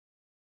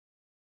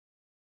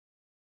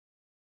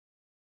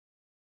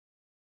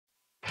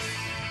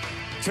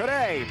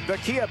Today, the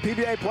Kia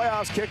PBA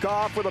Playoffs kick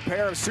off with a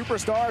pair of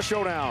superstar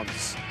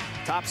showdowns.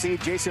 Top seed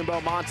Jason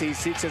Belmonte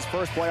seeks his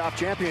first playoff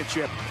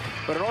championship.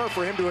 But in order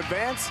for him to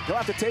advance, he'll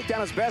have to take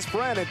down his best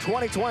friend and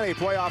 2020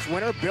 playoffs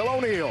winner, Bill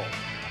O'Neill.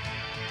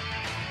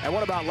 And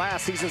what about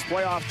last season's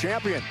playoff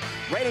champion?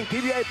 Reigning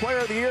PBA Player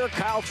of the Year,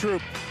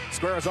 Troup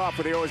squares off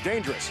with the always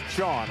dangerous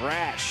Sean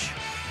Rash.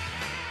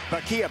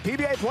 The Kia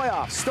PBA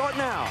Playoffs start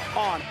now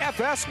on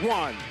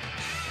FS1.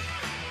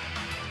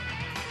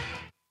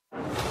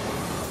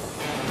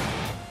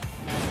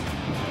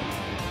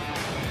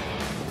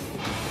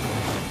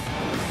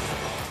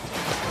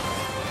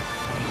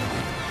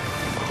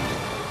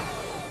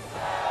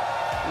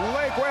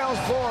 Lake Wales,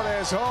 Florida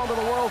is home to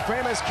the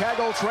world-famous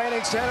Kegel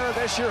Training Center.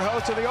 This year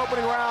hosting the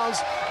opening rounds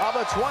of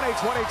the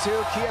 2022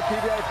 Kia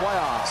PBA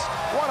Playoffs.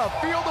 What a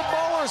field of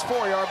bowlers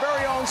for you. Our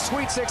very own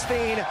Sweet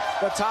 16,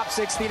 the top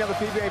 16 of the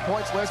PBA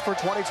points list for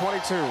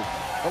 2022.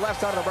 The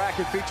left side of the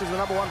bracket features the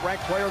 #1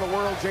 ranked player in the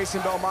world,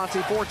 Jason Belmonte,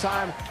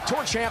 4-time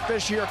tour champ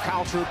this year,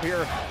 Troup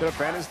here to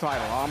defend his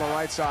title. On the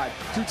right side,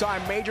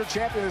 2-time major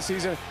champion this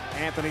season,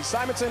 Anthony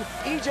Simonson.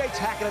 EJ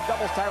tacking a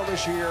doubles title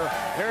this year.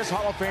 There's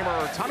Hall of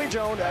Famer Tommy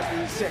Jones as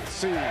the 6th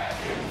seed.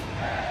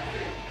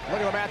 Look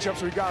at the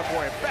matchups we got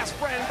for you. Best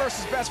friend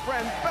versus best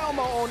friend,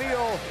 Belmo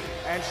O'Neill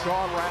and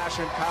Sean Rash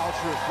and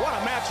Troup. What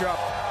a matchup.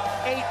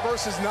 8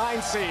 versus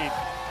 9 seed.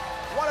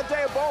 What a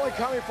day of bowling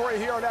coming for you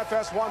here on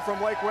FS1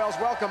 from Lake Wales.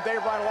 Welcome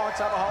Dave Ryan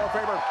alongside the Hall of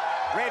Famer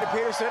Randy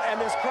Peterson,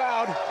 and this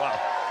crowd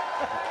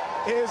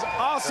is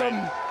awesome.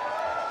 Great.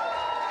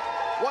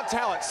 What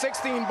talent.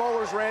 16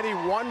 bowlers, Randy,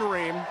 one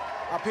dream,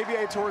 a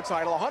PBA Tour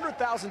title,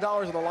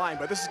 $100,000 on the line,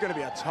 but this is going to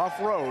be a tough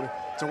road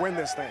to win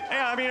this thing.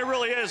 Yeah, I mean, it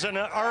really is, and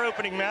our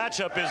opening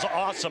matchup is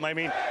awesome. I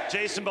mean,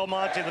 Jason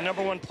Belmonte, the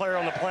 #1 player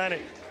on the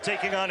planet,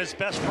 taking on his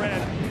best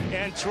friend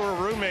and tour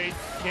roommate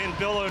in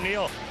Bill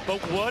O'Neill. But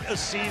what a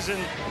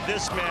season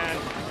this man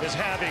is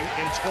having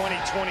in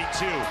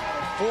 2022.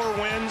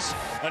 4 wins,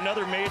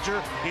 another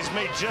major. He's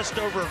made just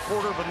over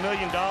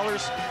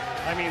 $250,000.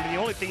 I mean, the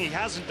only thing he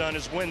hasn't done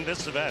is win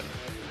this event.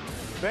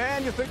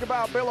 Then you think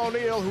about Bill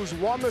O'Neill, who's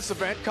won this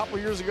event a couple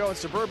years ago in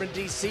suburban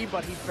DC,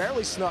 but he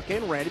barely snuck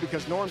in, Randy,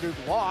 because Norm Duke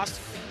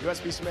lost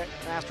USB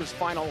Masters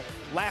final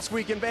last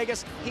week in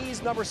Vegas.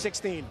 He's number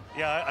 16.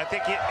 Yeah, I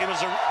think it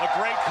was a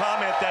great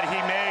comment that he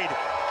made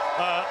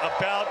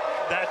about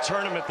that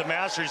tournament, the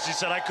Masters. He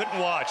said, I couldn't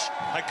watch.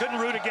 I couldn't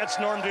root against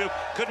Norm Duke,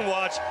 couldn't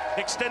watch.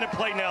 Extended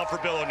play now for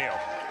Bill O'Neill.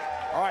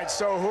 All right,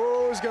 so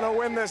who's going to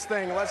win this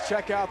thing? Let's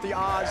check out the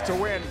odds to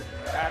win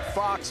at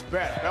Fox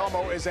Bet.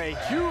 Belmo is a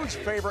huge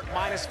favorite,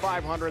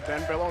 -500,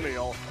 then Bill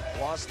O'Neill,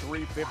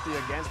 +350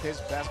 against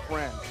his best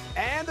friend.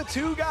 And the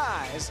two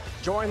guys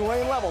join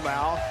lane level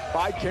now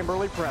by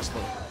Kimberly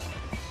Presley.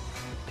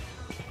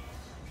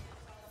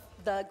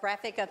 The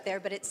graphic up there,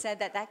 but it said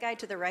that guy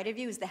to the right of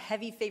you is the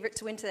heavy favorite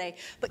to win today.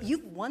 But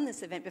you've won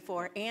this event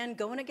before, and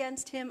going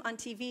against him on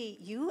TV,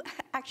 you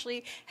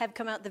actually have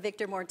come out the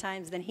victor more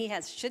times than he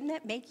has. Shouldn't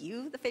that make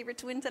you the favorite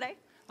to win today?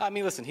 I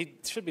mean, listen, he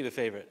should be the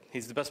favorite.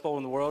 He's the best bowler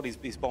in the world.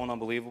 He's bowling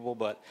unbelievable,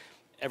 but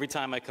every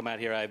time I come out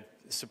here, I have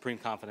supreme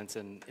confidence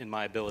in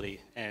my ability,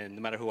 and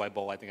no matter who I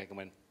bowl, I think I can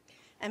win.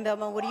 And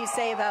Belmo, what do you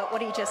say about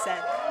what he just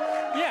said?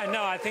 Yeah,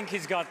 no, I think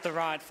he's got the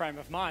right frame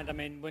of mind. I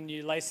mean, when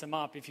you lace him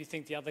up, if you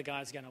think the other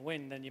guy's going to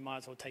win, then you might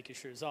as well take your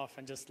shoes off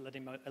and just let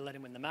him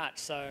win the match.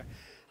 So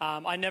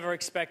I never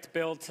expect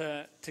Bill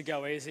to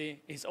go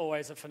easy. He's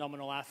always a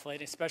phenomenal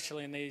athlete,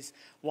 especially in these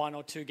 1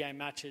 or 2 game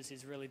matches.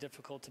 He's really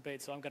difficult to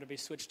beat. So I'm going to be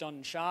switched on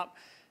and sharp,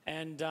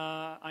 and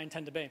I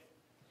intend to be.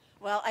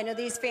 Well, I know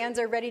these fans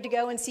are ready to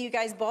go and see you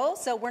guys bowl,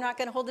 so we're not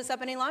going to hold this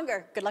up any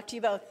longer. Good luck to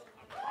you both.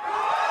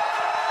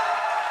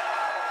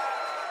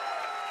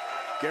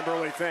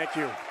 Kimberly, thank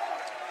you.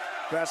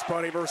 Best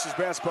buddy versus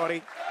best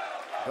buddy.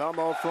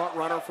 Belmo front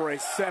runner for a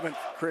 7th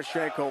Chris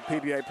Shankle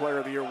PBA Player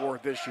of the Year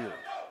award this year.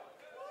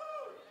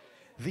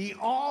 The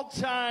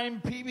all-time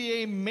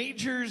PBA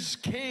Majors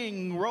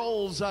King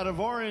rolls out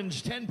of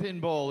Orange 10-pin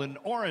bowl in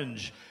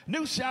Orange,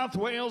 New South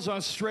Wales,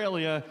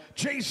 Australia,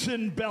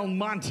 Jason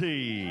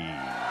Belmonte.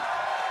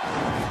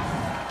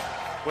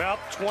 Well,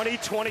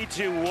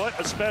 2022, what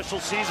a special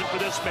season for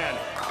this man.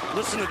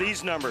 Listen to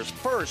these numbers.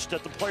 1st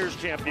at the Players'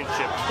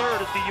 Championship,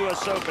 3rd at the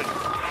U.S. Open,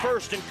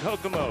 1st in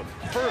Kokomo,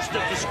 1st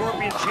at the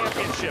Scorpion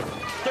Championship,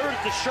 3rd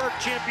at the Shark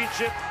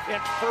Championship,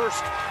 and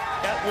 1st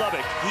at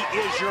Lubbock. He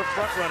is your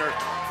front runner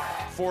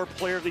for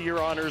Player of the Year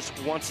honors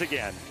once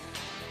again.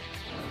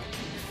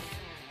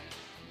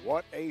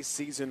 What a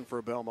season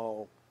for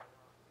Belmo.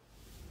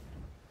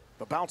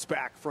 The bounce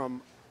back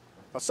from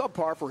a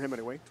subpar for him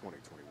anyway,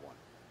 2021.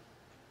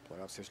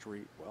 Playoffs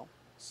history, well,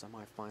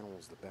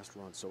 semifinals, the best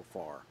run so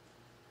far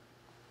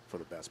for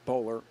the best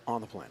bowler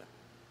on the planet.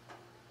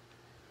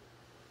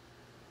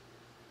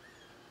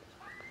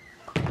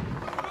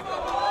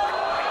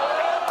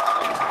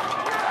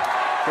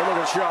 Good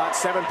looking shot,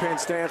 7-pin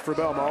stand for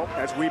Belmo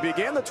as we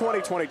begin the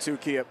 2022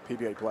 Kia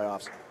PBA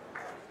Playoffs.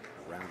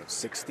 Round of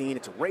 16,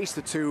 it's a race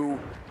to 2.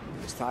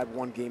 It's tied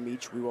 1 game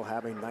each. We will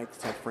have a 9th,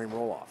 10th frame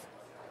roll-off.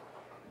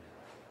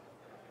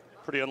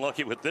 Pretty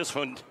unlucky with this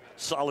one,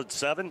 solid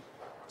 7.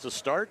 to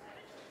start,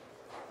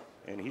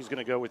 and he's going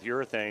to go with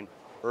urethane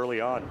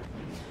early on.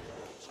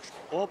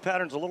 Oil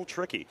pattern's a little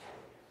tricky.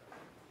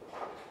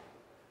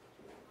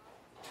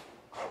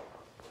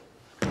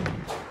 Got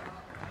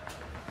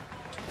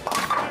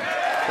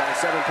a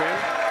 7-pin.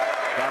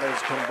 Got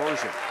his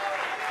conversion.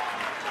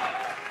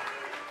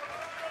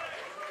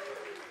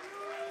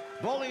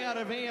 Bowling out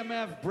of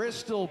AMF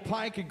Bristol,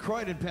 Pike, and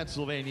Croydon,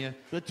 Pennsylvania,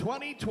 the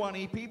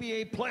 2020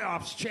 PBA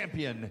Playoffs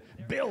champion,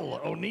 Bill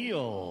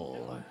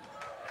O'Neill.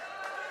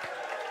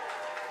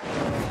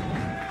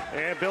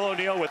 And Bill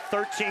O'Neill with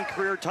 13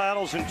 career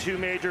titles and 2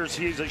 majors.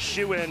 He's a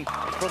shoo-in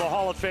for the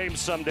Hall of Fame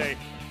someday.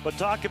 But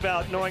talk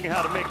about knowing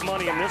how to make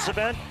money in this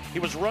event. He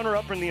was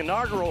runner-up in the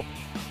inaugural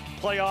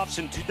playoffs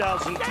in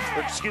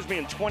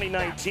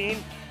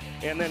 2019,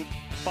 and then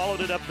followed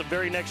it up the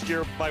very next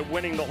year by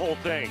winning the whole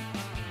thing.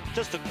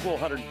 Just a cool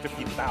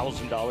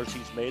 $150,000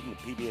 he's made in the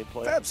PBA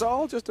playoffs. That's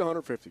all, just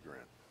 150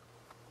 grand.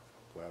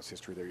 Playoffs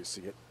history, there you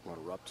see it.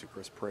 Runner-up to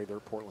Chris Prather,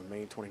 Portland,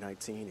 Maine,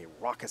 2019. A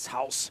raucous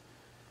house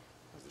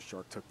as the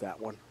Shark took that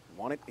one.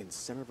 Won it in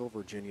Centerville,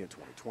 Virginia,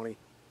 2020.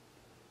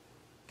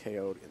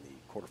 KO'd in the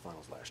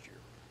quarterfinals last year.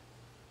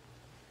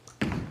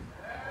 In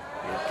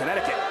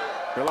Connecticut,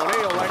 Bill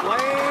O'Neill, right lane,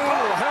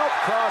 will help,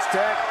 cross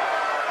deck,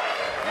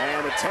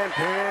 and a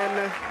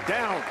 10-pin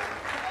down.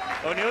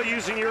 O'Neill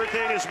using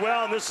urethane as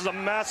well, and this is a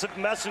massive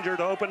messenger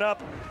to open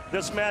up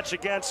this match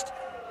against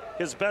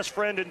his best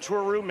friend and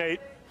tour roommate.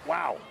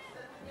 Wow.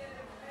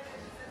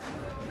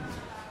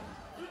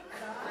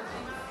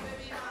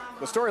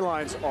 The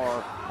storylines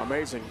are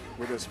amazing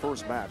with this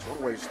first match.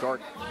 What a way to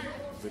start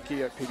the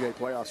Kia PBA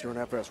Playoffs here in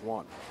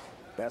FS1.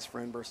 Best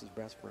friend versus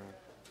best friend.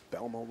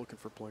 Belmo looking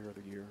for Player of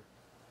the Year.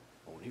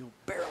 O'Neill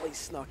barely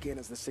snuck in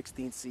as the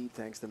 16th seed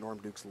thanks to Norm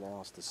Duke's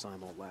loss to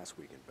Simon last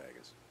week in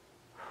Vegas.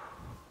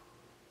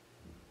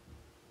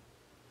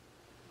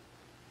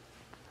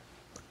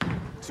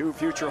 Two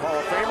future Hall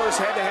of Famers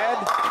head-to-head.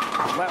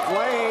 Left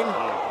lane.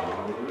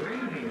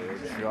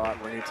 Good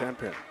shot, ringing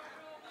 10-pin.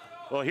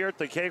 Well, here at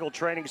the Kegel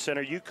Training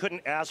Center, you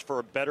couldn't ask for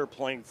a better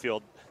playing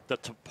field. The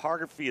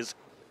topography is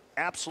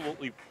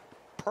absolutely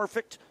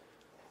perfect.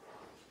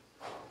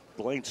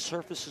 The lane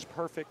surface is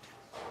perfect.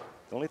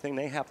 The only thing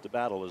they have to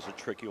battle is a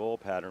tricky oil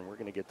pattern. We're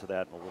going to get to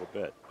that in a little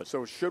bit. But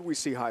So should we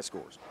see high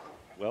scores?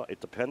 Well,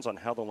 it depends on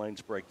how the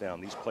lanes break down.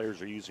 These players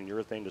are using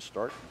urethane to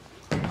start.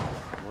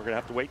 We're going to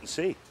have to wait and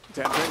see.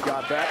 10-pin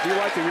got that. Do you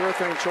like the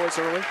urethane choice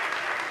early?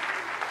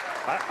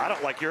 I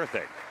don't like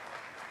urethane.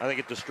 I think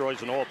it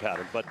destroys an oil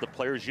pattern, but the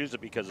players use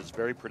it because it's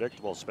very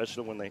predictable,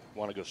 especially when they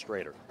want to go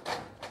straighter.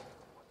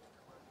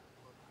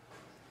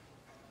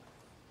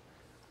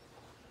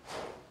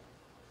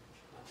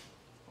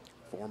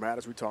 Format,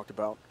 as we talked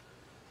about,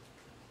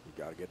 you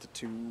got to get to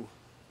 2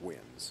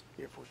 wins.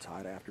 If we're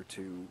tied after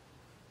 2,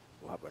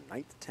 we'll have a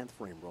 9th, 10th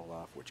frame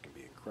roll-off, which can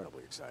be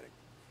incredibly exciting.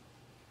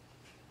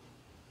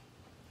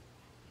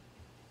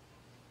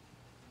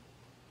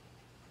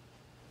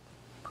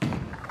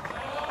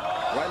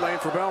 Right lane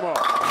for Belmo.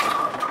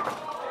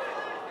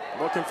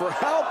 Looking for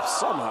help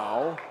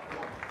somehow.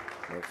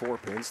 The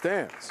 4-pin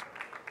stands.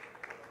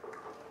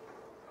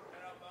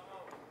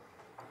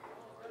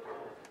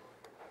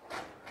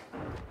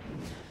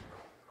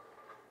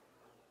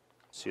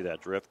 See that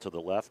drift to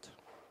the left?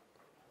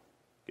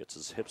 Gets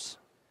his hips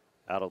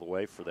out of the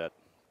way for that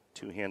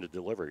 2-handed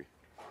delivery.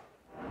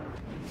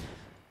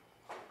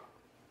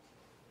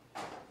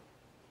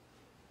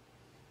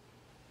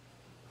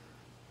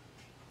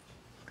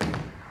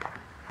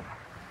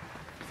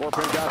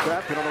 Four-pin got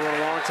that, been on the road a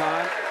long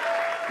time.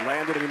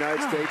 Landed in the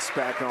United States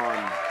back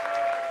on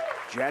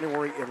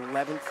January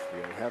 11th.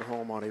 We'll head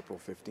home on April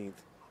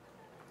 15th.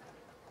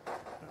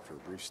 After a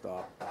brief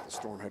stop at the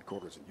Storm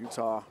headquarters in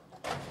Utah.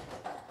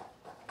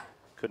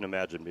 Couldn't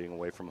imagine being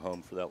away from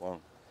home for that long.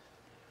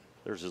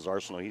 There's his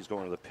arsenal. He's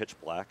going to the pitch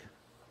black.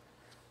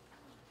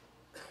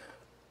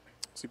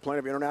 See plenty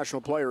of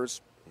international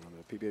players on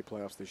the PBA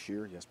playoffs this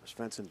year. Jesper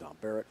Svensson, Don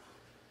Barrett.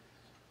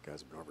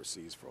 Guys have been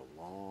overseas for a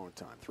long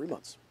time, 3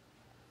 months.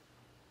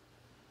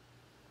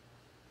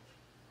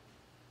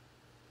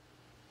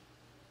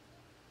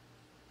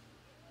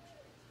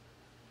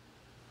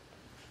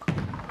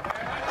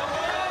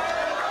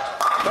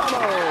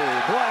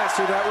 Belmo blasts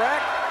through that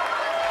rack.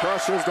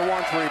 Crushes the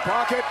 1-3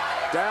 pocket.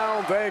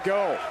 Down they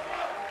go.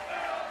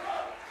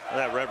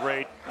 That rev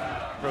rate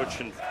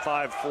approaching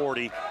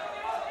 540.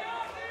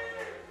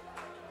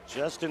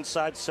 Just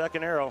inside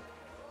second arrow.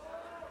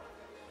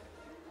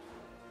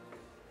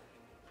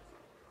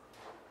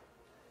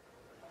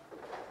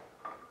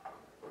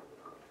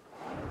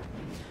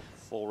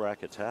 Full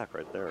rack attack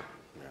right there.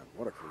 Yeah,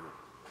 what a career.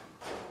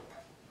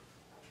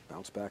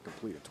 Bounce back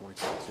complete at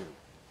 2022.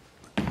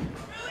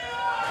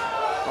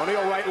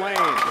 O'Neill right lane.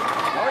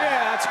 Oh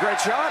yeah, that's a great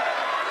shot.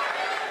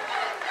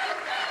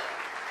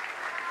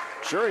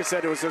 Sure, he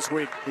said it was this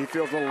week. He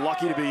feels a little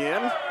lucky to be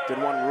in.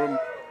 Didn't want to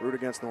root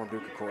against Norm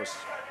Duke, of course,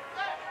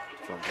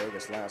 from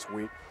Vegas last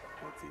week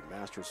with the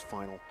Masters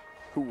final.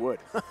 Who would?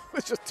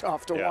 It's just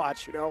tough to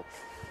watch, you know.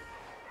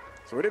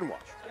 So we didn't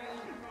watch.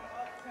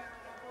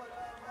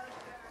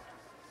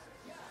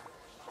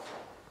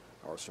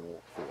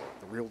 arsenal for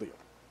the real deal.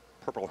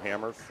 Purple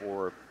hammer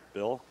for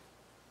Bill.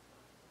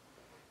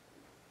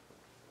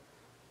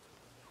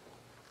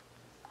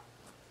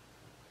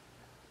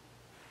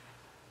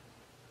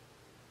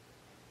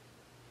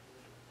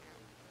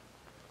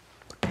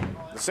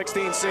 The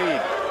 16 seed,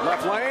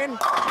 left lane.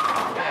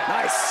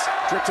 Nice.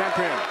 Trick 10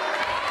 pin.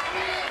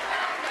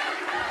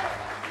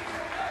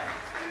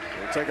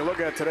 We'll take a look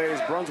at today's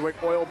Brunswick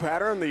oil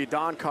pattern, the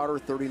Don Carter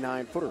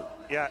 39-footer.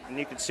 Yeah, and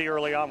you can see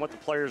early on what the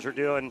players are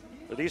doing.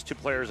 For these two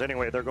players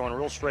anyway, they're going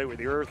real straight with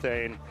the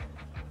urethane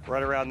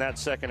right around that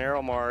second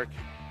arrow mark.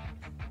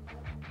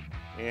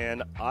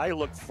 And I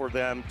look for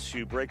them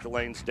to break the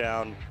lanes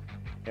down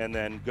and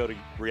then go to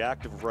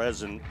reactive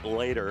resin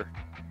later,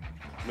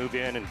 move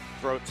in and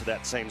throw it to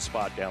that same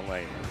spot down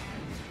lane.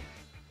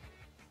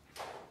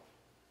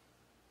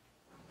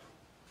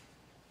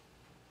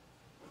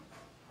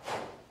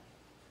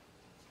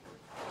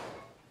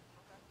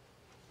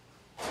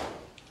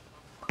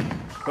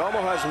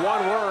 Belmo has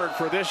one word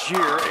for this year.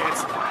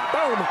 It's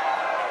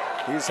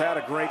boom. He's had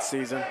a great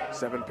season.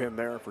 7-pin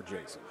there for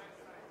Jason.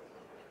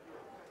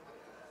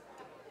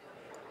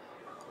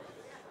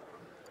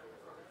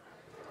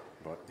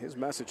 But his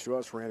message to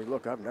us, Randy,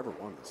 look, I've never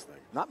won this thing.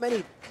 Not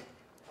many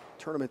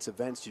tournaments,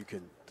 events you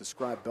can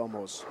describe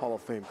Belmo's Hall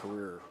of Fame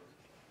career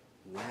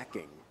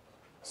lacking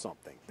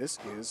something. This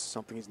is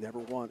something he's never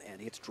won, and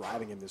it's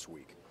driving him this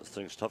week. This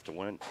thing's tough to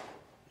win.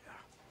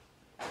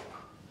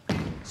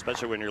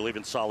 Especially when you're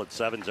leaving solid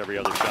sevens every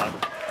other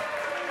shot.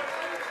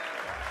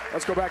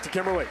 Let's go back to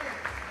Kimberly.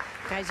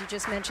 Guys, you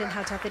just mentioned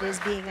how tough it is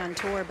being on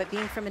tour, but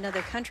being from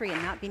another country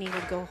and not being able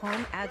to go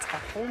home adds a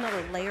whole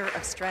nother layer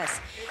of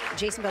stress.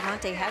 Jason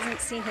Belmonte hasn't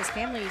seen his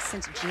family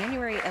since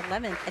January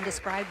 11th and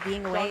described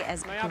being away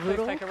as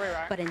brutal,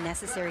 but a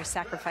necessary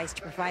sacrifice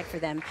to provide for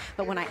them.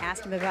 But when I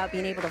asked him about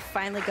being able to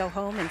finally go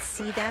home and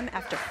see them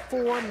after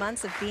 4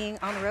 months of being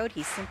on the road,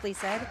 he simply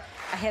said,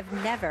 "I have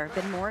never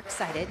been more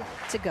excited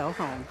to go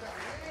home."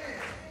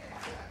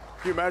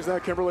 Can you imagine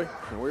that, Kimberly?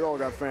 And we all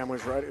got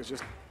families, right? It was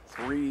just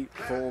 3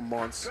 full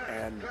months,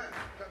 and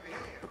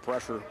the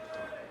pressure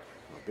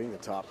of being the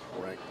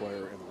top-ranked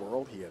player in the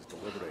world. He has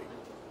delivered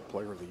a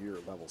Player of the Year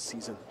level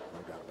season.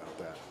 No doubt about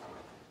that.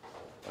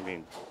 I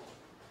mean,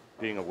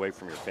 being away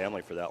from your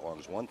family for that long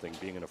is one thing.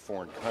 Being in a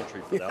foreign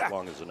country for that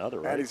long is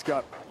another, right? And he's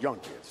got young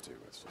kids, too.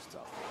 It's just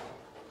tough.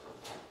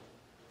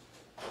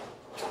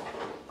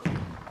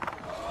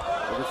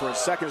 Looking for his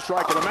second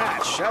strike of the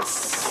match.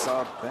 That's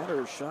a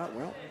better shot.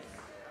 Well,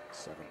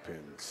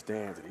 7-pin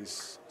stands, and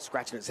he's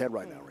scratching his head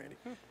right now, Randy.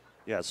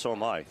 Yeah, so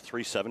am I.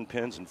 3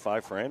 7-pins in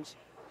 5 frames.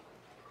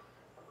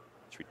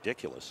 It's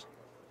ridiculous.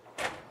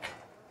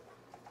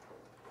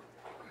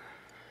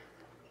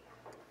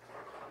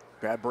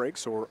 Bad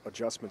breaks or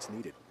adjustments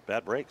needed?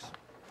 Bad breaks.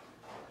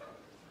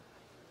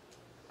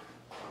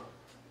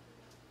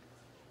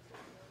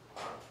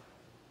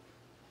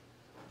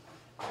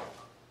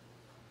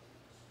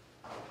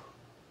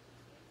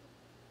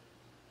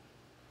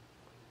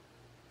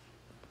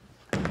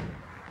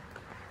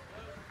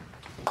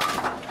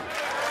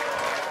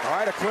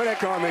 A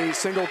clinic on the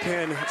single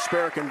pin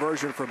spare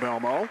conversion for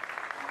Belmo.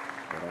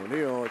 But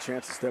O'Neill a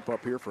chance to step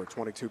up here for a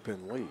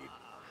 22-pin lead.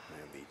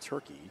 And the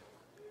turkey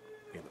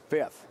in the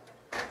 5th.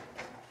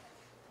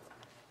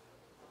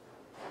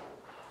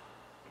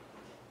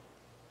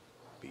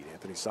 Beat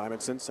Anthony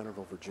Simonson,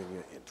 Centerville,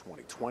 Virginia in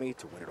 2020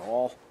 to win it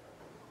all.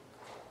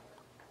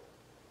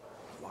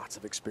 Lots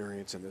of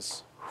experience in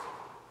this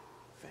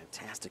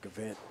fantastic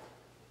event.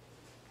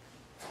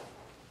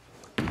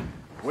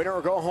 Winner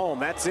or go home,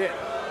 that's it.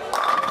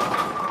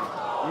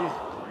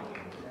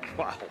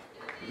 Wow.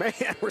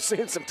 Man, we're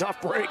seeing some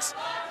tough breaks.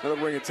 Another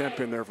ring of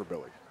 10-pin there for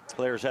Billy.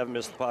 Players haven't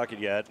missed the pocket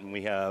yet, and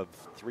we have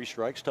 3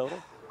 strikes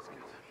total.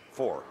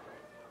 4.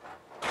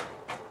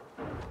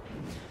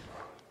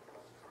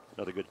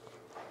 Another good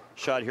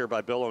shot here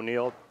by Bill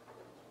O'Neill.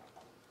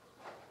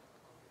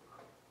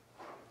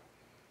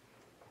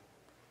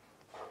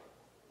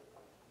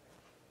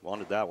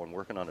 Wanted that one,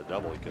 working on a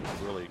double. He could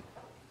really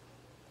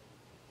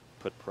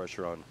put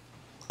pressure on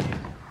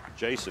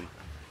Jason.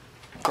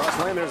 Cross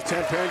lane, there's a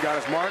 10-pin,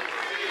 got his mark.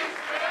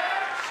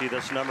 See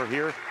this number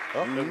here?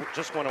 Oh, it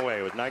just went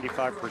away with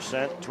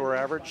 95% tour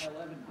average.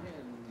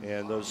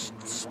 And those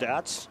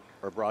stats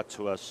are brought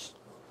to us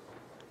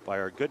by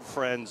our good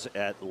friends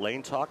at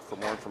Lane Talk. For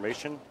more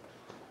information,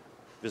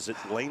 visit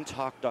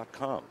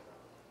lanetalk.com.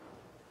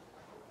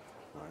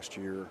 Last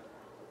year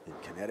in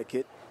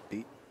Connecticut,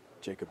 beat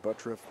Jacob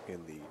Buttriff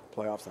in the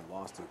playoffs and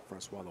lost to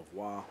Francois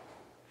Lavoie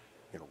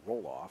in a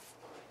roll-off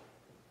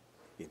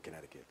in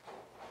Connecticut.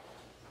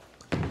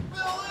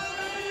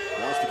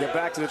 Wants to get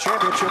back to the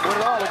championship, win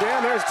it all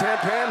again. There's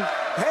 10-pin.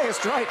 Hey, a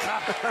strike.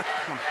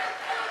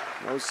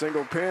 No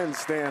single pin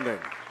standing.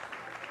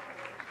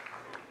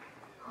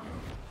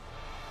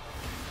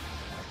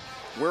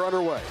 We're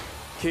underway.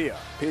 Kia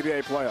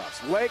PBA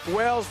Playoffs. Lake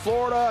Wales,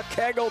 Florida,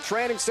 Kegel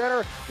Training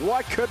Center.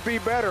 What could be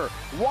better?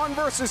 1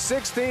 versus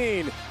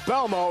 16.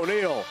 Belmo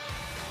O'Neill.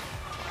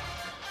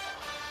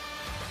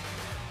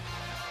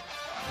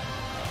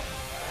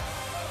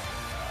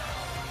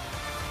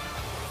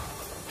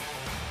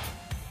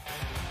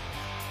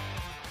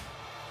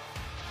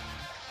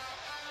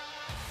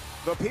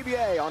 The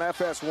PBA on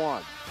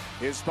FS1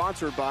 is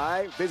sponsored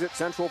by Visit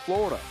Central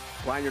Florida.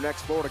 Plan your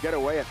next Florida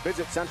getaway at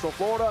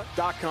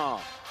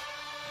visitcentralflorida.com.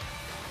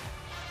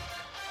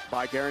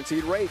 By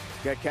Guaranteed Rate.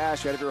 Get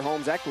cash out of your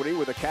home's equity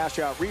with a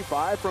cash-out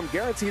refi from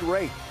Guaranteed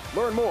Rate.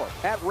 Learn more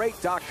at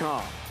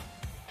rate.com.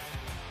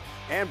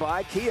 And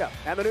by Kia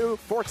and the new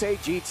Forte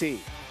GT.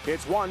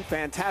 It's one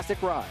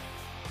fantastic ride.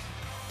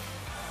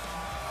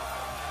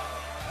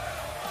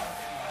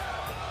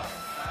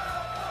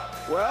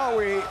 Well,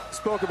 we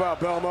spoke about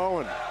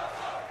Belmo and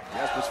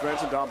Jesper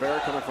Svensson, Don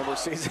Barrett coming from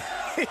overseas.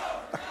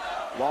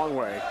 Long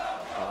way.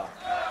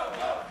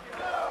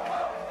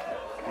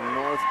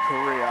 North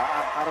Korea.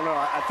 I don't know.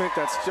 I think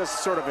that's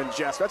just sort of in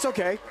jest. That's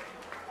okay.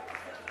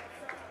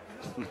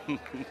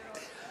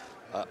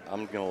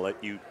 I'm going to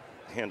let you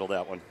handle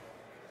that one.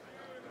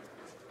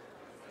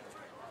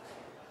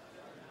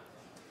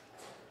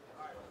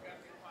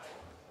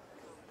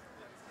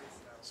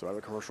 So out of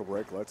the commercial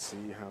break, let's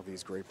see how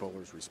these great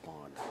bowlers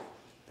respond.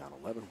 Down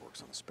 11,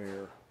 works on the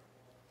spare.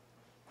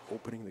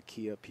 Opening the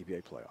Kia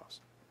PBA Playoffs.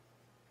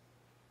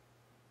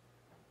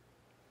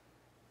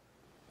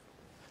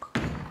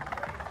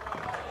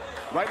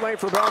 Right lane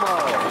for Belmo.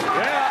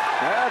 Yeah,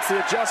 that's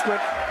the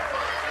adjustment.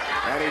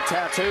 And he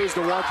tattoos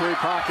the 1-3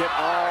 pocket,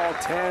 all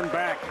 10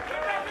 back.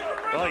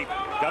 Well, he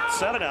got the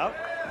 7 out.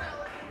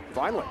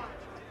 Finally.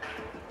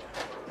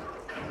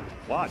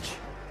 Watch.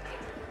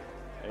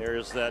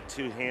 There's that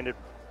two-handed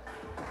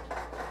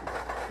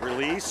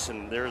release,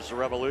 and there's the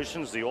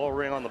revolutions, the oil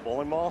ring on the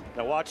bowling ball.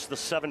 Now watch the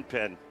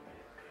 7-pin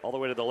all the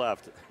way to the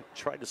left.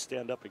 Tried to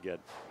stand up again.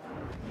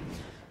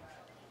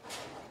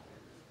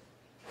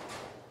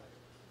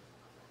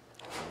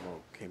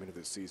 Came into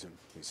this season,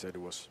 he said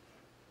to us,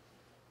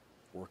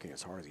 working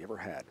as hard as he ever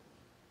had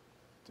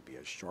to be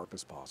as sharp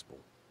as possible.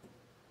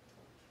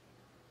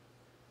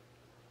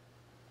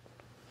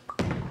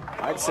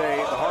 I'd say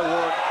the hard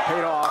work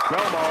paid off.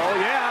 Belmo,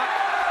 yeah.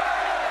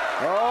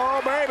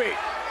 Oh, baby.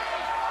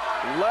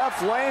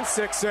 Left lane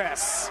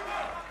success.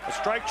 A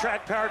strike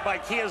track powered by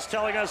Kia is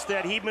telling us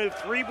that he moved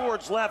 3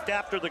 boards left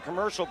after the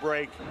commercial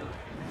break.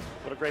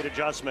 What a great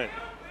adjustment.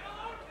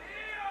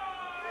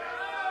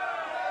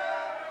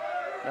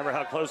 Remember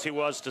how close he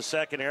was to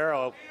second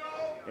arrow,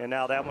 and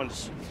now that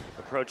one's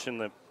approaching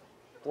the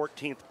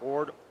 14th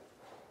board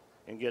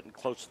and getting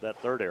close to that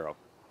third arrow.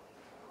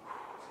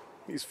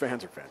 These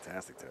fans are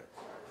fantastic today.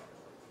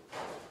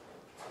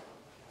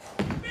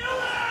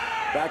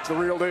 Back to the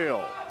real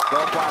deal.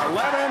 Go by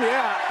 11,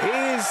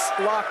 yeah, he's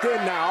locked in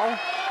now.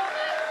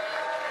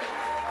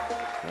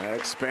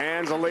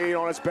 Expands the lead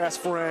on his best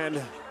friend,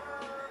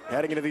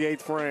 heading into the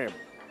 8th frame.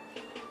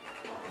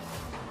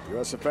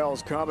 USFL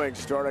is coming,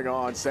 starting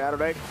on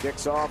Saturday.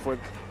 Kicks off with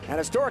an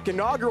historic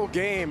inaugural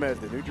game as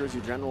the New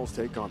Jersey Generals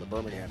take on the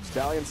Birmingham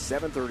Stallions.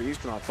 7:30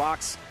 Eastern on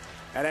Fox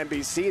at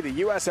NBC. The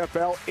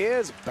USFL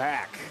is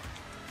back.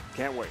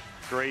 Can't wait.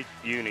 Great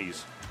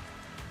unis.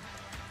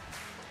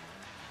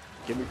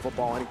 Give me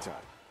football anytime.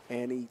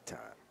 Anytime.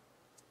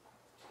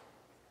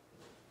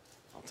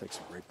 I'll take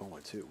some great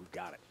bowling, too. We've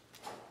got it.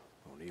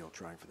 O'Neill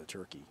trying for the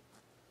turkey.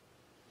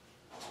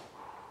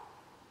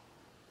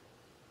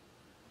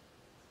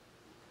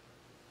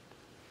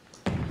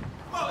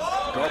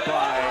 Go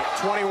by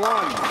 21.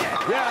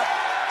 Yeah.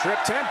 Trip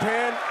 10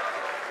 pin.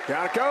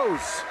 Down it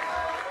goes.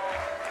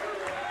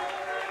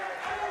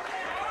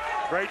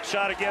 Great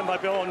shot again by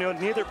Bill O'Neill.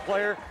 Neither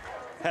player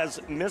has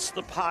missed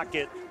the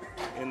pocket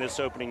in this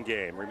opening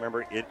game.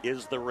 Remember, it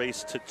is the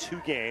race to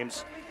 2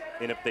 games,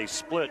 and if they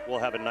split, we'll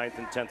have a 9th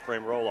and 10th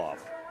frame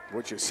roll-off.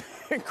 Which is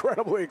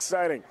incredibly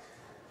exciting.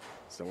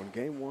 So in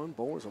game 1,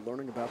 bowlers are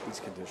learning about these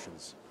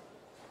conditions.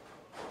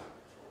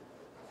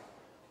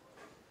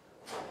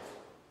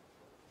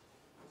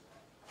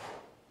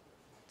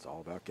 It's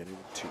all about getting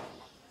 2.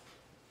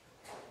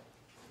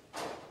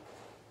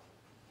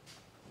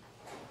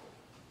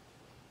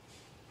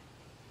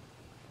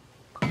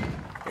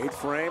 Eighth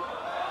frame.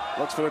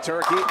 Looks for the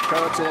turkey.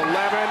 Go to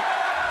 11.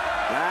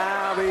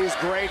 Now these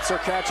greats are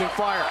catching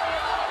fire.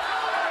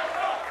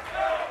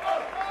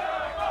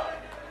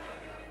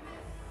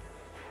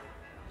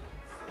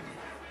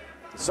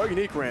 It's so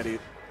unique, Randy.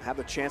 Have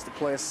the chance to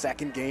play a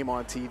second game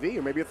on TV,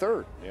 or maybe a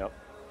third. Yep.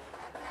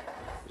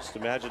 Just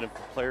imagine if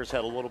the players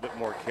had a little bit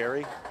more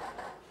carry.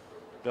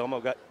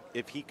 Belmo got,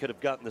 if he could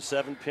have gotten the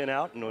 7 pin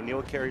out and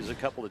O'Neill carries a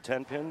couple of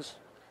 10 pins,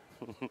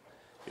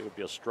 it would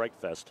be a strike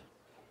fest.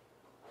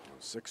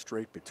 6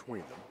 straight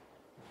between them.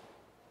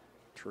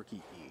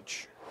 Turkey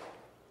each.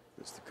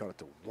 This is to cut it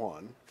to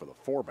 1 for the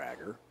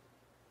 4-bagger.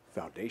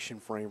 Foundation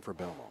frame for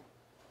Belmo.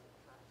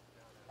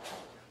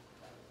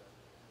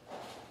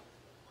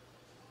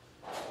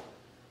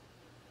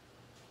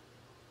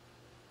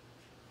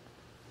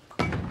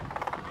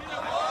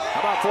 How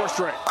about 4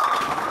 straight?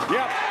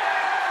 Yep.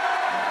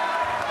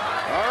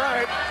 All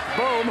right,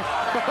 boom.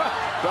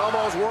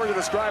 Belmo's word to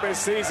describe his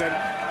season.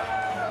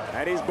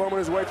 And he's booming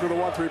his way through the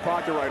 1-3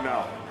 pocket right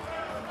now.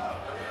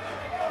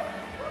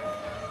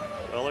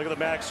 Well, look at the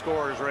max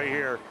scores right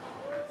here.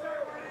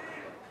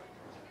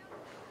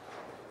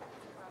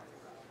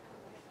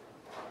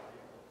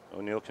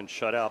 O'Neill can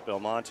shut out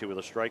Belmonte with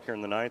a strike here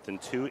in the 9th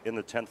and 2 in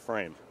the 10th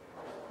frame.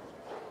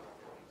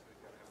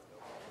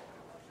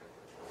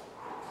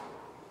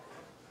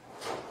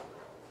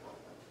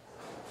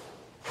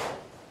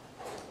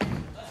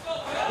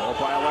 Ball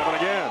by 11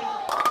 again.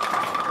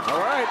 All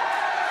right.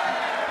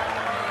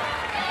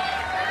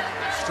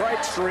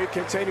 Strike streak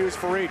continues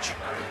for each.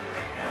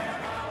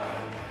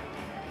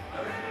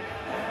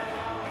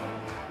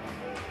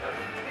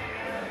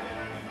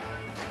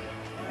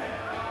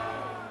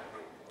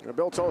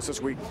 Bill told us this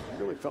week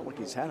he really felt like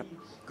he's had a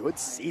good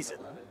season.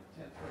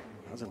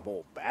 Hasn't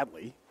bowled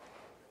badly.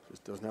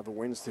 Just doesn't have the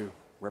wins to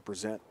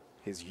represent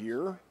his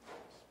year.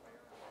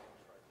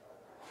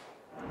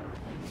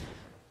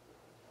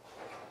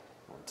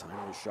 One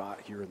timely shot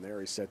here and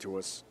there, he said to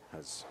us,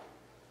 has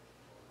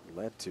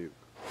led to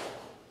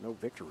no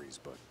victories,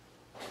 but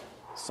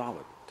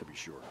solid to be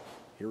sure.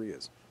 Here he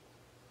is.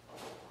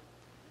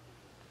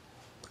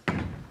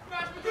 Looking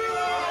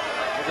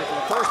for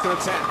the first and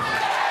 10.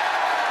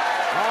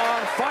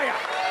 On fire.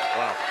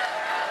 Wow.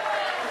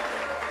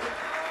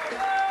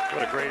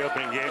 What a great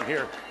opening game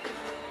here.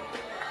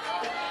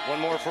 One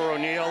more for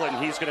O'Neill, and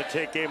he's going to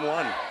take game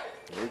 1.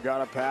 We've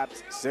got a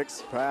Pabst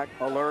 6-pack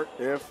alert.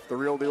 If the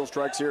real deal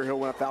strikes here, he'll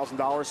win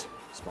 $1,000.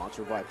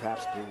 Sponsored by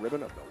Pabst Blue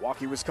Ribbon of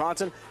Milwaukee,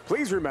 Wisconsin.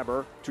 Please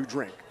remember to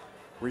drink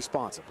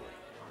responsibly.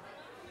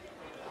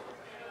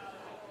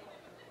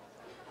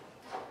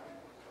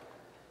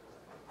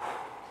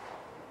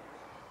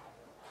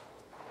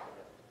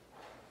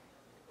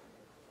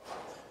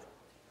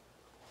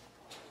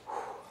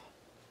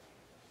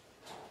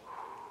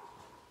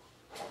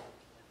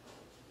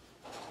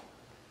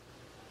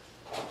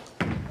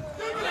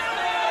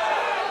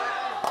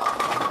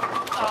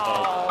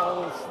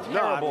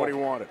 Not what he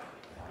wanted.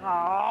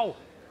 Oh,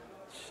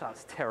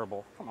 shot's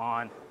terrible. Come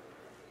on.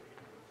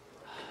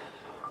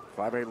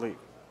 5-8 lead.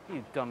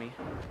 You dummy.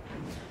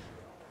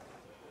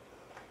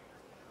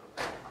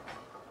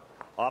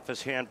 Off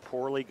his hand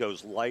poorly,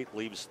 goes light,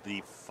 leaves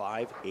the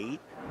 5-8.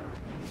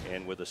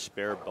 And with a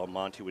spare,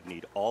 Belmonte would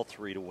need all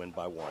 3 to win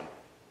by 1.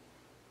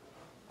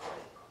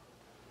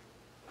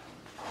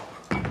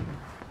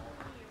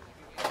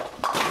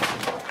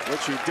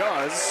 Which he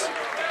does.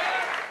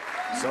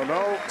 So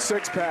no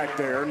 6-pack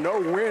there, no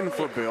win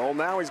for Bill.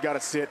 Now he's got to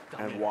sit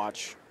and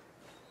watch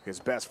his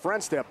best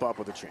friend step up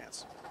with a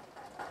chance.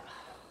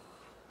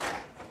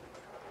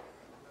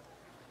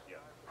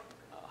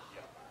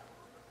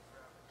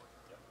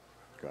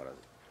 Got to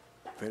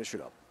finish it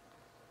up.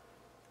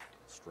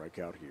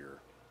 Strikeout here,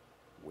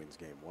 wins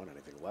game 1.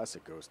 Anything less,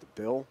 it goes to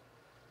Bill.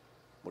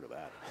 Look at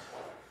that.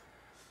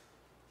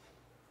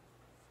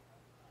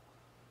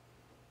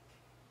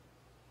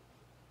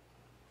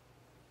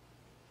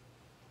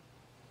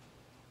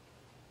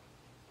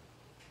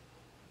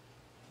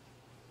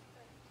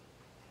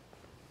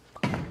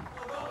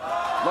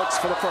 Looks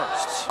for the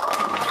first.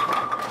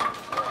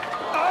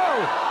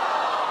 Oh!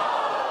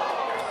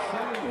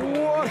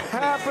 What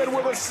happened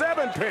with a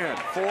 7-pin?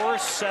 4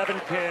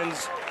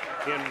 7-pins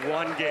in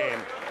 1 game.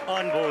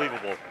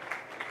 Unbelievable.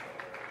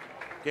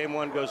 Game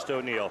 1 goes to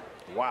O'Neill.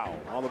 Wow.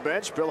 On the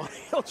bench, Bill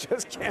O'Neill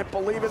just can't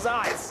believe his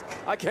eyes.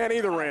 I can't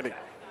either, Randy.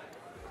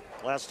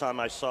 Last time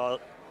I saw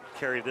it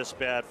carry this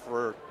bad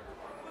for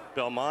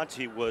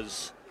Belmonte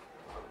was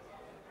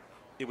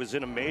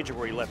in a major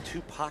where he left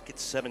 2 pocket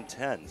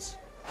 7-10s.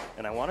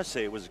 And I want to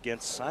say it was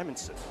against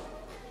Simonson.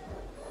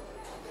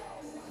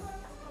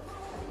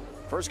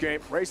 First game,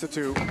 race to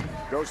 2,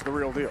 goes to the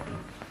real deal.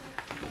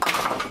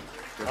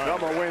 If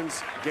Belmo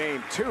wins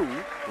game 2,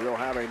 we'll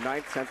have a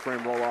 9th, 10th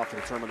frame roll-off to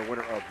determine the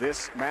winner of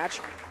this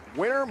match.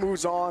 Winner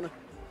moves on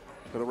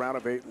to the round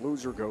of 8.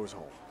 Loser goes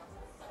home.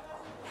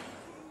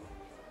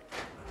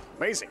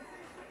 Amazing.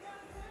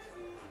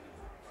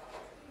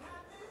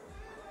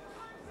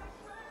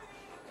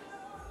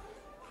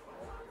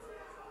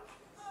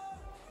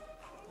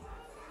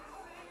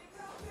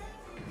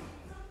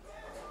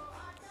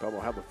 Belmo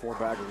had the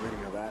 4-bagger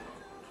reading of that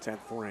 10th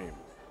frame.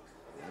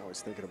 Now he's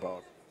thinking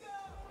about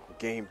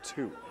game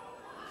 2.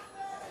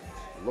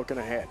 Looking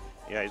ahead.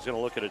 Yeah, he's going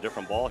to look at a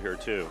different ball here,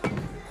 too.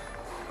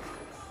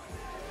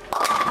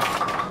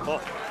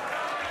 Oh.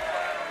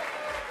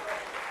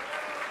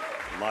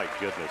 My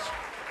goodness.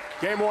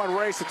 Game 1,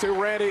 race to 2,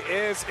 Randy,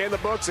 is in the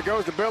books. It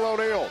goes to Bill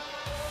O'Neill.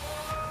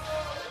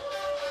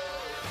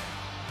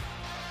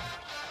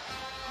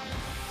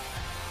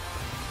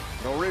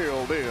 The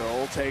real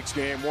deal takes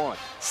game 1.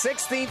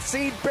 16th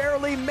seed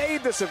barely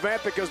made this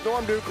event because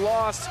Norm Duke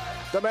lost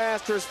the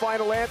Masters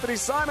final. Anthony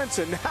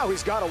Simonson. Now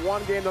he's got a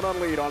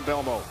 1-game-to-none lead on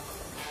Belmo.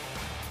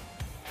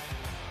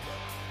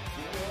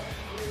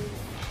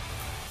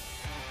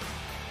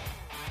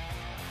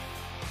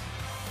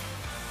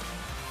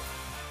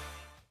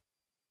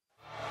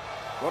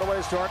 What a way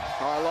to start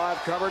our live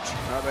coverage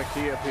of the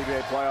Kia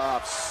PBA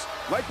Playoffs.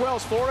 Lake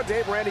Wells, Florida.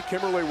 Dave, Randy,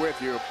 Kimberly with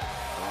you.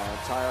 Our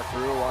entire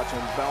crew watching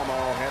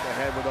Belmo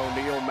head-to-head with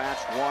O'Neill. Match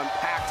 1,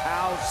 packed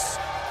house.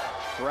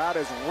 Crowd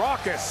is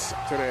raucous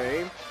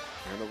today.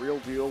 And the real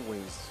deal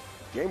wins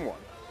game 1.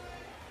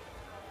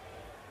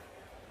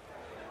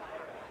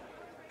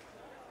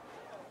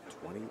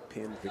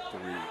 20-pin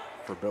victory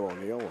for Bill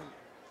O'Neill, and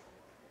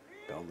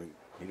Bellman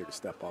needed to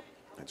step up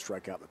and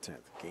strike out in the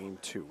 10th. Game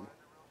 2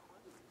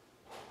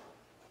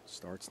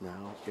 starts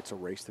now. It's a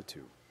race to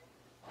 2.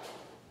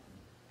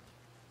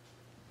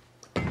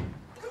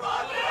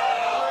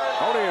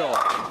 O'Neill,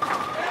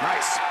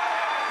 nice.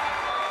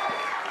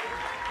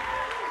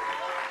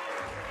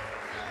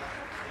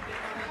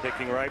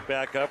 Picking right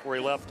back up where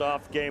he left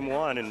off game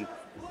 1, and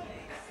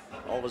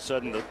all of a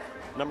sudden the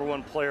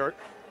 #1 player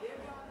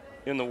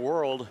in the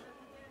world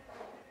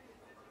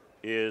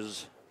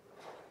is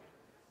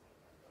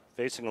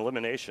facing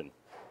elimination.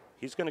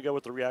 He's going to go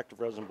with the reactive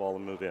resin ball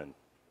and move in.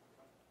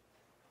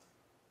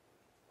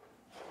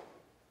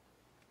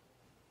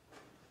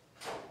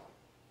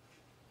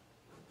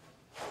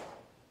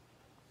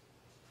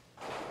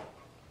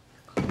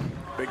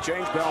 Big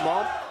change,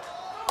 Belmont.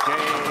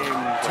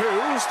 Game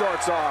 2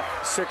 starts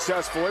off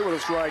successfully with a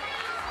strike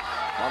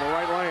on the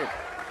right lane.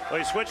 Well,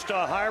 he switched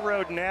to a high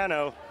road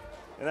nano,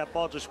 and that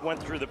ball just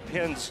went through the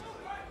pins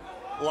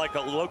like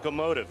a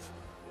locomotive.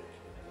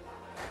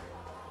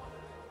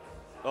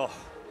 Oh.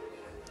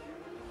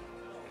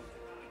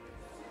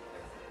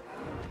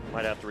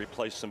 Might have to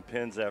replace some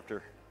pins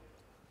after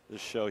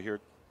this show here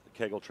at the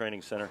Kegel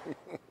Training Center.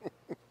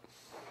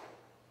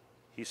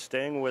 He's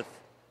staying with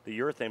the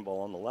urethane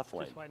ball on the left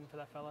lane. Just waiting for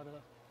that fella to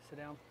sit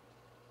down.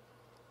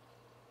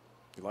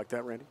 You like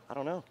that, Randy? I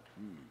don't know.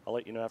 I'll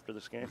let you know after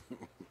this game.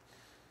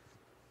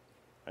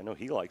 I know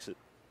he likes it.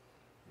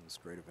 It's a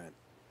great event.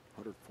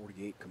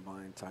 148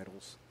 combined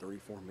titles,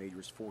 34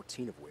 majors,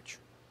 14 of which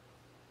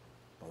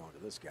belong to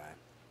this guy.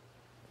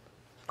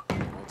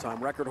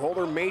 All-time record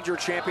holder, major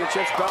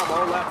championships,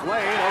 Belmo, left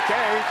lane,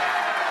 okay.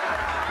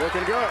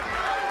 Looking good.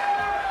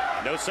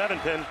 No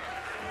 7-pin.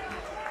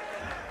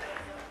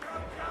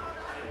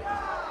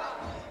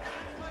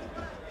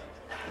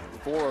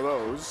 Four of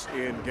those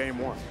in game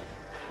 1.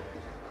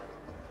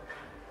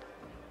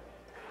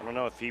 I don't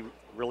know if he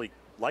really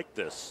liked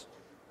this.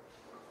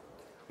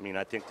 I mean,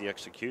 I think the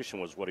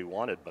execution was what he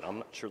wanted, but I'm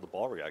not sure the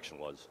ball reaction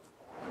was.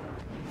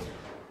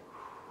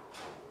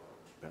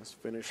 Best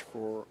finish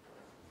for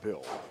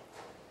Bill.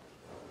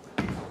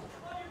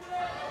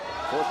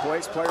 4th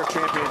place Players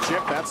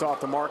Championship. That's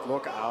off the mark.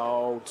 Look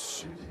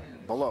out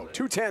below.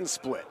 210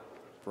 split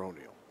for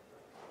O'Neill.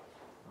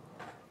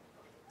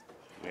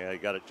 Yeah, he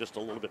got it just a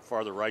little bit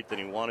farther right than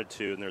he wanted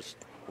to, and there's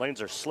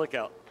lanes are slick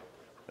out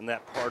in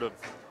that part of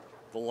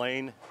the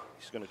lane.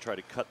 He's going to try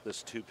to cut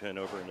this 2-pin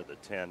over into the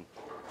 10.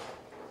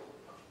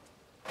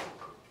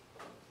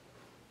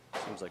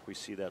 Seems like we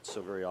see that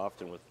so very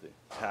often with the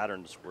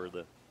patterns where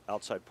the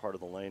outside part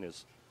of the lane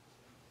is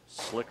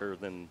slicker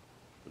than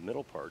the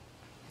middle part.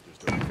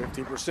 Just over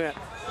 15%.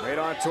 Made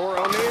on tour,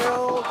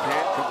 O'Neill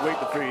can't complete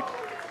the feat.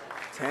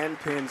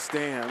 10-pin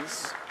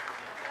stands.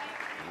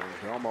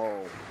 And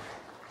Belmo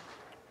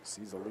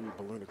sees a lead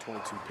balloon of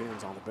 22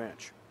 pins on the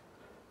bench.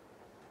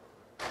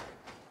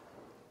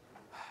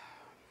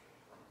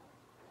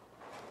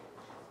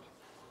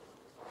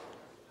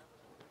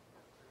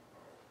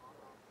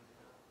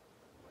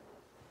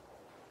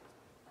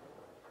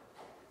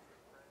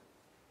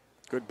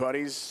 Good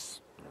buddies,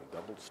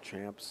 doubles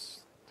champs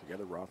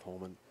together. Roth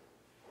Holman,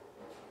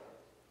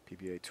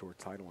 PBA Tour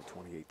title in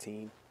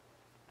 2018.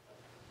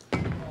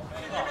 Talk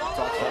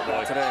about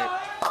that today.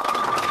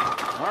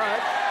 All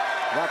right,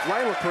 left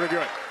lane looked pretty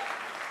good.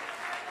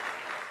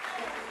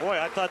 Boy,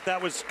 I thought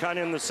that was kind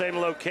of in the same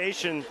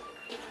location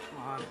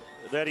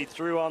that he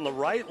threw on the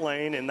right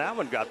lane, and that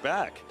one got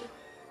back.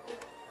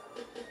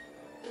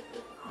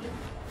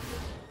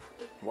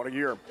 What a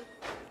year.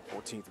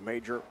 14th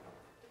major.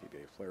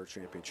 PBA Player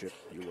Championship,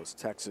 Euless,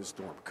 Texas,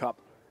 Storm Cup,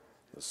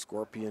 the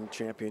Scorpion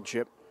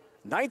Championship,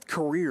 9th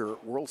career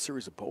World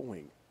Series of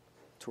Bowling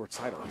Tour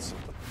title. That's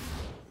something.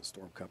 The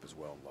Storm Cup as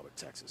well, Lubbock,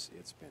 Texas.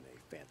 It's been a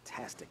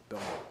fantastic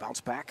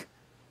bounce back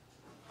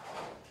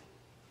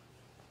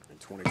in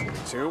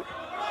 2022. All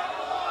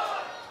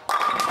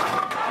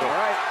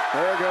right,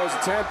 there goes the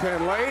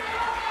 10-pin late.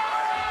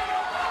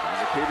 As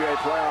the PBA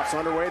playoffs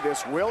underway,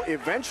 this will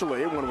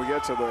eventually, when we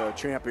get to the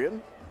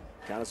champion,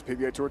 count as a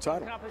PBA Tour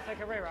title. Can I please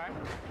take a re-rack?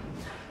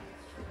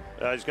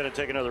 He's going to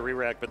take another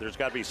re-rack, but there's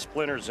got to be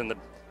splinters in the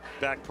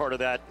back part of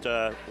that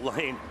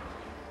lane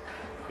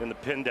in the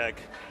pin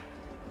deck.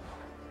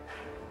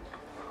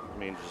 I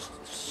mean,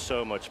 just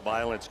so much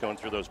violence going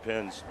through those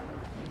pins.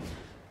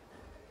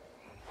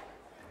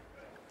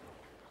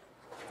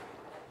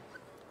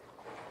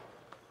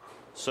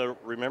 So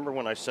remember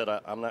when I said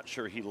I'm not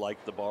sure he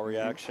liked the ball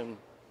reaction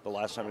the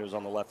last time he was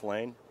on the left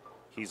lane?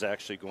 He's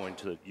actually going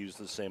to use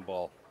the same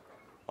ball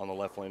on the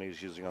left lane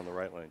he's using on the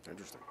right lane.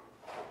 Interesting.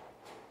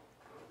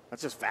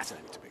 That's just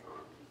fascinating to me.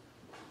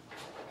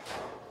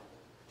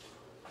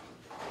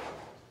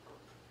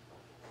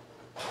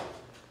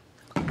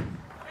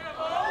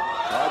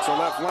 That's a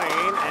left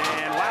lane,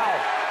 and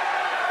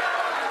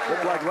wow.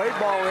 Looked like late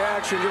ball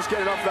reaction, just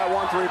getting up that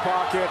 1-3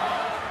 pocket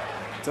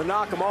to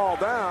knock them all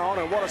down.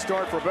 And what a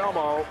start for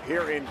Belmo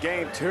here in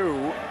game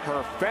 2.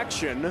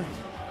 Perfection.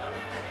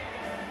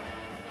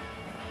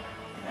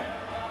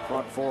 Front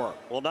front four.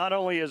 Well, not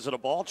only is it a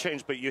ball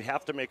change, but you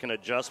have to make an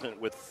adjustment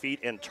with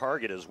feet and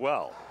target as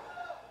well.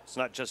 It's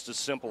not just as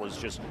simple as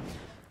just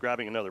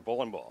grabbing another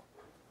bowling ball.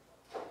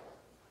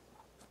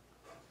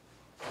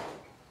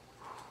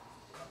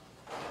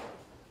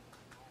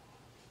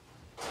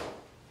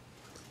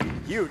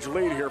 Huge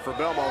lead here for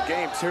Belmo,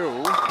 game 2.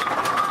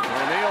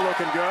 O'Neill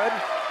looking good.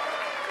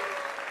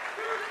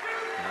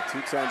 A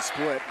 2-10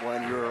 split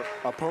when your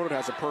opponent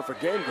has a perfect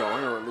game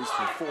going, or at least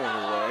you're 4 in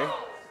a way.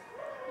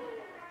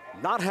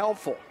 Not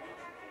helpful.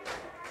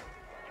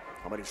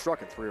 How many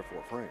struck in 3 or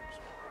 4 frames?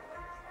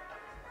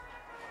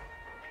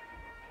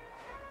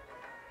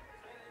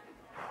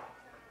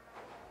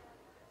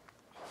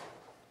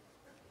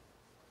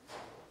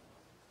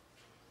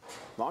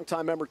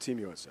 Longtime member, Team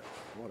USA.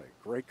 What a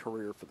great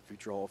career for the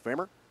future Hall of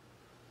Famer.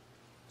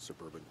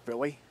 Suburban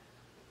Philly.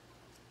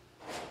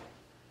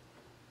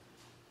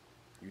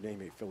 You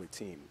name a Philly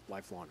team,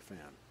 lifelong fan.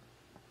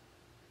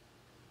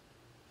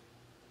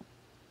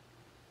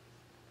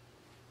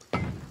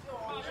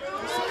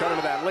 Just to cut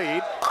into that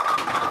lead.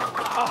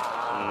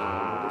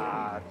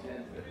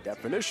 The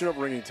definition of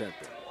ringing 10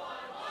 pin.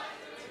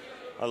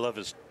 I love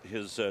his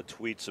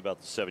tweets about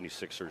the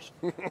 76ers.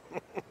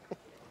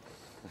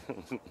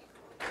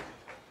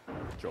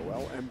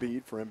 Joel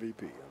Embiid for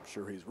MVP. I'm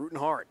sure he's rooting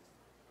hard.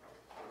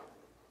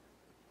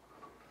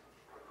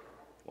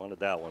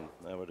 Wanted that one.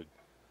 I would have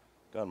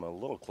gotten him a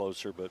little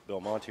closer, but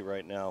Belmonte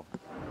right now,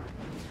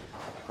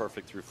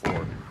 perfect through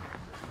 4.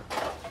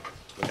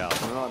 Look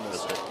out. On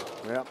this.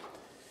 Yep.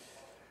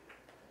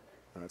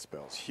 That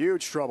spells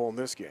huge trouble in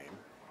this game.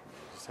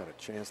 Just had a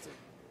chance to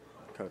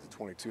cut it to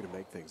 22 to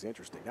make things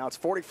interesting. Now it's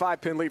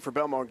 45-pin lead for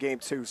Belmont in game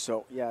 2,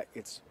 so yeah,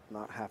 it's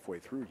not halfway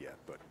through yet,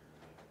 but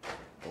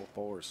both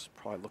bowlers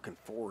probably looking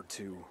forward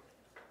to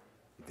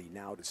the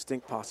now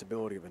distinct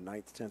possibility of a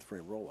 9th, 10th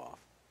frame roll-off.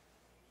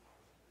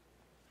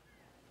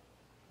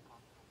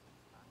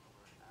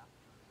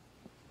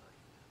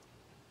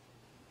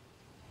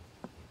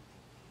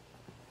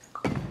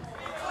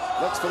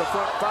 Looks for the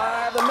front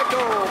 5, the nickel,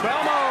 Belmo,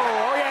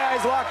 oh yeah,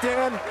 he's locked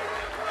in.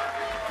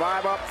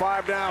 5 up,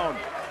 5 down.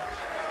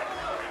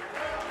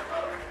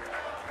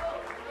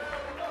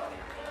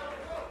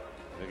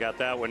 We got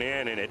that one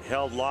in, and it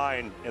held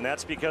line, and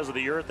that's because of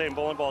the urethane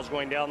bowling balls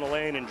going down the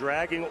lane and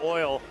dragging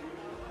oil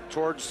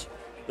towards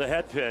the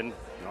head pin.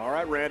 All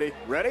right, Randy,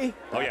 ready?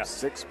 Oh yeah.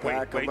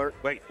 6-pack alert.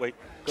 Wait.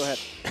 Go ahead.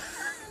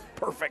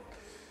 Perfect.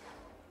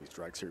 He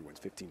strikes here, he wins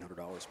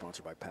 $1,500,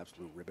 sponsored by Pabst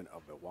Blue Ribbon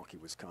of Milwaukee,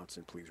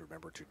 Wisconsin. Please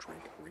remember to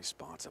drink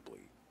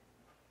responsibly.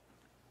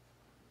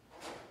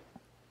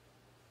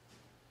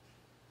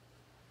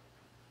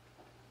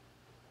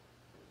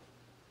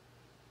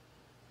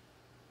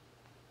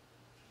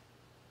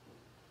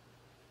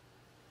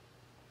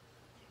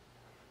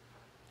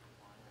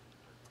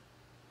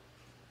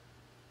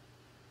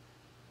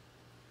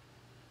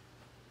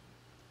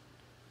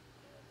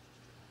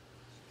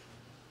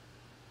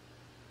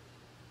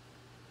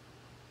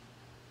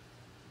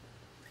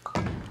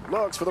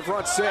 Looks for the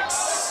front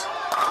 6.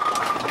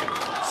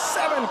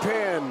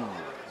 7-pin.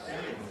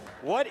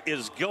 What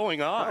is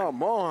going on?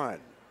 Come on.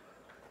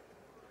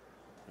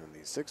 And the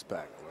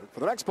 6-pack for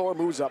the next bowler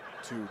moves up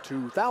to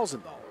 $2,000.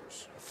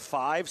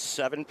 5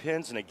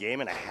 7-pins in a game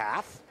and a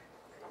half?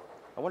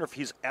 I wonder if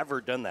he's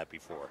ever done that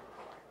before.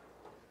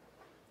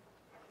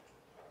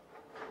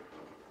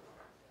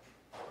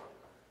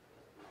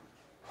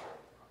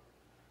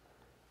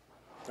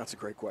 That's a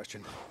great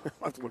question. I'll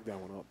have to look that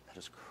one up. That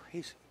is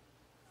crazy.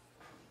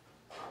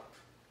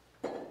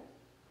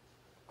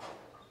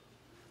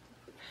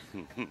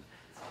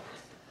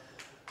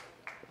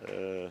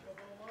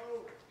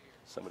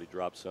 Somebody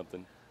dropped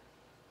something.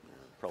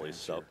 Probably a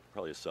cell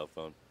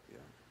phone.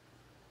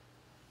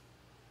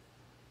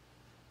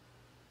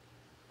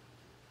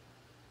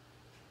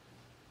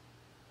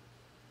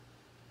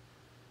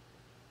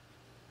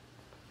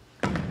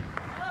 Yeah.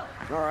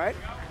 All right,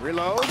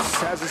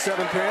 reloads, has a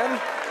 7-pin.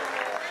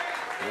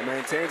 He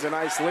maintains a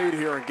nice lead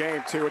here in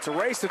game 2. It's a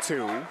race to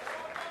 2.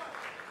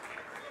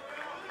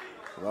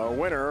 The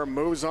winner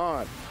moves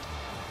on.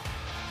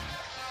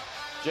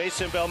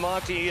 Jason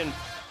Belmonte in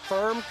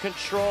firm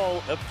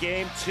control of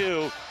game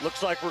 2.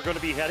 Looks like we're going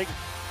to be heading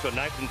to a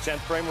 9th and 10th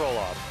frame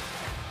roll-off.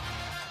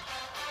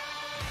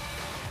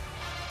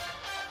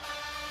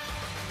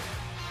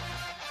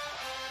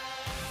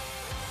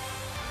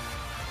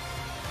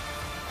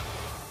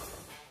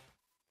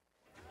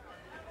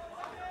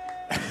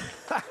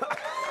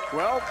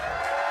 Well,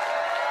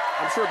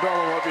 I'm sure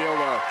Belmo won't be able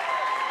to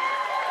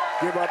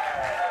give up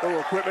a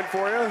little equipment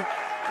for you.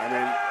 I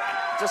mean,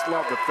 just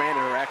love the fan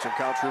interaction.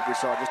 Kyle Troup, we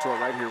saw just to our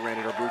right here, ran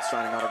in our booth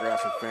signing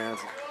autographs with fans.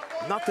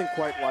 Nothing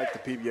quite like the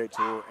PBA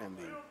Tour and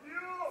the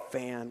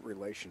fan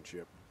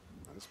relationship.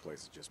 Now, this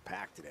place is just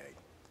packed today.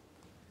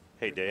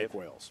 Hey, Dave.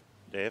 Wales.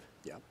 Dave?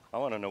 Yeah. I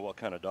want to know what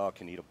kind of dog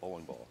can eat a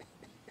bowling ball.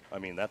 I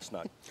mean, that's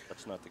not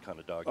the kind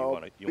of dog you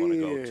want to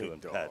go to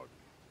and pet.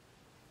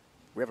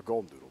 We have a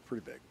golden doodle,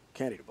 pretty big.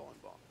 Can't eat a bowling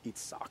ball.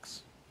 Eats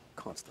socks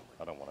constantly.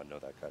 I don't want to know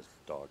that guy's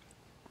dog.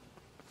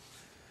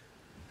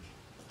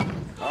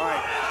 All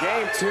right.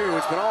 Game 2,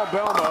 it's been all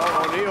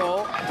Belmo.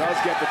 O'Neill does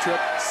get the Troup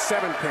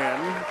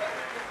 7-pin.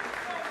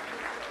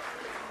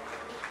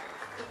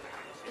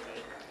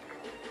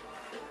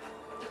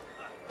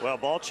 Well,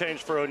 ball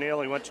changed for O'Neill.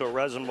 He went to a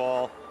resin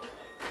ball,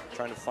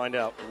 trying to find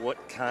out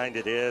what kind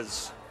it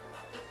is.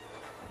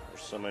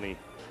 There's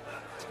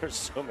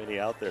so many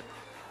out there.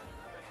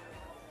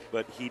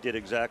 But he did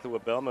exactly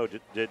what Belmo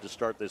did to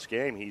start this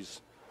game.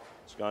 He's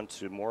gone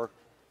to more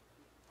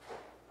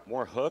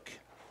hook,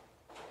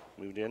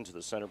 moved into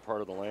the center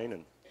part of the lane,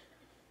 and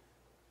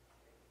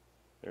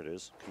there it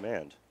is,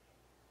 command.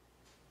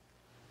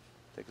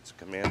 I think it's a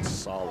command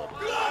solid.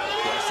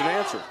 Question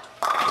answered.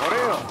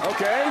 O'Neill,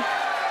 okay.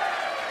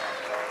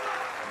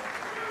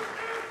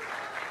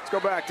 Let's go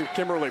back to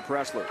Kimberly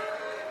Presley.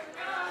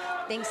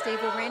 Thanks,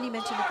 Dave. Well, Randy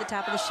mentioned at the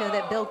top of the show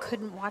that Bill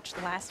couldn't watch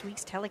the last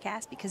week's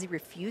telecast because he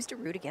refused to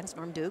root against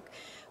Norm Duke,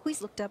 who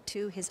he's looked up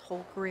to his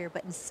whole career.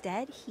 But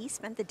instead, he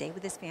spent the day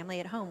with his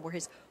family at home, where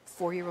his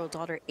 4-year-old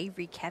daughter,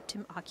 Avery, kept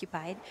him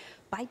occupied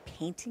by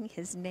painting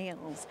his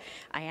nails.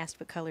 I asked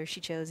what color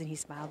she chose, and he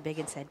smiled big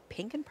and said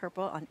pink and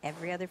purple on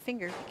every other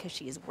finger because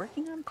she is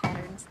working on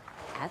patterns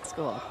at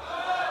school. All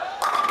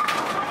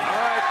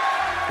right.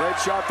 Great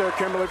shot there,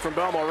 Kimberly, from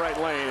Belmo, right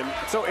lane. And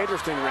it's so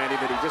interesting, Randy,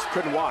 that he just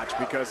couldn't watch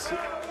because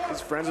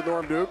his friends with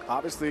Norm Duke,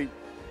 obviously,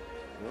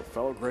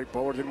 fellow great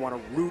bowler, didn't want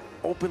to root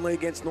openly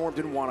against Norm,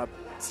 didn't want to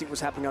see what was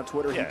happening on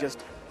Twitter. Yeah. He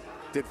just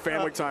did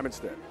family time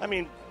instead. I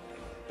mean,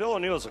 Bill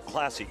O'Neill is a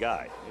classy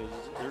guy.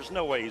 There's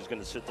no way he's going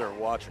to sit there and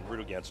watch and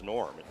root against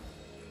Norm.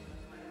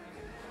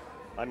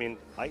 I mean,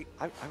 I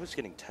was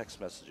getting text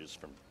messages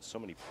from so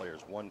many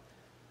players. One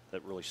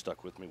that really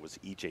stuck with me was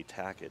E.J.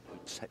 Tackett.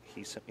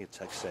 He sent me a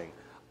text saying,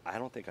 I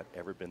don't think I've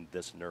ever been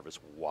this nervous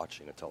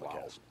watching a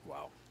telecast.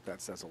 Wow.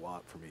 That says a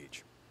lot from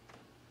each.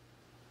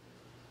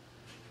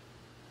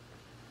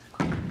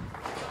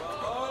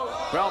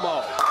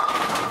 Belmo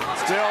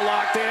still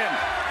locked in.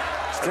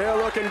 Still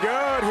looking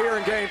good here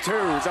in game 2.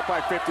 He's up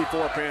by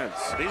 54 pins.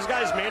 These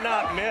guys may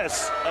not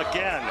miss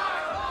again,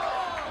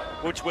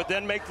 which would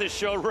then make this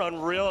show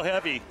run real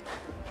heavy.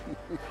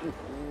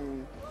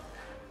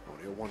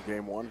 O'Neill won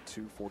game 1,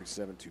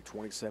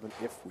 247-227.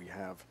 If we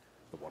have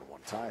the 1-1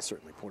 tie,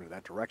 certainly pointed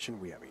that direction.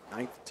 We have a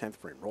 9th, 10th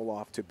frame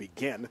roll-off to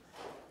begin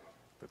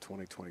the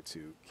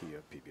 2022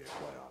 Kia PBA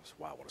Playoffs.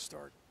 Wow, what a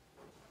start.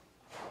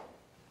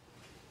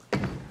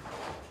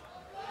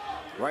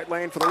 Right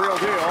lane for the real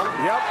deal.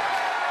 Yep.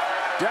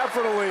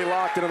 Definitely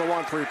locked into the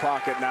 1-3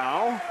 pocket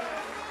now.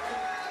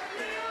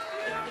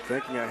 And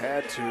thinking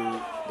ahead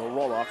to the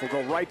roll-off. We'll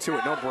go right to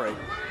it, no break.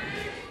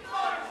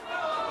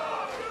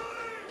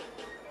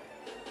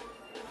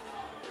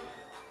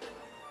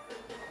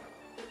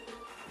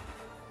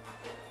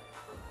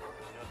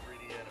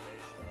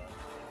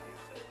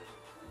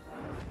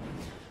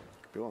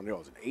 Bill O'Neill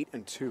has an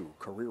 8-2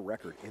 career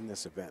record in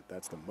this event.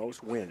 That's the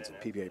most wins in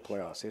PBA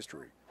playoffs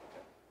history.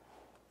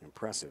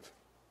 Impressive.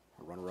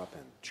 A runner-up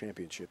and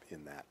championship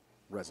in that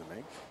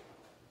resume.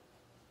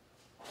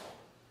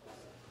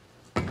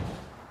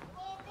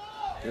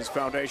 His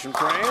foundation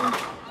frame.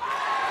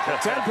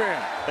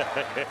 10-pin.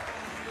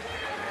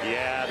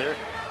 Yeah,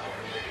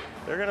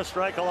 they're going to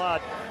strike a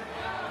lot.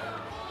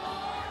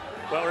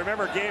 Well,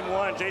 remember game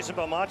 1, Jason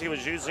Belmonte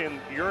was using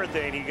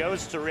urethane. He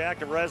goes to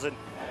reactive resin.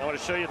 I want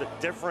to show you the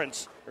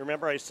difference.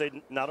 Remember, I said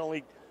not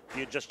only do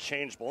you just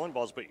change bowling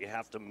balls, but you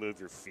have to move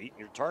your feet and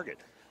your target.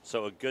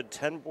 So a good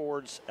 10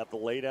 boards at the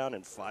laydown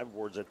and 5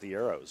 boards at the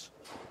arrows.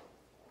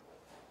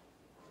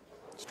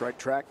 Strike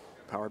track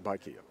powered by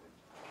Kia.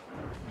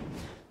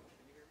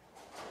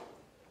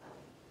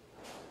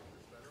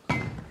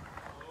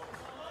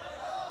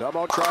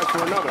 Belmo tries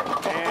for another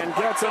and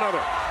gets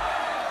another.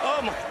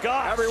 Oh my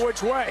gosh. Every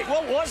which way.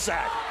 What was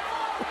that?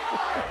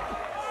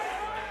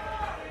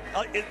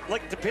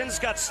 Like the pins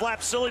got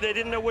slapped silly. They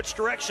didn't know which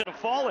direction to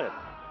fall in.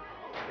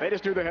 They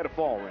just knew they had to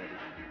fall, Randy.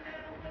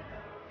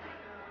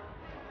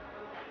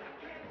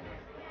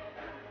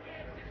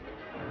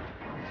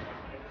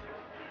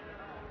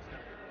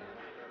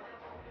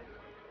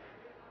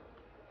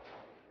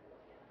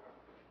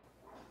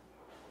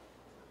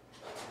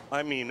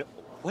 I mean,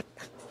 what?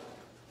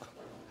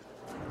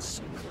 It's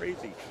so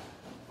crazy.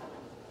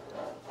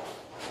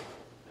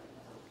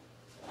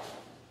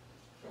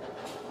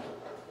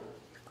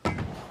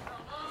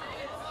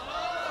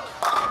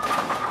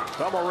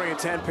 Belmo ring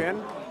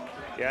 10-pin.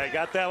 Yeah, he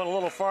got that one a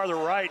little farther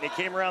right, and he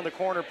came around the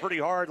corner pretty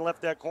hard and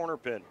left that corner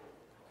pin.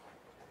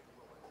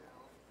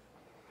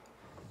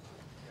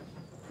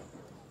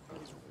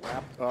 He's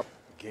wrapped up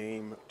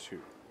game 2.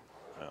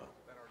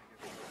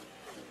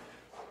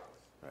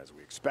 As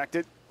we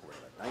expected, we're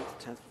at the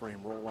 9th, 10th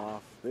frame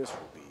roll-off. This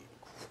will be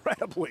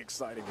incredibly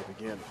exciting to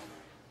begin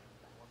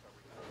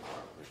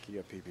the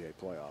Kia PBA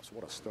Playoffs.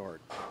 What a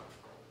start.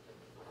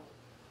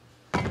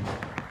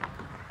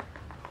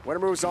 Winner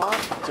moves on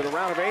to the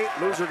round of 8.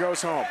 Loser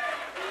goes home.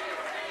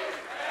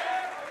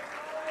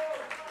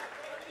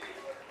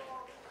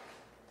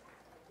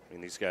 I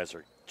mean, these guys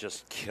are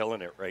just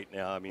killing it right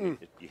now. I mean,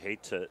 you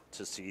hate to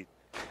see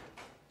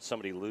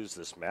somebody lose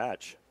this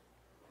match.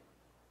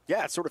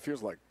 Yeah, it sort of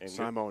feels like And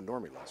Simo and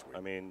Normie last week.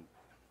 I mean,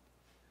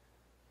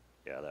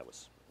 yeah, that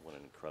was what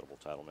an incredible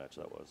title match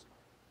that was.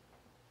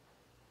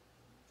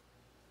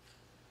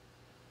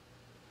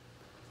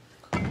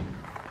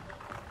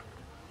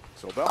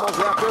 So Belmo's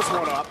wrapped this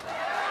one up.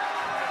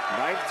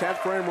 9th, 10th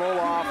frame roll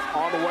off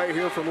on the way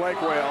here from Lake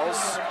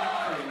Wales.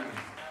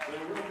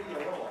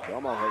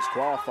 Belmo has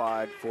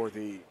qualified for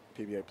the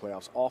PBA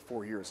playoffs all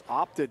 4 years.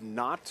 Opted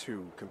not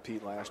to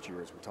compete last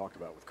year, as we talked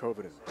about with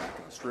COVID and back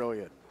in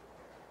Australia.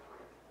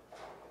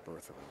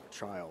 Birth of a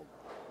child.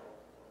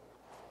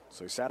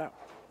 So he sat out.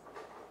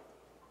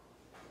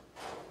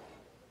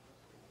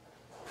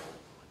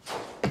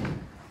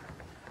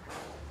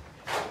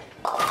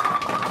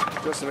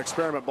 Just an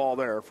experiment ball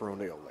there for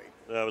O'Neill late.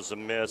 That was a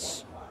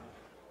miss.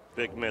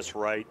 Big miss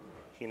right.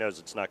 He knows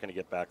it's not going to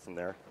get back from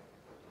there.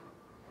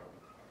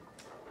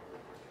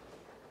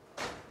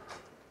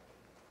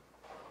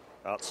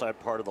 Outside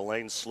part of the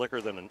lane,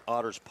 slicker than an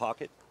otter's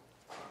pocket.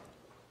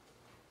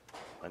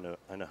 I know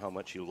how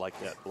much you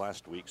liked that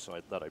last week, so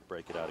I thought I'd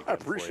break it out again. I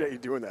appreciate you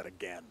doing that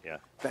again. Yeah.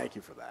 Thank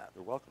you for that.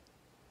 You're welcome.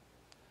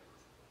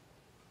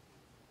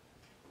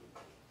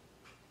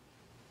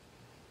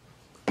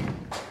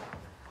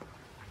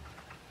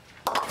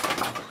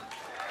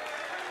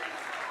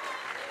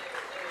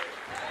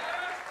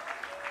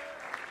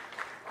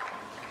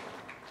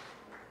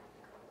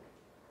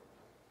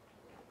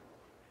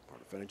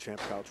 Defending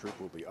champ Troup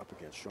will be up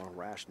against Sean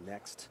Rash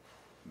next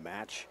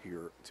match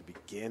here to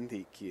begin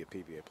the Kia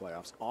PBA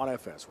playoffs on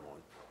FS1.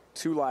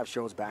 2 live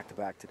shows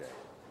back-to-back today.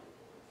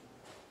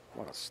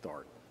 What a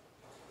start.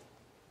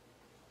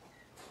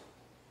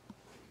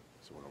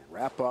 So we're going to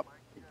wrap up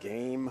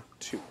game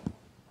 2.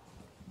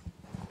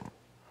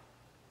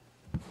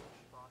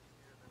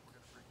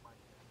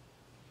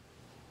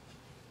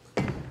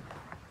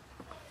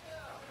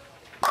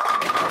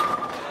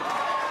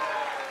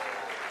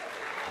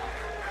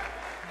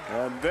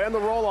 And then the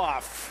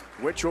roll-off,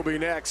 which will be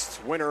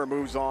next. Winner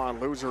moves on,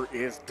 loser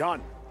is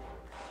done.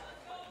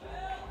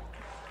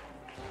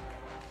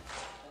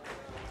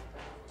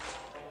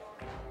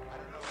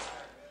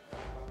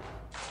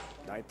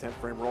 Ninth, 10th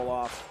frame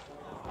roll-off.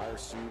 The higher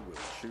seed will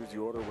choose the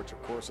order, which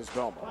of course is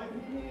Belmont. By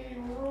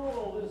PBA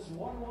rule, this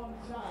 1-1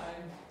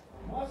 tie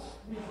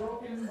must be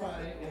broken by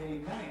a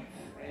 9th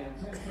and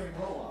 10th frame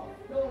roll-off.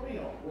 Bill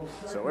O'Neill will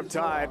start. So if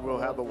tied, we'll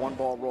have the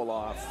 1-ball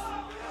roll-off.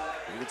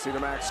 You can see the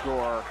max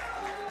score.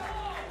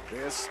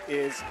 This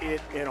is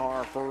it in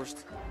our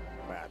first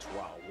match.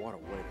 Wow, what a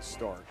way to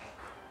start.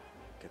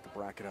 Get the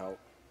bracket out.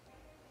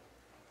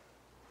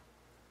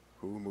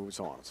 Who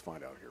moves on? Let's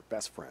find out here.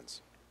 Best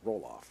friends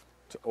roll off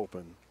to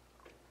open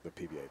the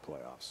PBA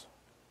playoffs.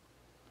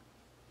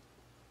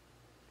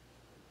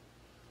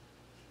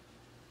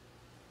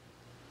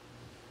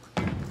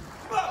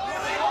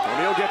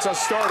 O'Neill gets us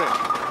started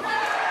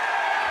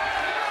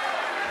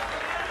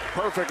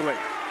perfectly.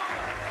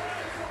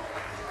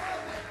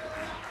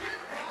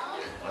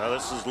 Now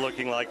this is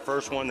looking like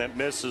first one that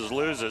misses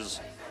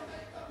loses.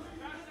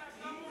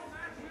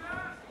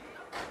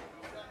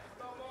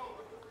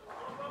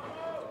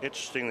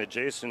 Interesting that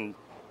Jason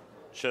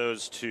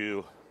chose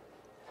to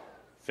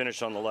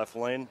finish on the left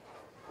lane.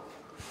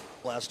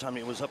 Last time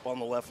he was up on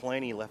the left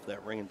lane, he left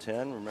that ring in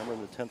 10. Remember in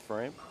the 10th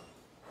frame?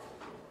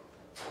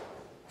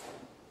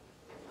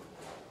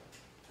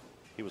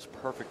 He was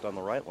perfect on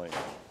the right lane.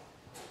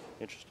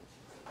 Interesting.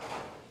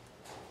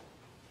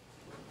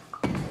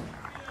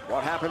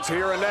 What happens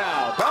here and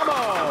now?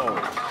 Belmo!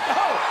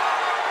 Oh!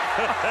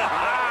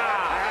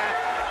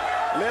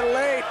 Little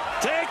late.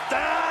 Take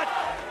that,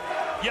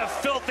 you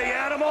filthy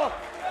animal!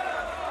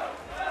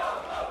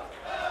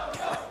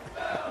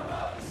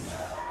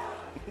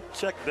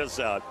 Check this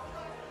out.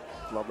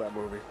 Love that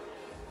movie.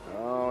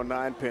 Oh,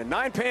 9-pin.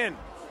 9-pin!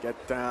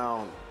 Get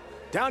down.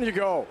 Down you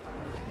go.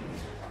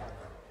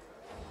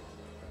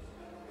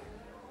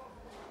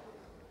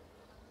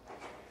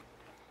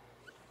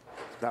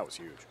 That was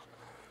huge.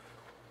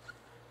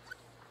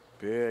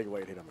 Big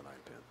late hit on the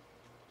 9-pin.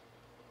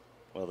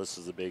 Well, this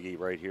is the biggie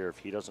right here. If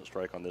he doesn't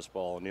strike on this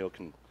ball, O'Neill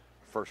can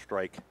first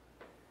strike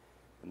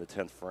in the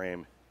 10th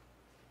frame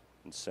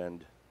and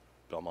send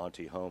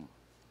Belmonte home.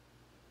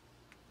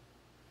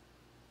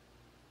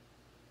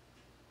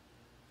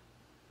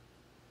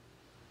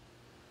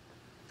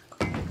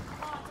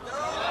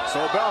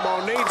 So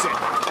Belmo needs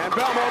it, and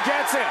Belmo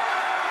gets it.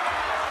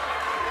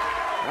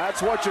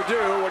 That's what you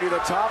do when you're the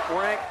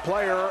top-ranked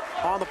player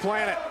on the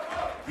planet.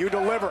 You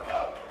deliver.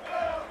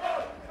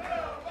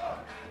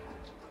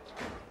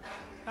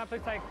 Now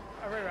please take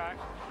a re-rack.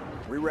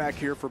 Re-rack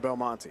here for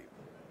Belmonte.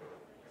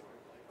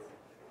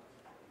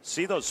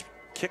 See those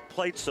kick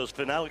plates, those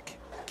finale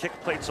kick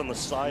plates on the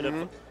side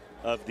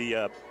of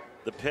the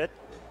pit?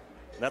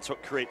 And that's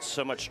what creates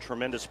so much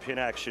tremendous pin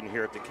action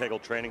here at the Kegel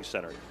Training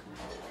Center.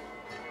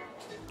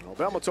 Well,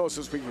 Belmonte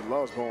says he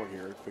loves bowling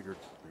here. He figured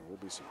there will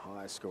be some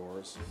high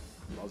scores.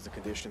 Loves the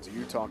conditions that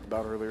you talked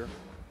about earlier.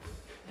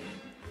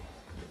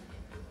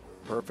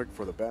 Perfect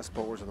for the best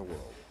bowlers in the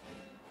world.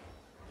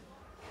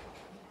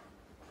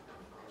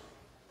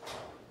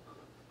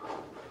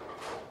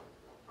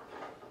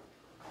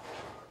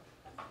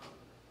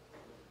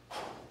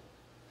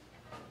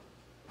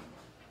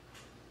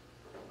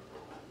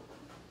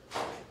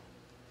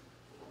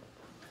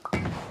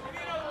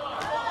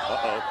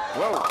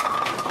 Whoa.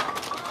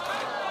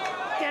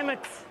 Damn it.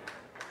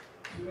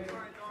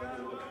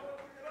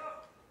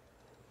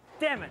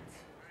 Damn it.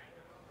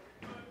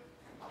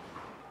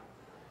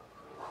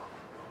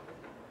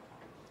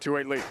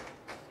 2-8 lead.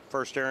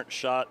 First errant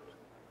shot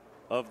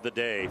of the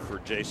day for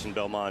Jason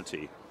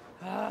Belmonte.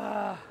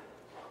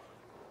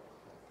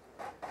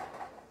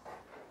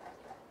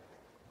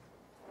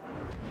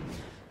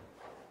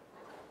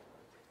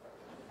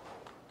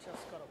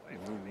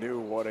 You knew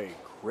what a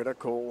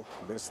critical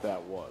miss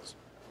that was.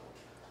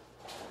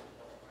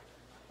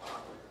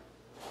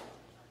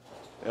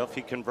 Well, if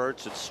he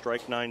converts, it's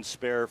strike 9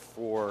 spare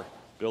for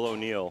Bill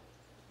O'Neill.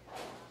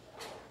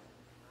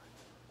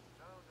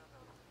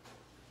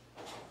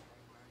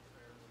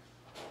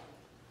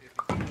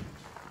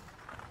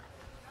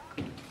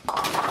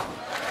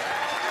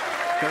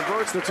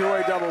 Converts the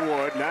two-way double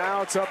wood.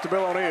 Now it's up to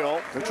Bill O'Neill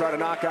to try to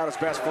knock out his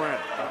best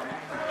friend.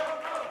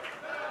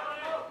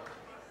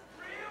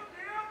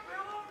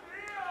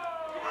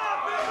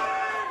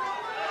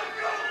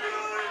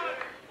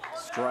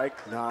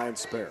 Strike 9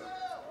 spare.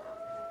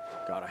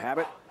 Got to have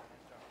it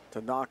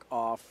to knock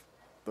off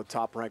the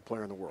top-ranked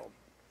player in the world.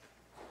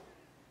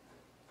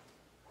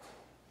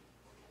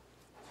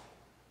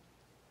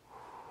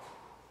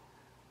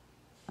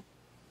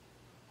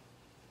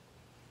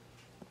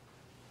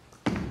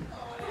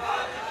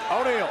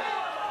 O'Neill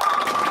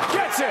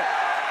gets it,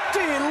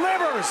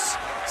 delivers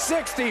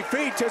 60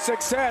 feet to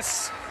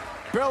success.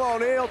 Bill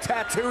O'Neill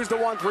tattoos the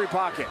 1-3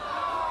 pocket.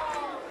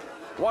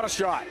 What a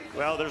shot.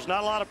 Well, there's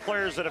not a lot of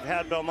players that have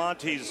had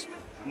Belmonte's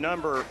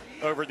number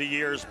over the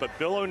years, but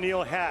Bill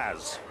O'Neill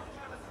has.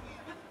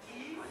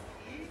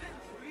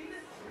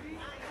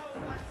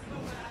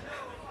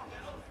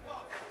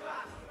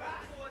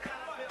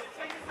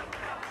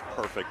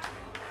 Perfect.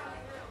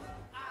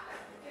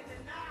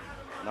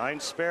 9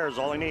 spares,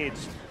 all he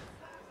needs.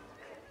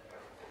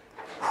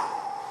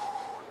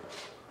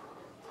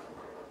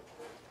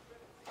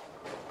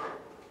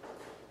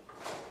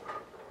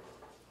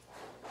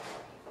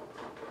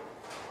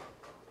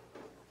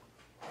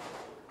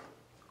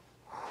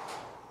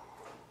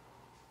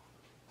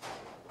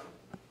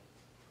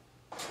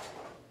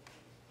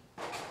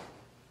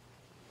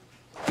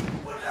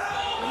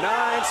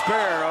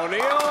 Spare.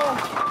 O'Neill.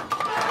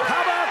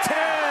 How about 10?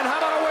 How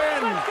about a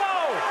win? Let's go.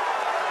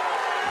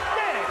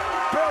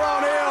 Bill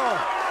O'Neill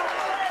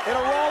in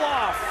a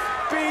roll-off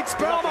beats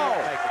Belmo.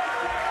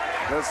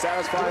 The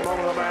satisfying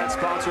moment of the match,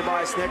 sponsored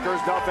by Snickers.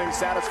 Nothing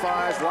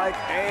satisfies like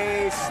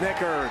a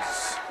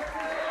Snickers.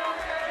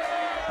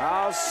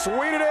 How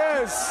sweet it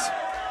is.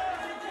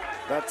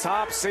 The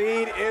top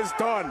seed is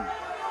done.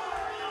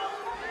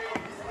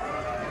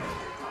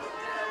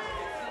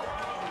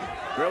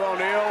 Bill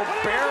O'Neill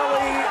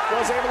barely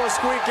was able to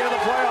squeak into the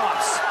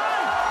playoffs.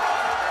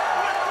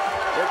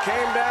 It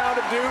came down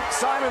to Duke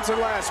Simonson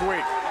last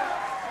week.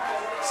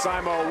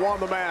 Simo won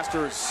the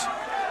Masters.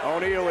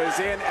 O'Neill is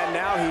in, and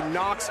now he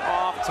knocks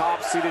off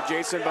top-seeded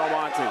Jason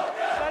Belmonte.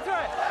 That's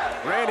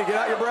right. Randy, get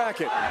out your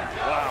bracket.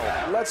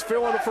 Wow. Let's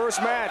fill in the first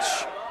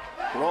match.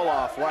 Roll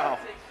off. Wow.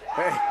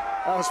 Hey,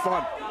 that was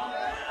fun.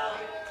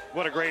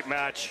 What a great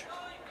match.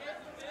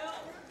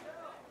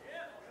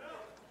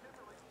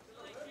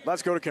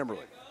 Let's go to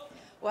Kimberly.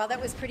 Well,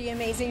 that was pretty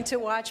amazing to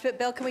watch. But,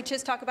 Bill, can we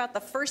just talk about the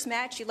first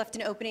match? You left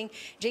an opening.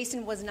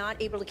 Jason was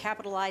not able to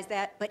capitalize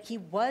that, but he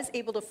was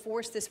able to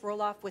force this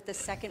roll-off with the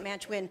second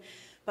match win.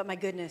 But, my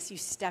goodness, you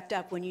stepped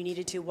up when you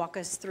needed to. Walk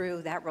us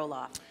through that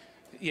roll-off.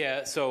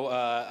 Yeah, so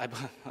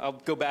I'll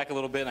go back a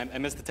little bit. I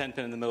missed the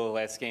 10-pin in the middle of the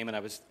last game, and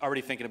I was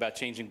already thinking about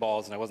changing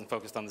balls, and I wasn't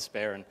focused on the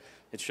spare, and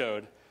it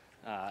showed.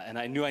 And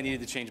I knew I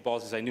needed to change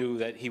balls because I knew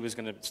that he was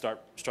going to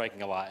start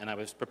striking a lot, and I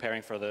was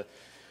preparing for the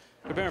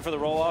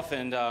roll-off,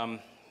 and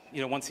you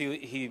know, once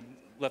he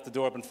left the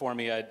door open for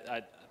me,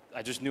 I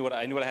just knew what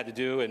I had to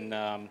do,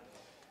 and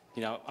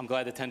you know, I'm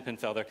glad the 10-pin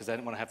fell there because I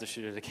didn't want to have to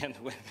shoot it again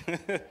to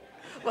win.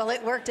 Well,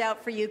 it worked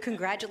out for you.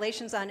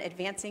 Congratulations on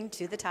advancing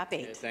to the top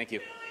 8. Yeah, thank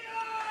you.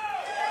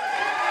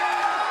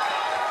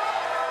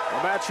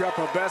 A matchup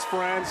of best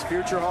friends,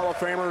 future Hall of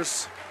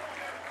Famers.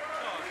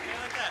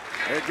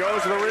 It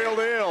goes to the real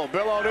deal.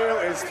 Bill O'Neill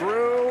is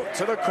through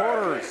to the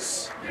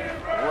quarters.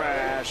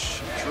 Rash,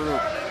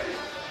 Troup.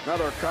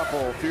 Another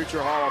couple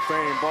future Hall of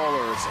Fame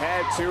bowlers,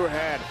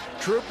 head-to-head.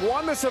 Troup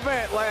won this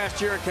event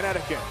last year in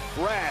Connecticut.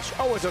 Rash,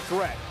 always a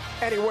threat,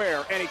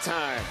 anywhere,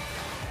 anytime.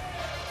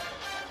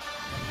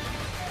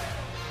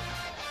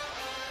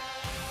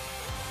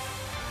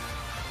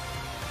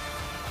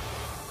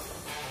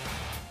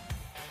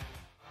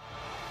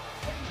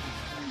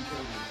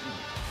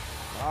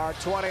 Our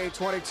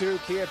 2022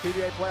 Kia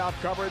PBA Playoff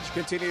coverage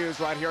continues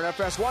right here on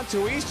FS1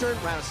 2 Eastern.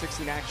 Round of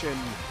 16 action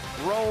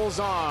rolls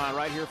on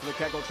right here from the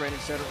Kegel Training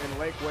Center in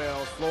Lake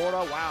Wales, Florida.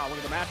 Wow, look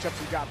at the matchups.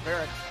 We've got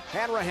Barrett,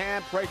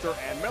 Hanrahan, Prather,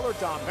 and Miller.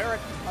 Don Barrett,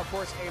 of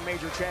course, a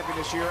major champion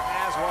this year,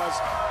 as was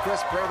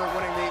Chris Prather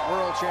winning the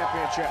World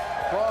Championship.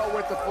 Pro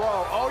with the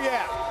flow. Oh,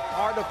 yeah,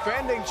 our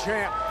defending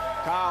champ,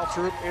 Kyle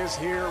Troup, is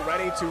here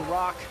ready to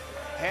rock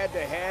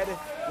head-to-head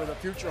with a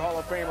future Hall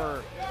of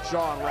Famer,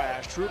 Sean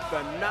Rash. Troup,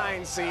 the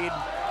 9 seed.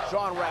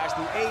 Sean Rash,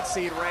 the 8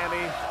 seed,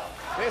 Randy.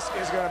 This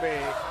is going to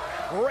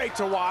be great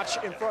to watch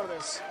in front of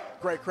this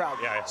great crowd.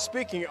 Yeah.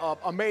 Speaking of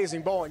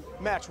amazing bowling,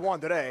 match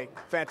 1 today,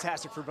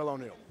 fantastic for Bill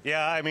O'Neill.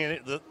 Yeah, I mean,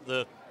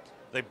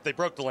 they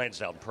broke the lanes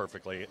down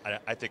perfectly.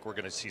 I think we're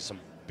going to see some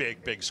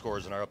big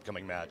scores in our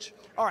upcoming match.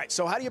 All right,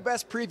 so how do you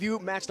best preview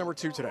match number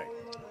 2 today?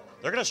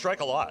 They're going to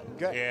strike a lot.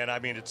 Okay. And, I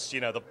mean, it's, you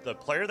know, the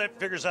player that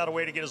figures out a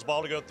way to get his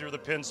ball to go through the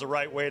pins the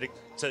right way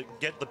to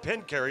get the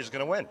pin carry is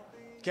going to win.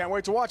 Can't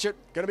wait to watch it.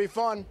 Going to be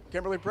fun.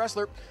 Kimberly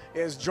Pressler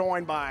is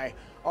joined by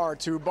our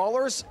 2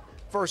 bowlers.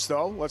 First,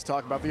 though, let's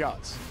talk about the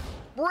odds.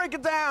 Break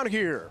it down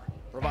here.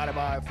 Provided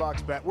by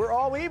Fox Bet. We're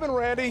all even,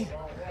 Randy.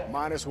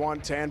 Minus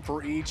 110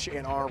 for each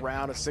in our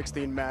round of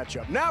 16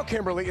 matchup. Now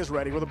Kimberly is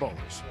ready with the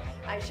bowlers.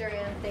 I sure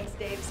am. Thanks,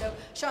 Dave. So,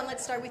 Sean,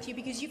 let's start with you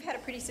because you've had a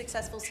pretty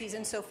successful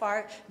season so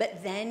far, but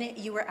then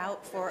you were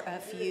out for a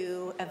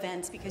few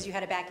events because you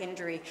had a back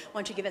injury.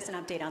 Why don't you give us an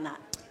update on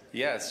that?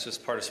 Yeah, it's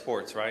just part of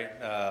sports, right?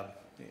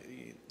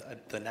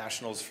 The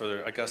Nationals for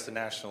the Augusta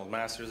National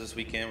Masters this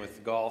weekend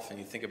with golf, and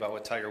you think about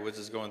what Tiger Woods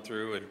is going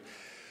through, and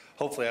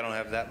hopefully I don't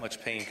have that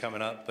much pain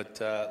coming up.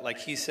 But like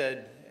he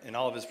said in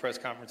all of his press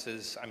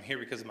conferences, I'm here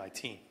because of my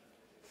team.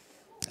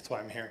 That's why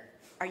I'm here.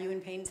 Are you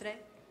in pain today?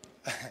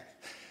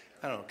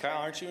 I don't know, Kyle,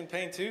 aren't you in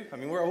pain too? I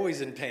mean, we're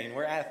always in pain.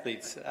 We're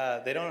athletes.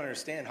 They don't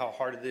understand how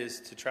hard it is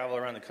to travel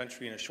around the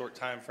country in a short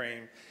time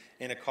frame,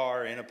 in a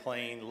car, in a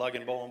plane,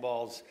 lugging bowling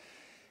balls,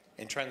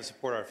 and trying to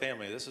support our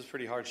family. This is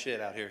pretty hard shit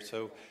out here.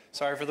 So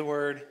sorry for the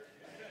word,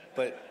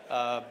 but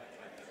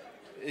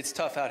it's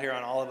tough out here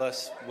on all of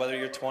us. Whether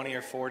you're 20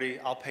 or 40,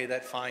 I'll pay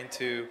that fine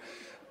too.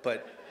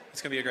 But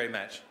it's going to be a great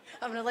match.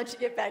 I'm going to let you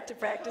get back to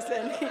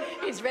practicing.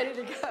 He's ready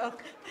to go.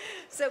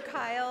 So,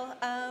 Kyle,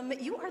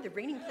 you are the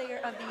reigning player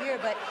of the year,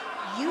 but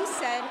you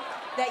said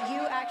that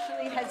you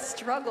actually had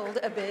struggled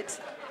a bit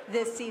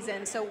this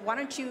season. So why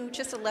don't you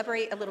just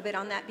elaborate a little bit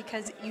on that,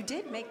 because you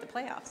did make the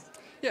playoffs.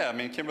 Yeah, I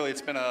mean, Kimberly,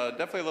 it's been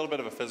definitely a little bit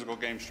of a physical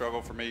game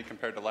struggle for me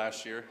compared to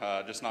last year,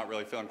 just not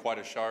really feeling quite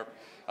as sharp.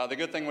 The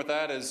good thing with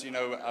that is, you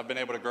know, I've been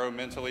able to grow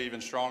mentally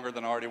even stronger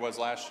than I already was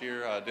last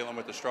year, dealing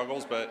with the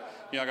struggles. But,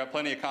 you know, I got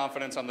plenty of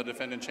confidence. I'm the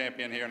defending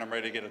champion here, and I'm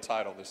ready to get a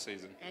title this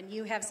season. And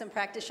you have some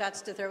practice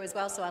shots to throw as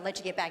well, so I'll let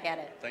you get back at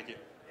it. Thank you.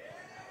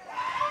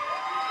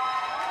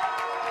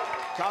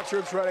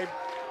 Troup's ready.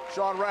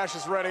 Sean Rash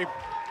is ready.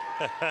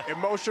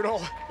 Emotional,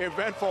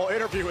 eventful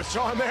interview with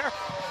Sean there.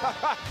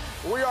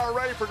 We are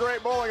ready for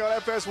great bowling on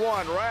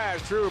FS1.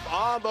 Rash, Troup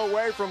on the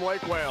way from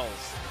Lake Wales.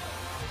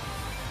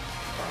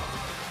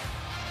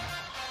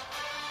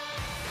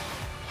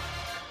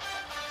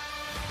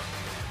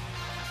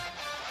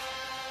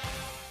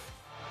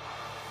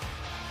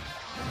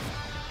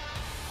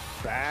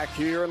 Back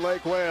here in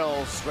Lake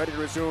Wales, ready to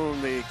resume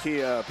the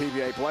Kia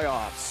PBA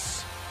Playoffs.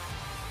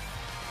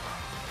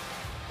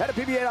 Head to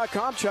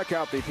PBA.com, check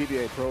out the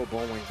PBA Pro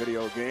Bowling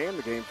video game.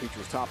 The game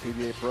features top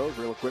PBA pros,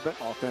 real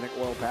equipment, authentic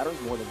oil patterns,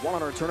 more than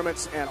 100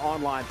 tournaments, and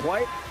online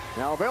play.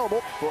 Now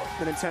available for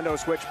the Nintendo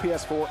Switch,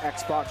 PS4,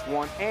 Xbox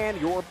One, and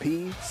your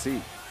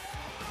PC.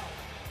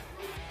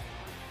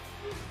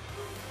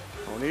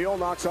 O'Neill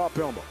knocks off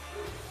Bilmo.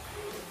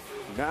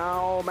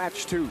 Now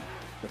match 2.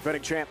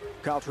 Defending champ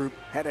Kyle Troup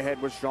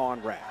head-to-head with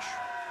Sean Rash.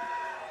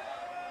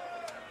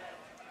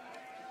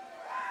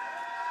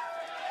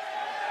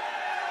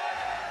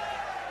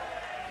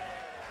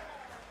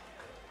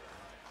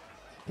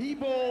 He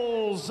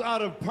bowls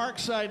out of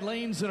Parkside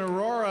Lanes in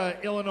Aurora,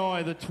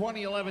 Illinois, the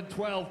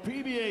 2011-12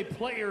 PBA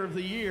Player of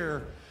the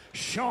Year,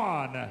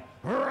 Sean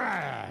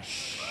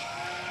Rash.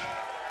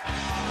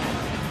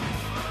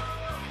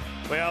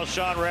 Well,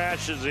 Sean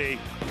Rash is a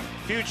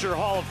future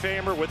Hall of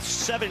Famer with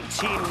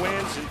 17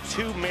 wins and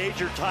 2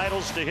 major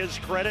titles to his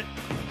credit.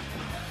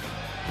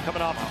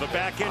 Coming off of a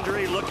back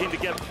injury, looking to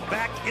get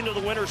back into the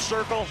winner's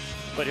circle,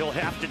 but he'll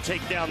have to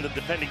take down the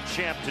defending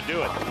champ to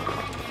do it.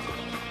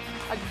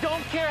 I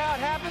don't care how it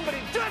happened, but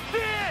he just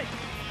did!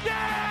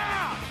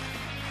 Yeah!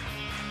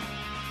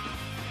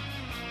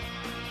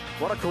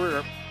 What a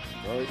career.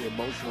 Very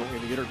emotional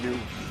in the interview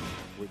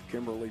with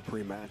Kimberly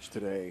pre-match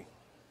today.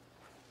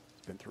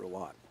 He's been through a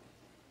lot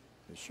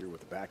this year with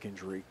the back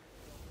injury.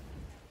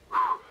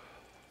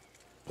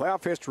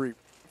 Playoff history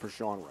for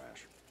Sean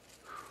Rash.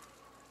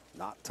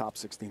 Not top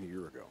 16 a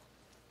year ago.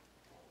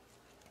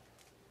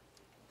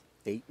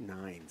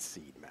 8-9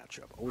 seed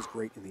matchup. Always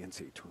great in the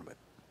NCAA tournament.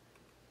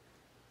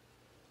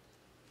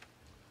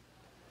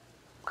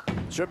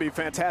 Should be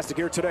fantastic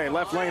here today.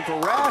 Left lane for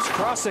Rash,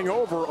 crossing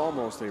over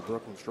almost a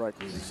Brooklyn strike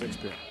with a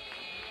 6-pin.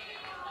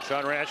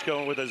 Sean Rash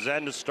going with a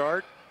Zen to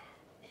start.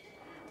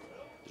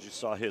 As you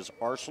saw his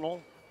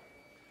arsenal.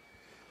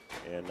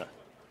 And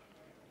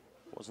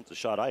wasn't the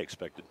shot I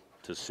expected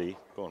to see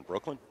going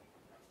Brooklyn.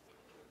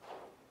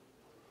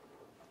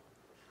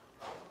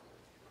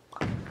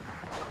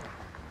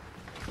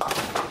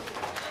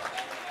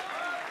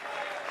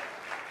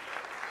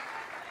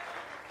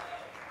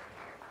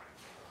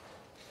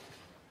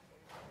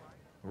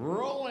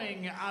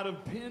 Rolling out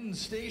of Penn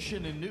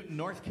Station in Newton,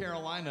 North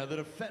Carolina, the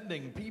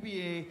defending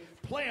PBA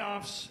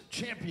Playoffs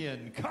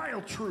champion,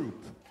 Kyle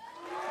Troup.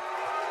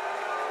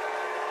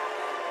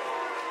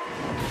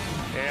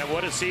 And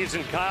what a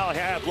season Kyle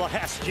had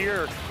last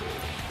year.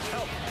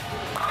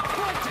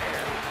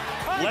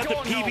 Led the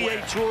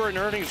PBA Tour in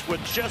earnings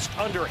with just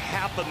under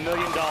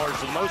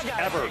 $500,000, the most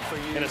ever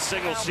in a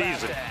single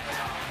season.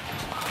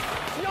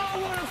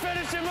 Y'all want to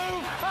finish a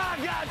move? I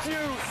got you.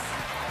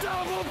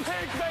 Double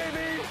pick,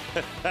 baby.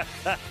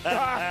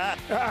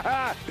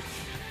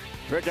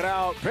 Pick it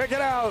out. Pick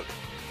it out.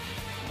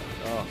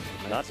 Oh,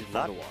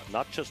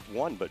 Not just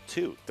one, but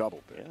two.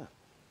 Double pick. Yeah.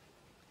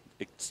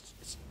 It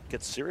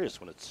gets serious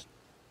when it's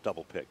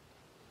double pick.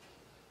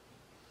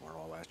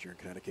 All last year in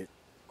Connecticut,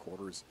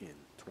 quarters in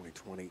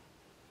 2020,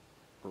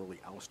 early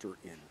ouster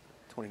in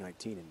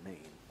 2019 in Maine.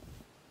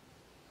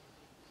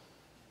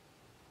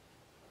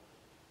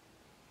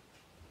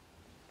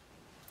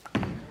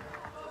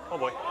 Oh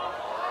boy.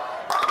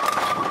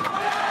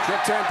 Trip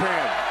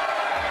 10-pin.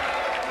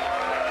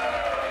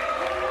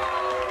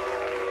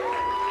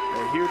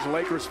 A huge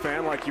Lakers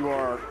fan like you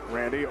are,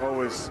 Randy.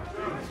 Always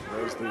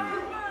wears the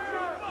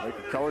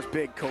Laker colors.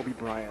 Big Kobe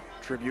Bryant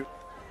tribute.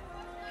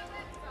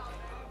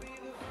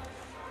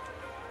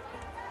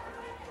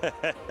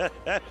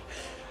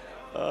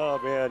 Oh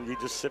man, you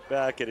just sit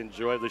back and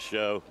enjoy the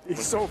show.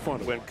 He's so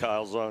fun when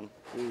Kyle's on.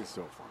 He's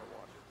so fun to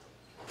watch.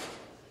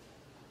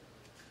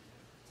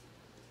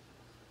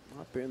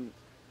 Not been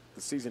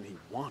the season he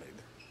wanted.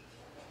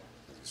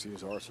 As you see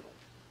his Arsenal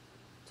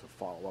to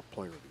follow-up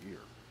player of the year.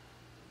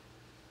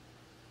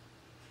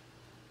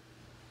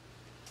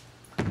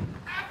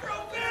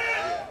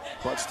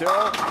 But still,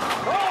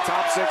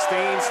 top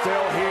 16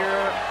 still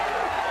here,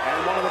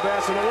 and one of the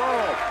best in the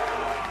world.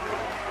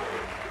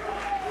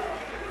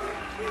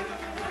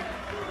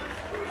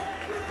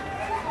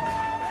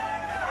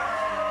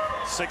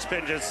 Six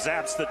pin just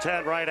zaps the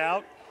 10 right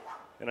out,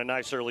 and a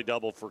nice early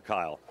double for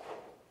Kyle.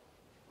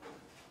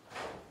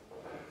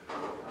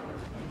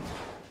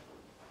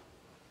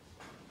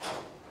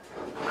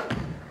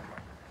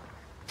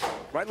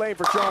 Right lane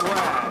for Sean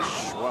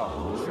Rash.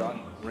 Well, shot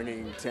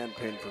ringing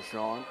 10-pin for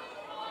Sean.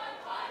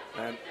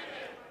 And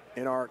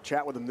in our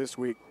chat with him this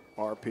week,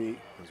 RP,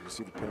 as we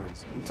see the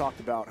pins, he talked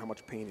about how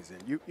much pain he's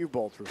in. You've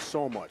bowled through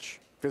so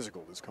much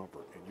physical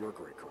discomfort in your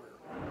great career.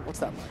 What's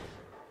that like?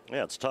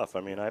 Yeah, it's tough.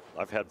 I mean,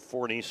 I've had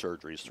 4 knee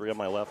surgeries, 3 on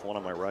my left, 1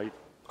 on my right.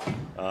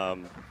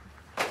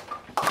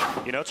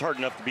 You know, it's hard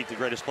enough to beat the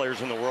greatest players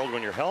in the world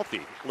when you're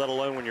healthy, let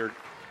alone when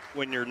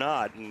you're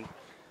not. And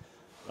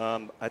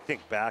I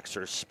think backs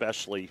are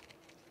especially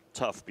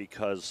tough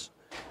because,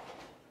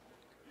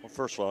 well,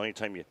 first of all,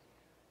 anytime you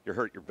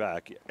hurt your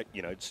back,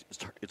 you know,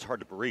 it's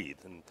hard to breathe,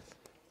 and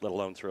let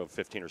alone throw a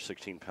 15 or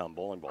 16-pound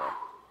bowling ball.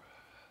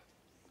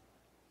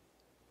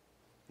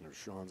 There's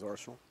Sean's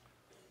Arsenal.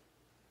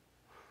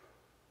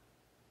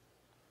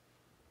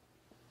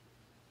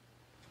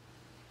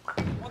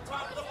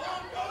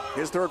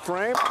 His third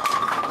frame.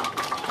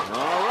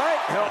 All right,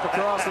 help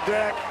across the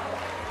deck.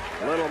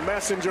 Little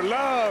messenger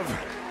love.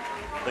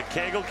 The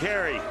Kegel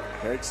carry.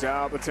 Takes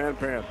out the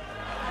 10-pin.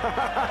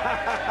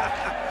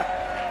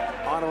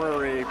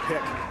 Honorary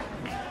pick.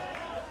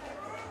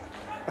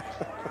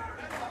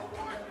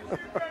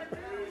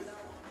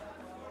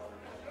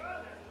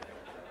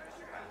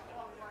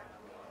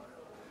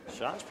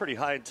 Shot's pretty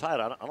high and tight.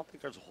 I don't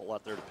think there's a whole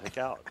lot there to pick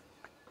out.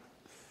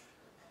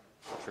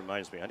 Which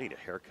reminds me, I need a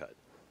haircut.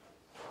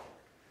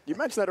 You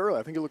mentioned that earlier.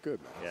 I think you look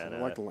good, man. Yeah, I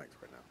no, like the length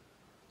right now.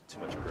 Too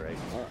much gray.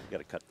 All right. Got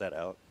to cut that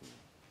out.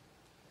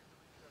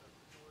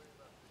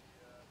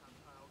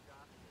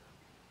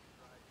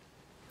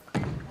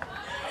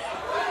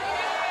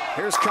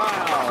 Here's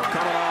Kyle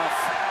coming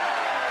off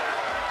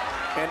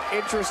an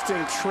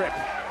interesting trip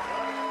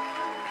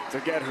to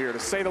get here, to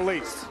say the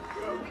least.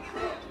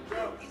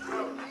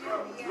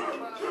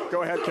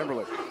 Go ahead,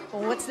 Kimberly.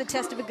 Well, what's the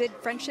test of a good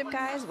friendship,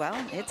 guys? Well,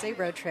 it's a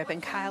road trip,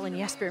 and Kyle and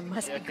Jesper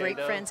must be great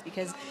friends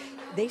because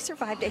they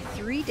survived a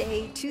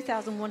 3-day,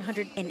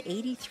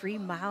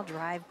 2,183-mile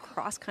drive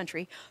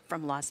cross-country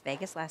from Las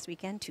Vegas last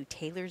weekend to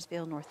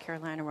Taylorsville, North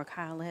Carolina, where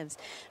Kyle lives.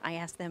 I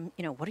asked them,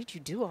 you know, what did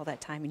you do all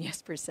that time? And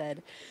Jesper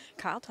said,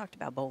 Kyle talked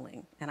about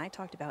bowling, and I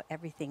talked about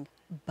everything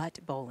but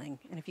bowling.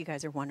 And if you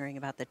guys are wondering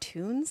about the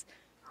tunes,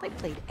 I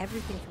played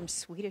everything from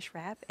Swedish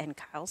rap and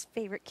Kyle's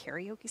favorite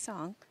karaoke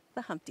song,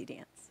 the Humpty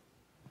Dance.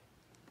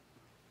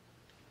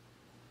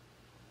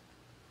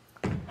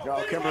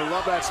 Oh, Kimberly,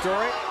 love that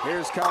story.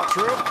 Here's Kyle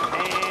Troup,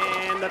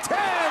 and the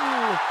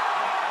 10!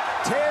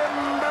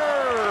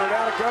 Timber!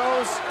 Down it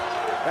goes.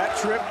 That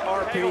trip,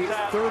 RP,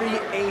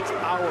 38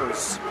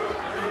 hours.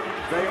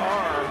 They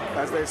are,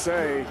 as they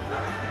say,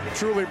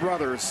 truly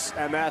brothers,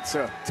 and that's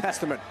a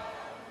testament.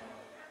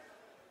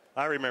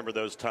 I remember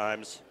those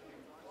times.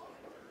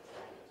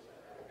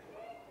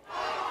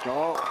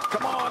 Oh,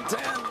 come on, 10!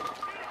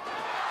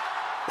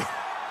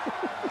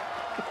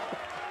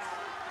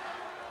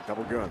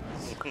 Double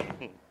guns.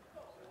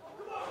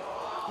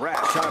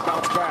 Rash trying to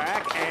bounce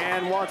back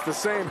and wants the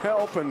same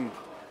help, and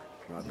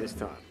not this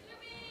time.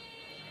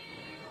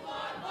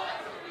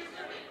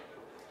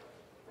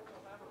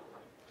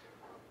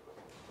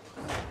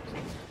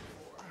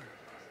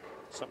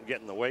 Something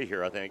getting in the way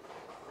here, I think.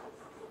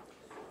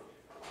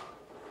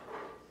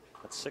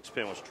 That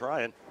 6-pin was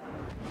trying.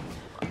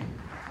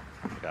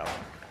 Got it.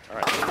 All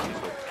right.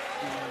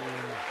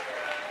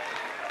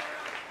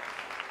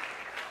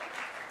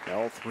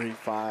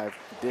 L3-5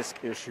 disc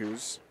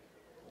issues.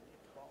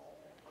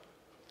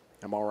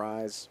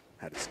 MRIs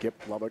had to skip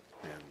Lubbock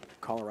and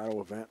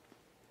Colorado event.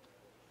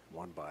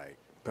 Won by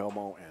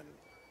Belmo and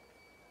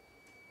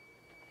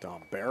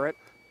Dom Barrett.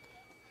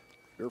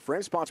 Your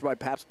frame sponsored by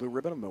Pabst Blue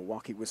Ribbon of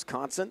Milwaukee,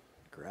 Wisconsin.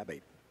 Grab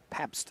a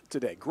Pabst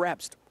today.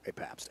 Grabst a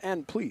Pabst.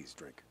 And please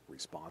drink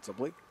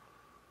responsibly.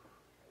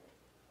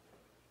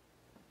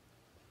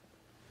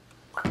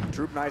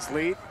 Troup, nice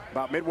lead.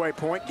 About midway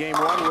point. Game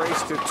 1,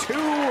 race to 2.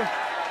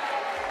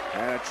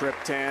 And a trip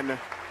 10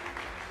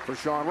 for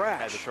Sean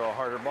Rash. Had to throw a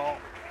harder ball.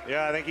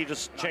 Yeah, I think he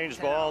just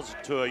changed balls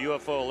to a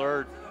UFO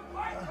alert.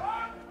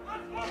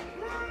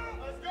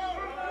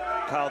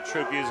 Kyle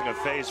Troup using a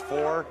phase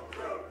 4.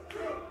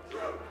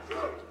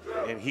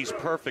 And he's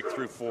perfect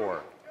through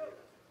 4.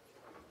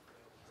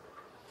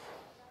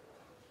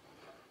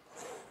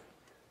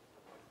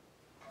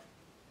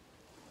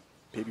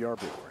 PBR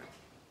Blu-ray.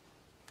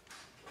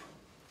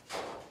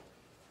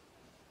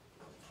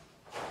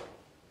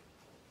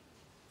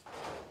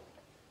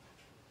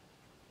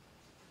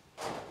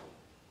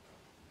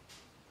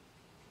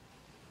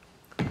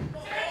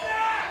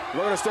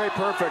 Looking to stay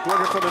perfect.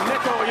 Looking for the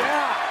nickel.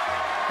 Yeah.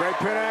 Great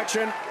pin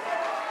action.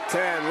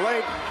 10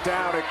 late.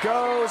 Down it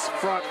goes.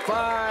 Front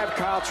 5.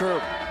 Kyle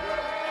Troup.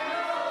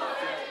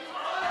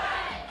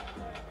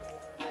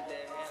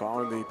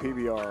 Following the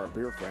PBR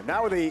beer frame.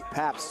 Now with the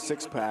Pabst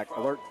 6-pack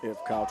alert. If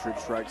Kyle Troup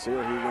strikes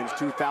here, he wins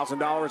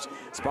 $2,000.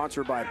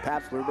 Sponsored by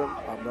Pabst Blue Ribbon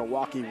of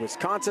Milwaukee,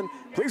 Wisconsin.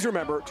 Please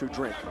remember to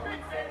drink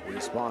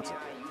responsibly.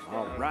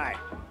 All right.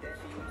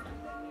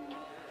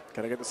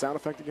 Can I get the sound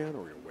effect again, or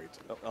are we gonna wait?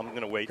 I'm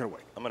gonna wait.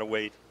 I'm gonna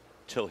wait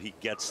till he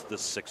gets the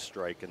 6th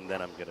strike, and then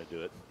I'm gonna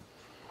do it.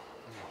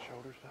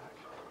 Shoulders back.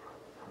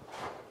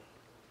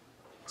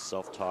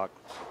 Self-talk,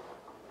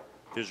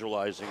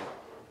 visualizing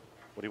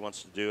what he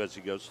wants to do as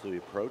he goes through the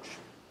approach.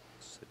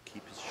 So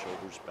keep his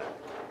shoulders back.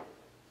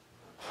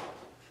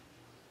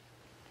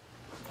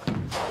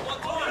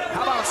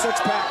 How about a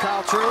 6-pack,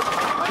 Kyle Troup?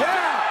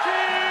 Yeah!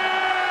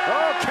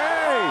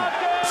 Okay!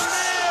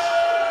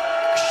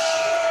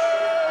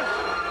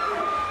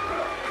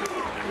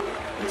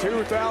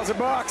 2,000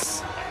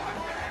 bucks.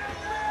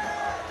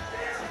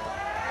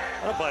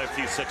 I'll buy a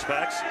few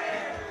 6-packs.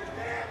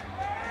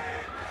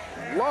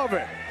 Love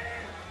it.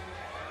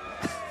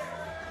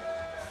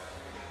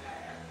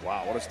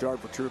 Wow, what a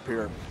start for Troup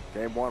here.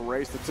 Game 1,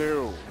 race to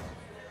 2.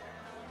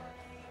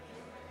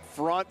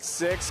 Front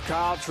 6,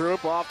 Kyle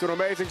Troup off to an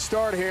amazing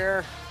start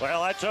here.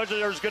 Well, I told you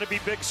there's going to be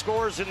big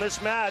scores in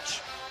this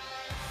match.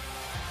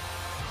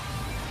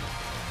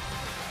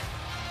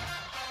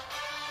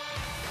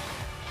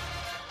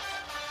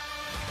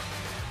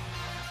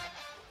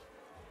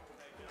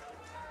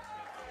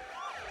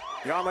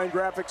 The online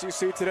graphics you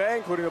see today,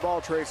 including the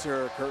ball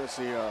tracer,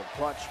 courtesy of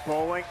Clutch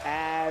Bowling,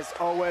 as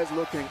always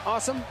looking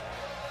awesome.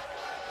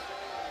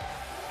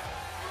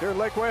 Here in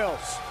Lake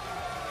Wales.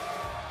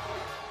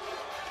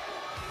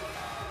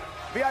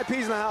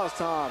 VIPs in the house,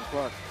 Tom,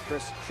 Clark,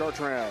 Chris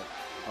Chartrand,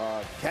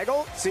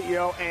 Kegel,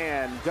 CEO,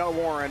 and Del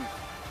Warren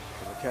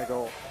from the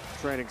Kegel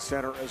Training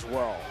Center as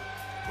well.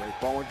 Great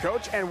bowling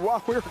coach. And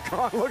while we were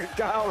gone, look at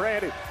Kyle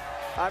Randy.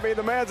 I mean,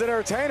 the man's an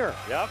entertainer.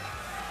 Yep.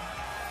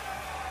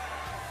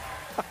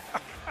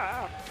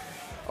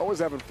 Always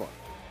having fun.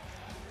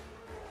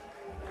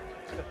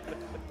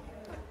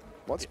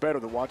 What's better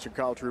than watching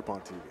Kyle Troup on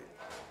TV?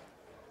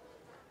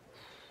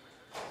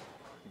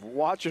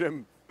 Watching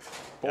him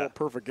bowl a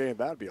perfect game,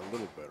 that'd be a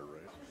little better,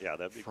 right? Yeah,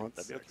 that'd be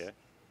okay.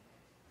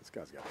 This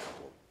guy's got a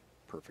couple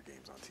of perfect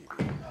games on TV.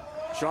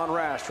 Sean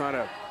Rash trying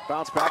to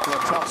bounce back to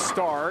a tough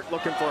start,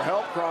 looking for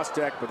help cross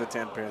deck with a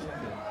 10-pin.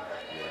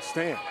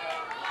 Stand.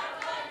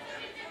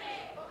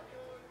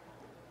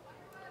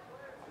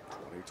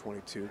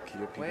 2022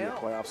 Kia PBA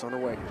Playoffs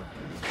underway here.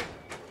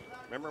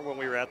 Remember when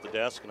we were at the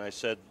desk and I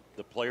said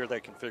the player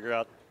that can figure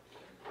out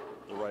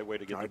the right way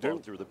to get the ball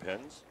through the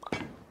pins?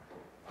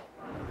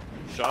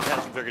 Sean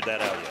hasn't figured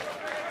that out yet.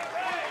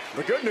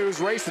 The good news,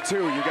 race to 2.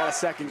 You got a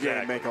second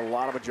game, make a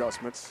lot of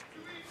adjustments.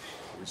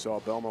 We saw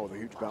Belmo with a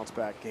huge bounce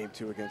back game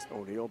 2 against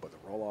O'Neill, but the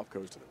roll-off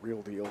goes to the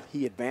real deal.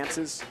 He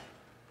advances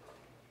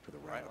to the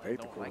round of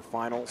 8, the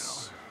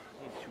quarterfinals.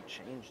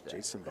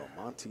 Jason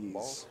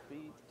Belmonte's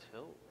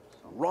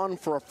run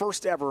for a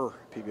first ever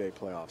PBA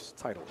Playoffs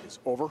title is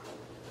over.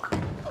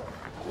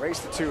 Race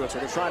to 2, that's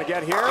what they're trying to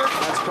get here.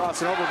 That's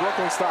crossing over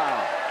Brooklyn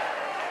style.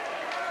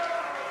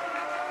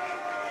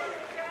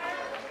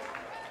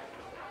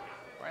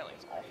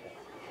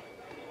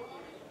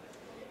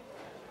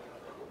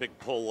 Big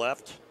pull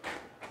left,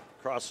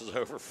 crosses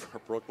over for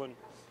Brooklyn.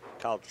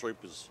 Kyle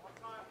Troup is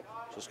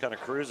just kind of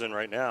cruising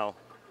right now.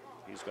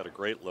 He's got a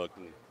great look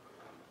and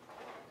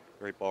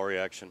great ball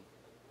reaction.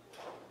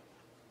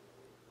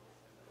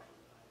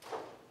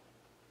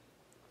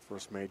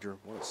 First major,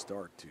 what a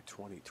start to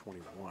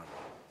 2021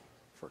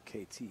 for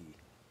KT.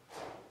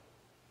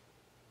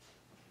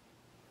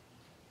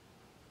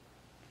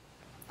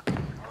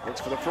 Looks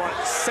for the front.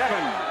 7.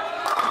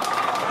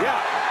 Yeah.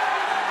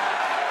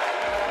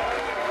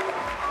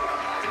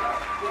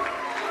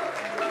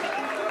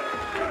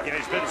 Yeah,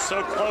 he's been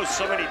so close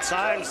so many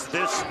times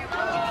this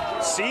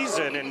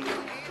season, and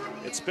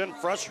it's been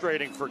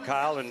frustrating for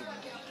Kyle, and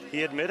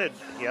he admitted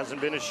he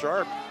hasn't been as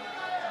sharp.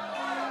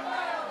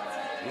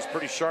 He's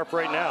pretty sharp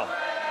right now.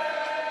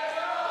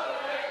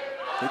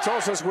 He told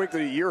us this week that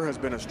the year has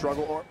been a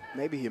struggle, or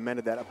maybe he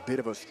amended that, a bit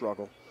of a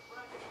struggle.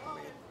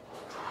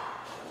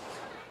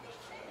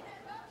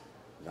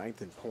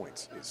 Ninth in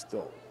points is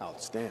still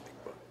outstanding,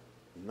 but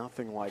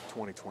nothing like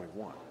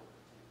 2021.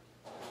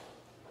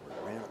 Where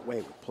he ran away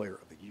with Player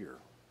of the Year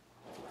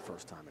for the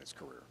first time in his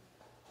career.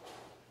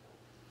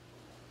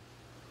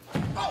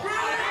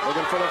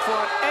 Looking for the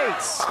front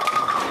 8s.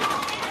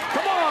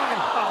 Come on!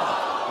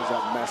 Oh, there's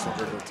that mess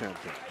over the 10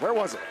 pin. Where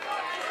was it?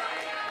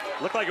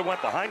 Looked like it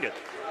went behind it.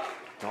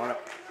 Darn it.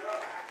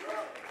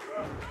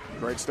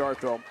 Great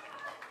start, though.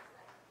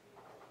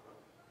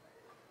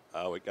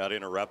 Oh, it got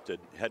interrupted.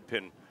 Head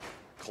pin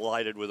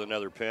collided with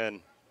another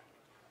pin.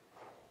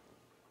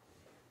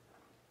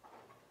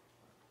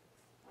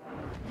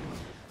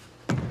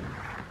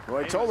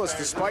 Well, he told us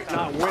despite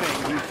not winning,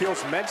 he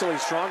feels mentally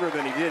stronger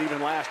than he did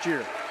even last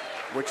year,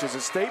 which is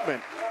a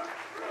statement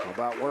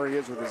about where he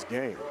is with his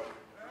game.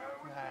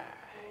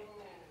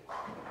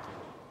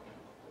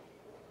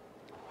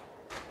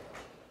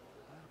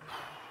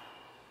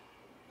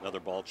 Another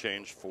ball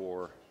change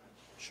for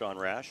Sean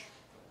Rash.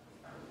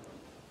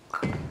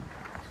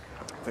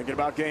 Thinking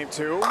about game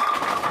 2.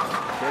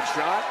 Good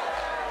shot.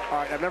 All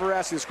right, I've never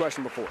asked you this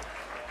question before.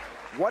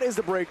 What is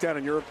the breakdown,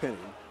 in your opinion,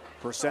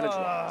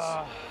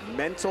 percentage-wise,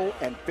 mental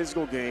and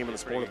physical game in the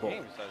sport of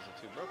bowling?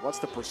 What's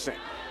the percent?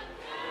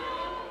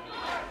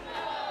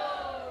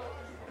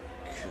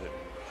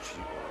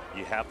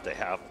 You have to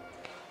have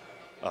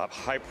a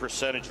high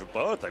percentage of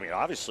both. I mean,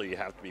 obviously you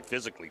have to be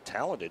physically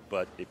talented,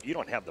 but if you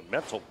don't have the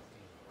mental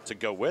to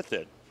go with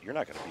it, you're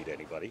not going to beat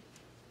anybody.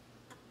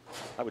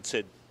 I would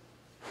say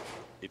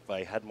if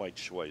I had my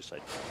choice,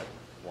 I'd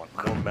want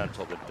more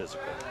mental than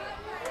physical.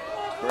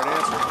 Great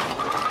answer.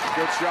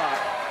 Good shot.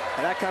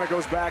 And that kind of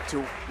goes back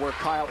to where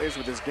Kyle is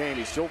with his game.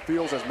 He still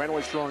feels as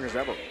mentally strong as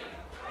ever.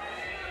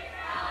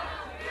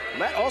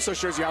 And that also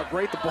shows you how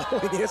great the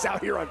bowling is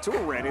out here on tour,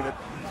 Randy,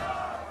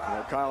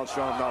 that Kyle and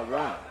Sean have not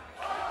won.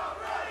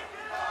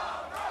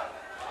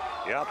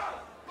 Yep.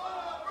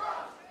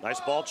 Nice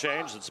ball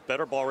change. It's a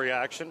better ball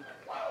reaction.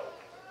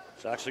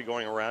 It's actually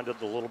going around it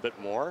a little bit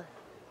more,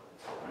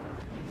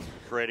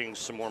 creating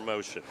some more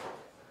motion.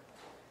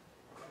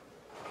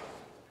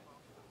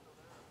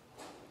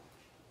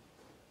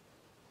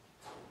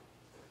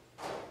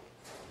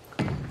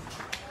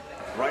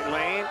 Right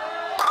lane.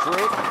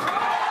 Troup.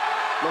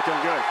 Looking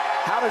good.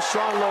 How does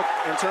Sean look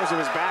in terms of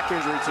his back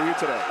injury to you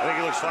today? I think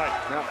he looks fine.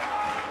 Yeah.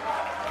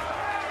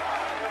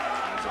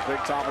 It's a big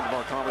topic of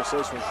our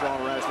conversation with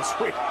Sean Rash this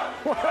week.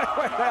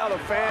 Right now, the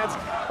fans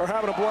are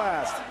having a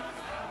blast.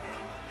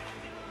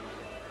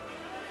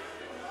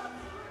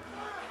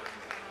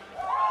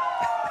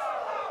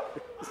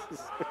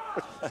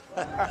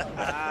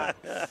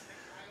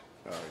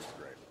 Oh, he's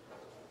great.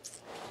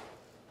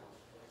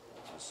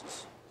 This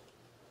is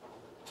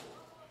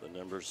the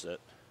numbers that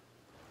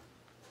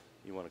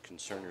you want to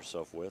concern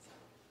yourself with.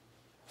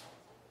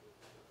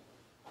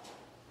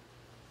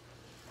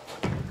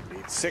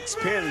 Need 6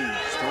 pins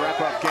to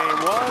wrap up game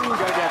 1.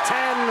 Got to get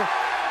 10.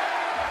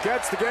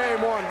 Gets the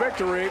game 1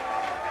 victory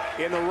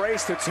in the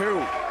race to 2.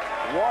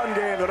 1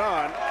 game to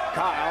none.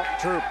 Kyle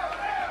Troup.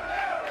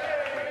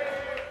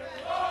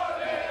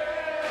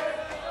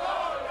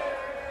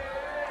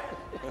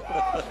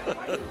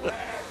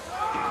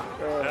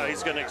 Now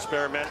he's going to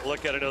experiment,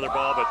 look at another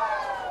ball, but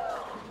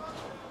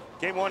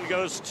game 1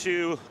 goes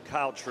to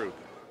Kyle Troup.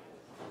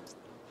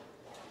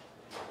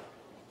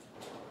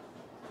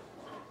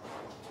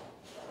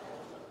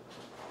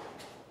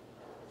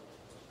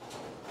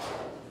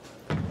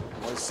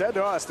 Well, he said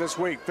to us this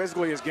week,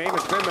 physically his game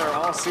has been there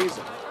all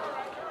season.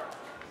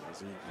 As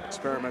he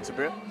experiments a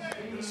bit,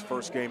 his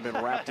first game been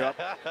wrapped up.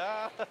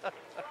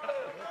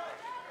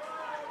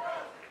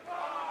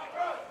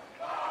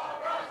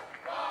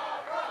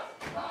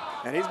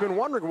 And he's been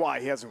wondering why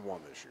he hasn't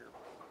won this year.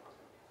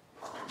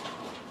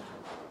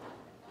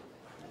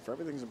 If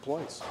everything's in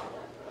place,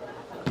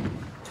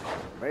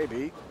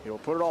 maybe he'll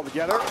put it all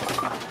together.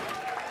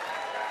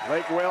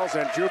 Lake Wales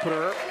and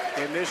Jupiter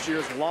in this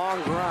year's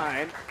long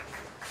grind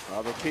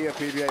of the Kia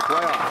PBA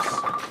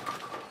Playoffs.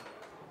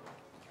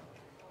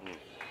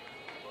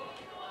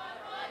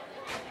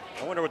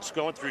 I wonder what's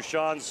going through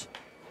Sean's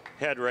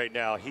head right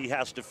now. He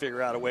has to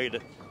figure out a way to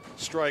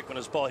strike when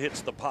his ball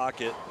hits the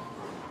pocket.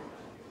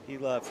 He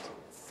left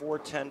 4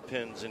 10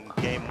 pins in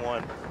game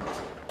 1.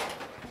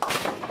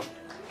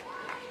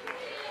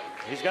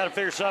 He's got to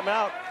figure something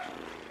out.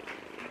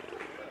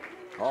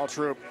 All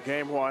Troup,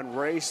 game 1,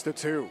 race to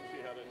 2.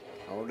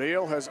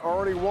 O'Neill has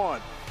already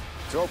won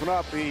to open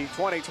up the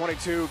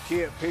 2022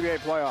 Kia PBA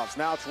Playoffs.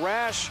 Now it's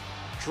Rash,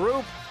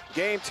 Troup,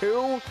 game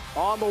 2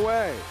 on the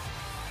way.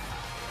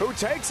 Who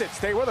takes it?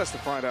 Stay with us to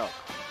find out.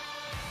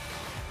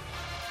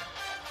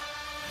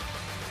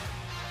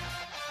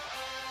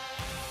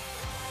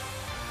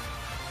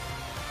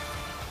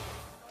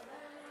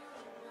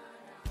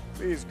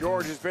 These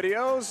gorgeous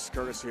videos,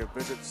 courtesy of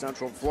Visit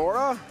Central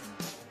Florida.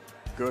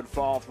 Good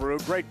fall through.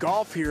 Great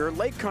golf here.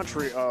 Lake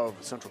country of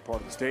the central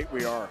part of the state.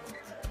 We are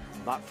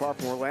not far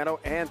from Orlando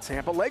and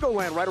Tampa.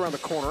 Legoland right around the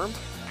corner.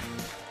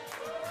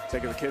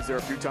 Taking the kids there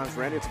a few times,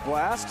 Randy. It's a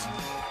blast.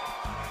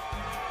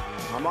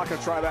 I'm not going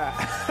to try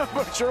that,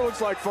 but it sure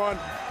looks like fun.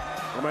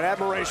 I'm in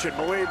admiration,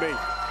 believe me.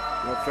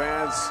 The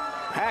fans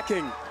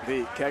packing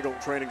the Kegel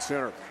Training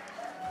Center.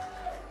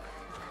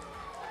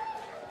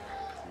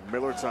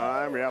 Miller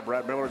time. Yeah,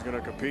 Brad Miller is going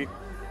to compete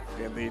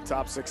in the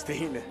top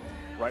 16.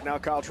 Right now,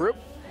 Kyle Troup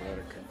had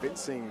a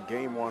convincing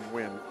Game 1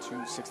 win,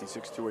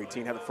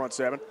 266-218. Had the front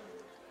 7.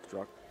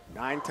 Struck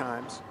 9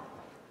 times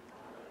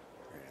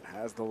and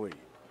has the lead.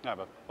 All right,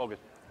 bud. All good.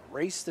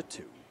 Race to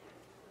 2.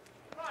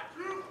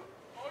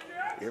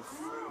 If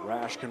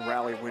Rash can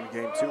rally, win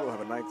Game 2, we'll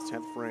have a 9th,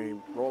 10th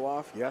frame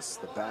roll-off. Yes,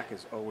 the back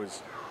is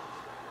always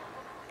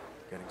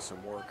getting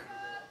some work.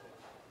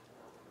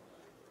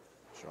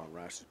 Sean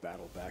Rash has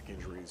battled back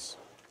injuries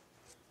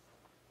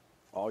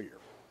all year.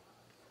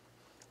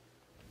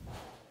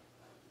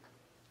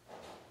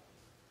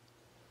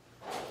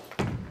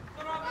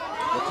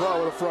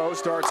 McClough with a throw,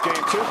 starts Game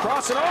 2,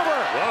 crossing over.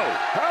 Whoa.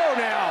 Oh,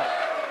 now.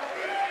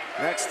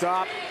 Next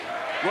stop,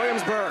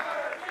 Williamsburg.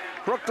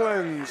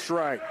 Brooklyn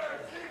strike.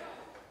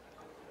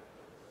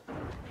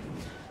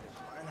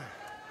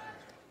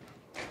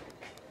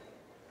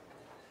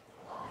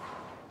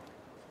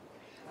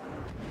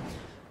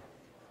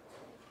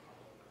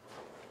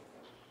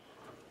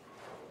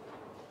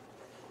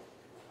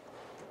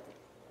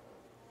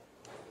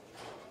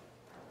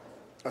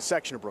 A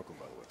section of Brooklyn,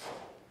 by the way.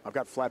 I've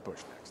got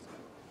Flatbush next.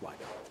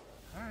 Lined up.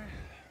 All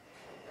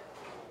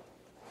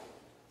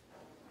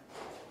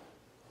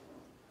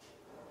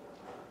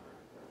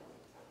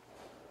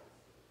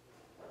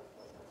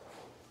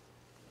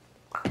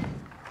right.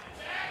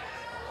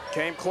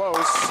 Came close.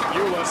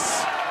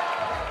 Euless.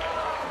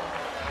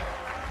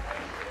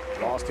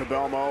 Lost to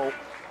Belmo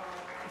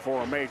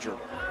for a major.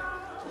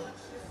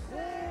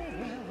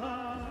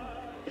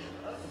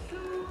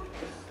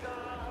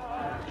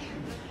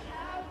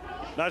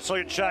 Nice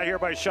looking shot here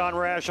by Sean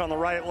Rash on the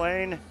right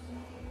lane.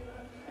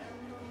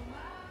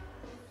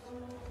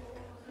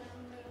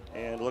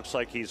 And it looks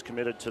like he's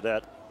committed to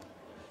that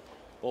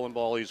bowling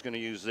ball he's going to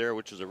use there,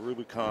 which is a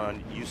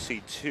Rubicon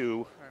UC2.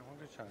 All right, one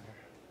good shot here.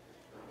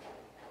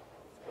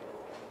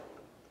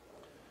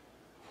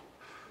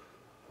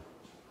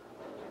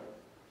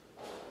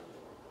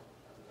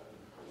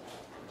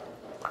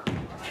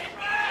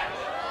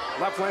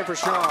 Left lane for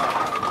Sean.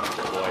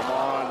 Come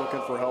on,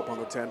 looking for help on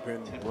the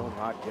 10-pin. Will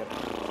not get it.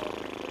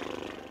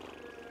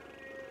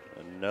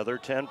 Another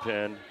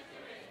 10-pin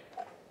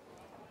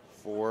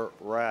for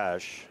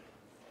Rash.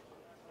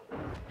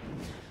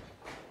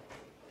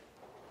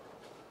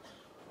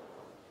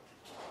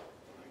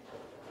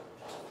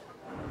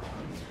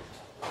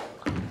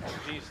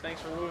 Jeez, thanks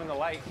for moving the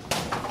light.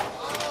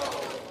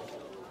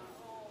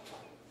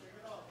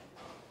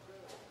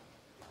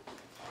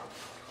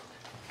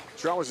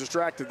 Sean was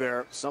distracted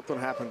there. Something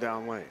happened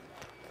down lane.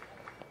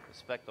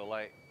 Respect the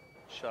light.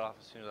 Shut off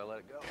as soon as I let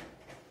it go.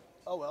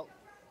 Oh, well.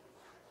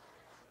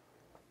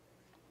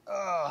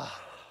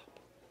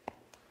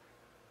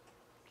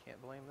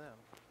 Can't blame them.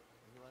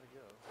 You let it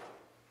go.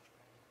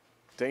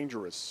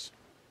 Dangerous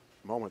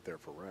moment there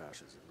for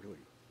Rash. Is it really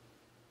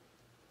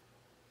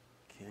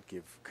can't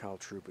give Kyle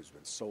Troup, who's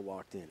been so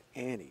locked in,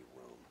 any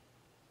room.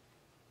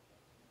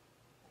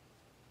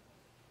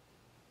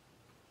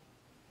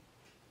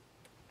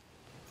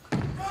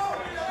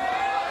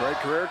 Great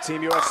career,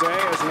 Team USA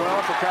as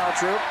well for Kyle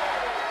Troup.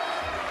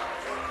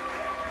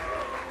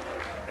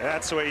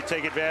 That's the way you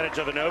take advantage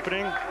of an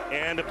opening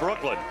and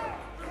Brooklyn.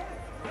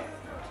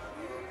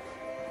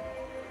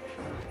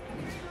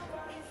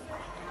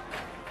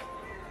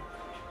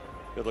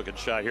 Good looking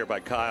shot here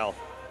by Kyle.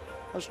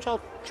 I was trying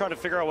to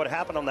figure out what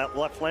happened on that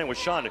left lane with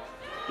Sean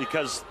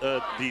because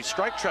the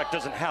strike track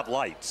doesn't have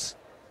lights.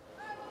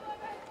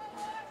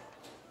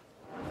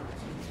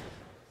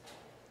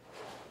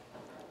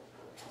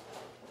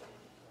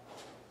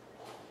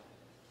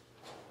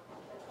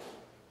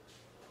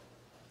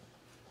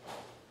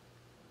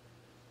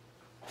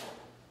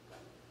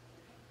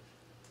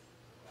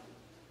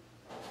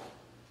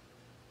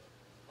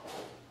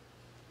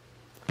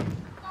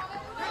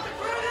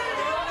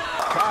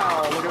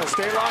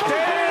 Stay locked in,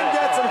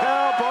 get some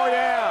help, oh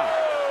yeah.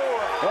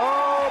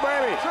 Oh,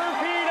 baby.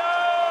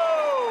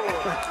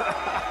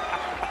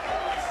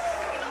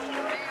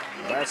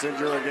 Torpedo!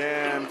 Messenger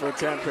again for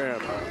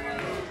 10-pin.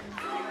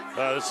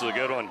 This is a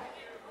good one.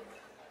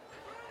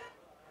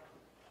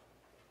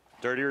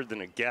 Dirtier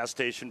than a gas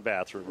station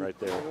bathroom right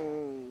there.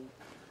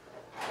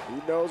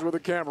 He knows where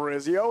the camera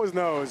is. He always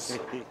knows.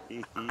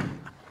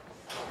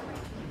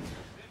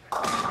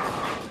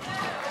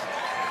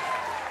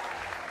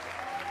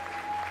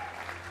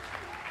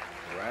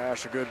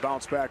 Rash, a good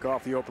bounce back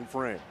off the open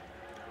frame.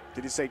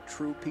 Did he say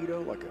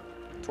Troupedo, like a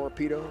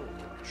torpedo?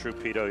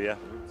 Troupedo, yeah.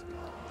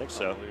 I think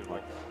so.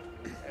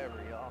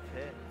 Every off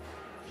hit.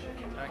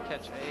 Can I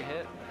catch a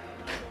hit?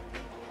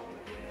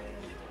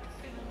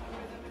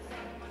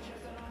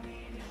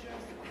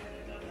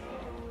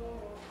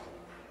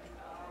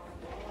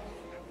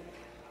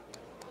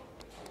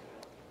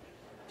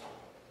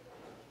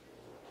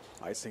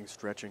 icing,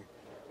 stretching,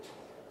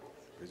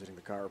 visiting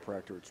the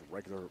chiropractor. It's a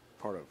regular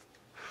part of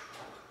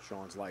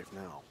Sean's life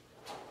now.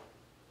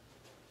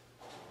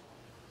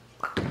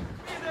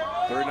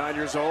 39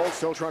 years old,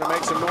 still trying to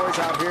make some noise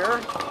out here.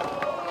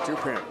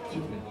 2-pin.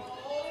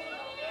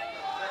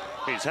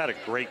 He's had a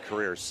great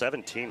career.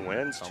 17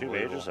 wins, 2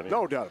 majors. I mean,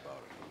 no doubt about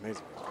it.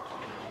 Amazing.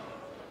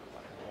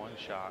 One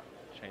shot,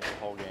 changed the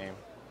whole game.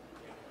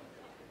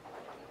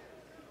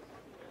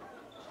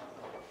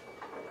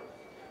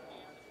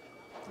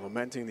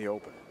 Lamenting the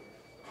open.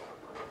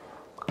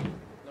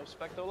 No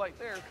specto light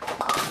there.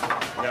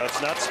 No,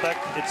 it's not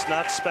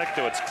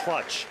specto, it's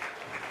clutch.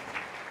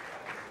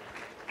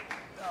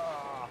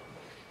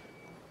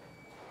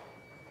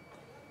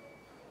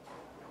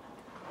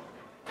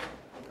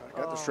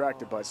 Got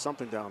distracted by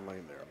something down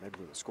lane there, maybe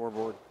with the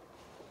scoreboard.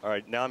 All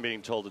right, now I'm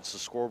being told it's the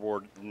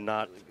scoreboard,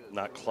 not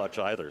clutch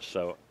either.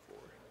 So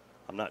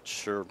I'm not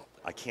sure.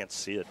 I can't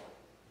see it.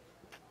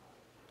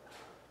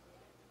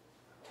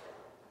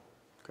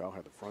 Kyle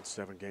had the front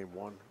 7 game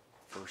 1,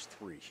 first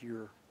 3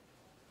 here.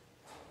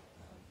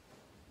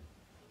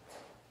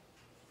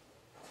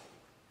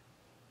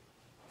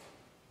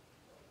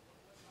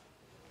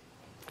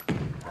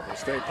 They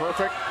stay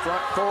perfect.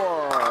 Front 4.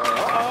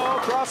 Uh-oh,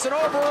 crossing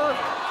over.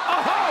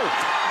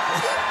 Oh!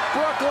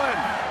 Brooklyn.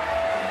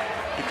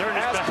 He turned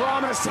his as back.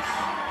 promised.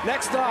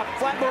 Next stop,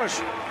 Flatbush.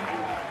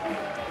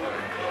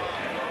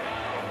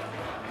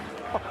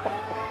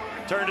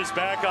 Turned his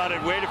back on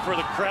it, waited for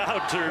the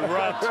crowd to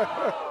erupt.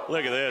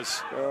 Look at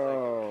this.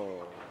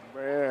 Oh,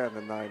 man,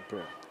 the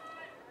 9-pin.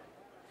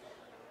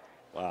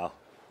 Wow.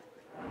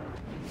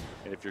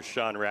 And if you're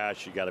Sean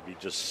Rash, you got to be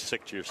just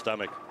sick to your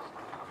stomach.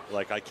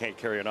 Like, I can't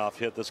carry an off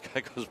hit. This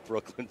guy goes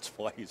Brooklyn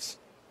twice.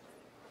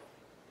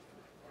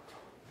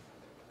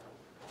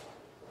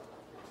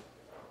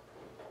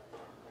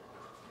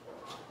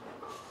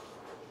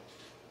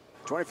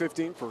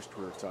 '15 first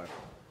career title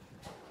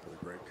for the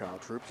great Kyle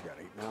Troup. He's got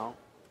 8 now.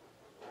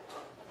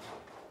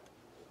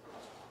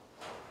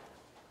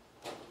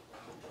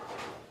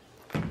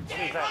 What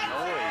is that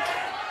noise?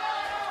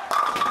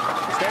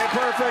 Staying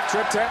perfect,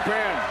 trip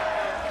 10-pin.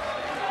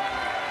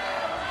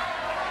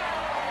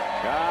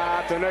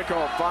 Got the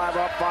nickel, 5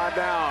 up, 5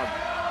 down.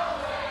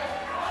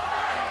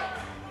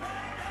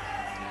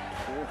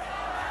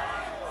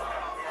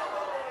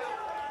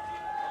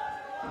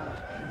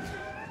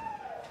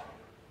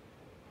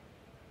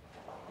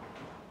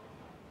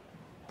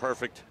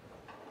 Perfect.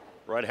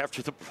 Right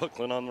after the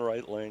Brooklyn on the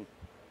right lane.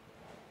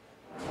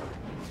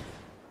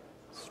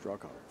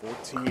 Struck on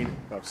 14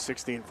 of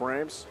 16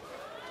 frames.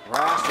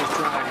 Rash is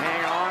trying to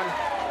hang on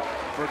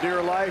for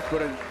dear life,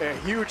 but a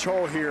huge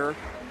hole here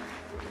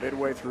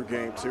midway through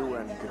game 2,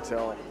 and you can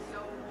tell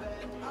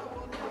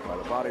by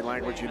the body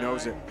language he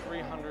knows it.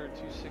 300,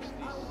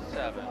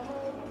 267.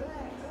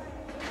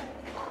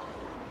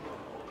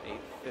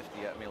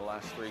 850 at me the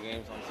last 3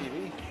 games on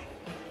TV,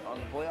 on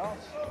the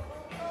playoffs.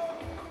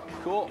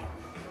 Cool.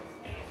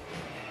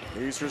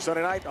 Easter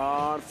Sunday night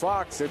on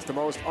Fox. It's the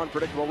most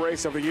unpredictable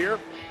race of the year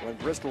when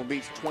Bristol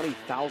meets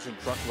 20,000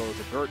 truckloads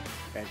of dirt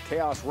and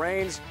chaos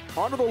reigns.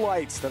 Under the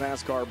lights, the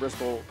NASCAR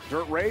Bristol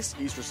Dirt Race,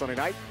 Easter Sunday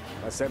night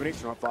at 7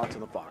 Eastern on Fox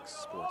and the Fox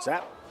Sports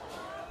app.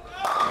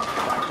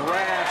 Back to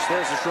Rash.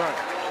 There's the shrug.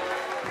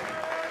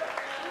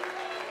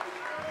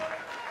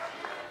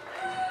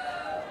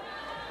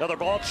 Another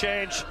ball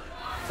change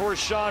for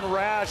Sean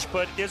Rash,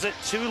 but is it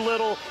too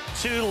little,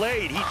 too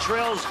late? He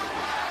trails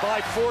by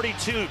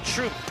 42.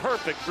 Troup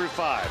perfect through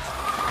 5.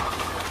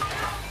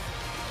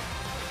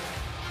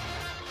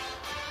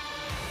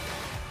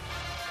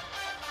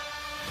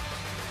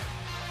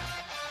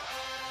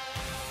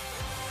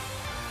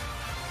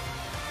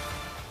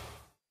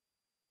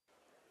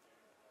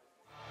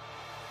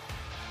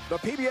 The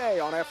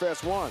PBA on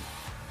FS1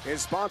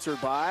 is sponsored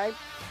by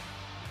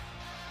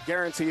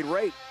Guaranteed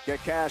Rate.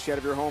 Get cash out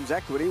of your home's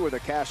equity with a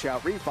cash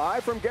out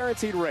refi from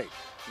Guaranteed Rate.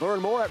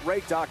 Learn more at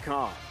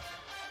rate.com.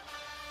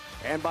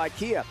 And by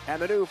Kia and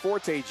the new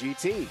Forte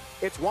GT.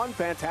 It's one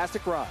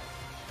fantastic ride.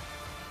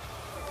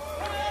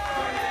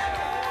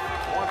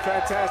 One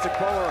fantastic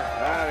puller.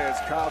 That is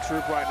Kyle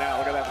Troup right now.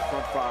 Look at that, the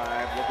front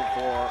 5. Looking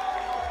for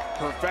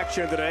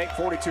perfection today.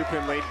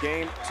 42-pin lead,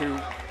 game 2.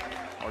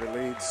 Already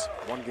leads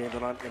 1 game to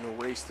none in the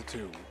race to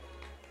 2.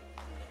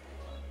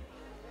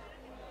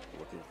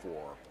 Looking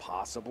for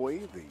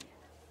possibly the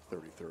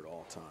 33rd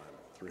all-time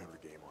 300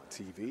 game on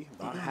TV.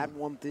 Not had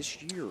one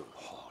this year.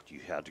 Oh, you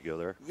had to go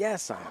there?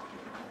 Yes, I have.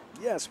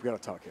 Yes, we got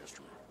to talk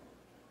history.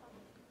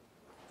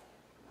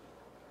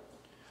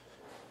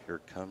 Here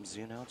comes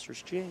the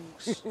announcer's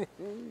jinx.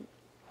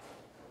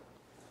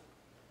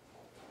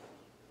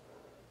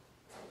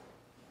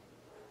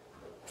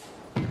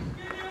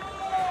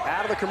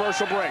 Out of the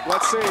commercial break.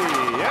 Let's see.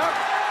 Yep.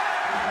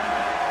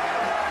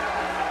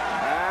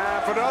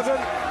 Half a dozen.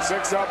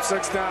 6 up,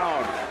 6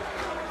 down.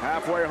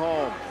 Halfway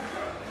home.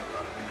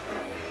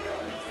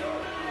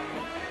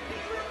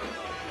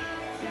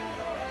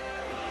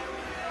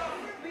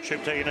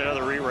 Troup taking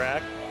another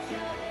re-rack.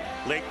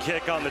 Late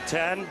kick on the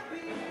 10.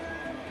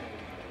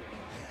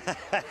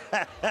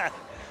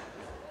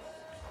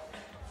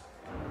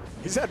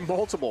 He's had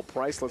multiple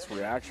priceless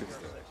reactions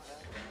today.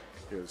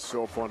 It was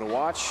so fun to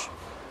watch.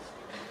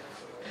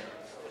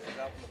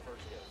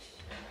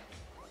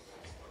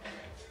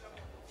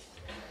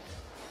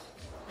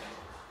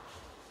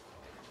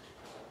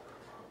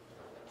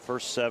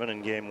 First 7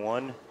 in game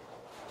 1.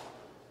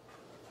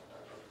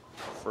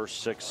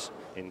 First 6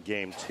 in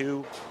game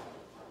 2.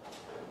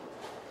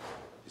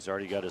 He's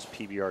already got his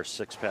PBR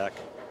 6-pack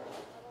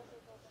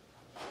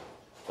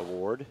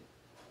award.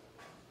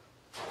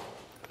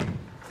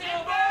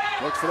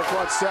 Looks for the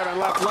front 7,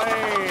 left lane.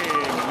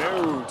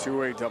 No,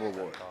 2-8 double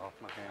wood. Oh,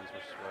 my hands were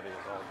sweaty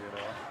as all get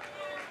out.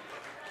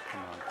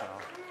 Come on,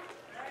 pal.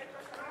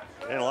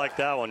 Didn't like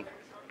that one.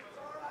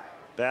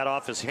 Bat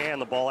off his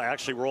hand. The ball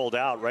actually rolled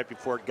out right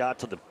before it got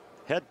to the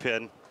head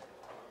pin.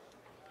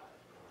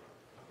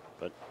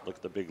 But look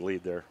at the big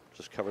lead there.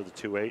 Just cover the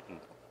 2-8 and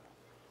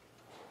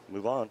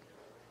move on.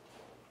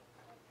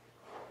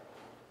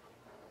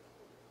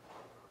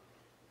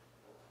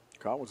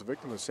 Kyle was a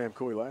victim of Sam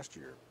Cooley last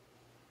year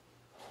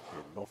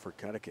in Milford,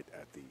 Connecticut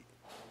at the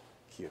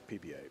Kia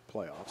PBA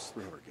Playoffs,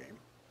 300 game,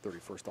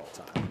 31st all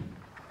time.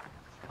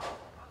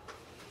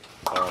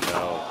 Oh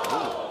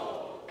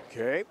no.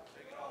 Okay.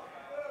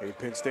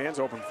 8-pin stands,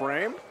 open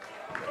frame.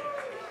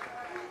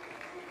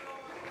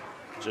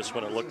 Just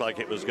when it looked like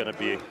it was going to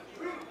be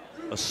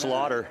a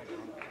slaughter,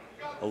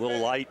 a little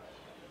light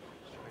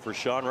for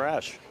Sean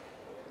Rash.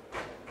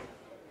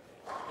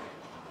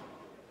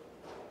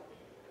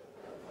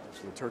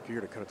 So the turkey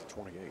here to cut it to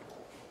 28.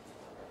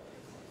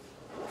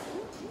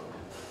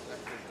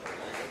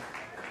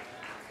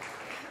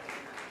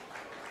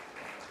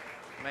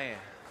 Man,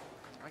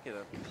 I get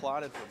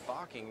applauded for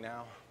balking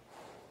now.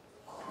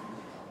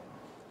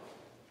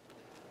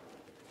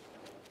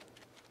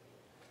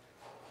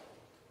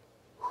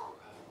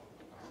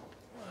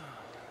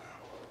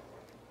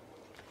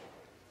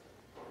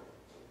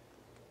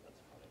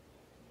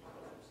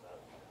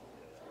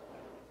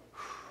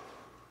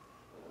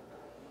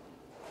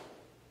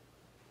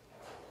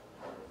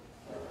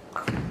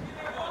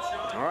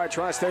 All right,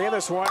 try to stay in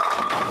this one.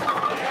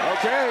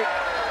 Okay,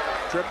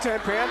 trip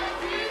 10-pin.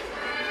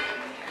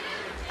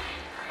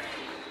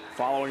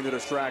 Following the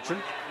distraction.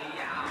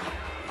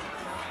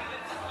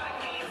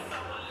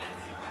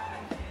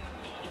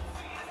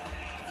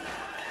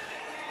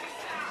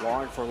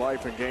 Long for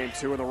life in game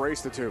 2 in the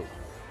race to 2.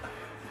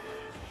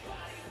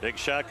 Big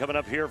shot coming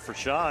up here for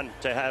Sean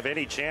to have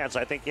any chance.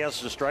 I think he has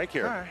to strike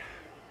here. All right.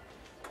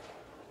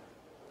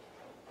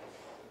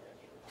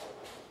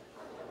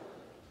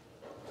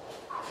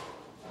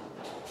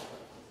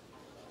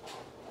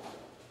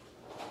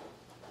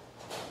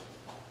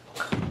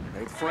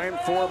 Frame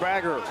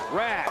 4-bagger.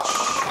 Rash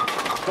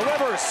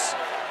delivers.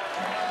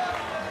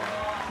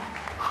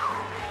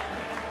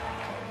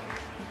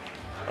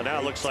 Well, now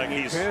it looks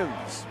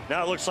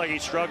like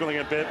he's struggling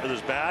a bit with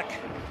his back,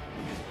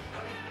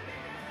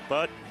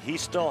 but he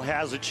still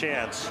has a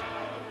chance.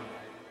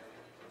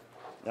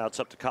 Now it's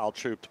up to Kyle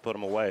Troup to put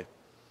him away.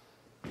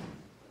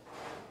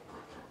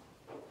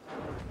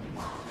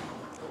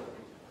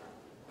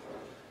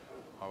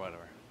 Or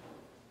whatever.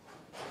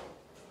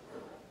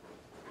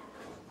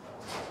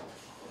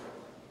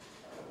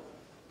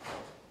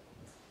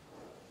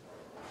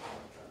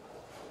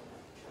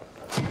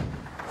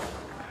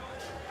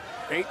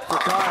 Eight for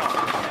Kyle.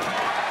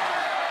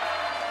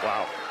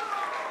 Wow.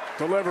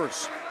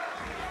 Delivers.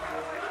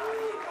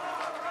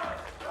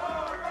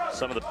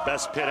 Some of the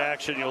best pit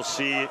action you'll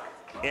see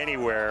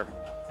anywhere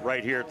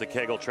right here at the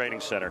Kegel Training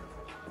Center.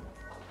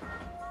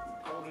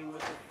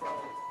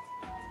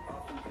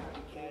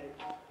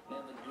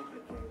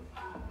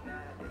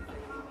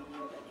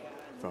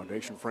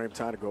 Foundation frame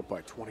time to go up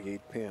by 28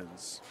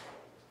 pins.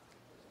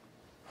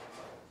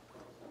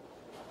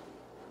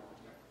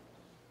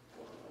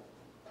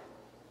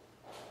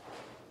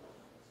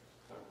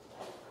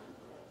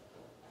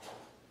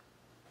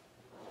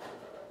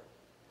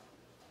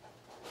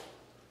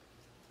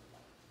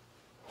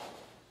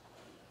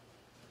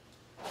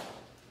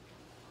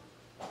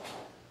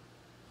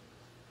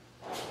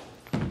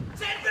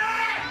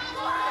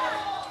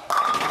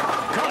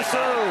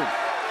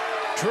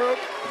 Troup,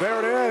 there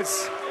it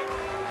is.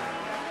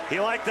 He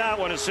liked that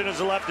one as soon as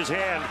it left his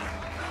hand.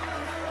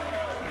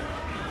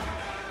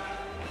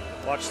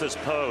 Watch this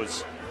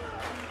pose.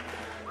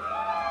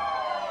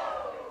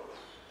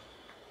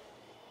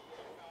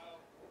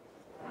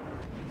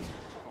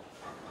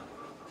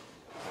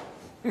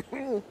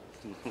 All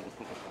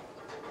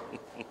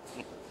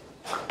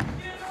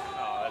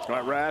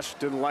right, Rash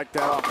didn't like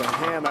that off the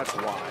hand. That's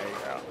why.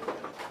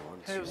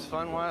 It was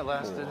fun while it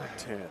lasted.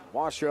 10.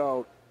 Wash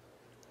out.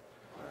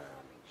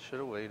 Should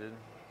have waited.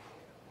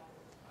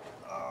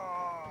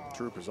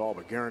 Troup is all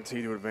but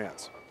guaranteed to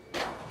advance.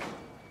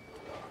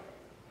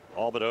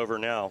 All but over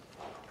now.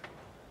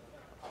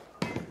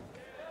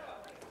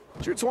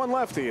 Shoots one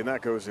lefty, and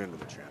that goes into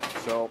the channel.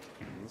 So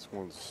this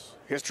one's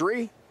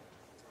history.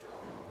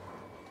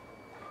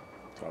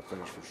 Tough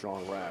finish for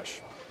Sean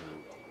Rash,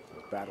 who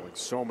is battling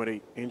so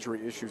many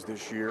injury issues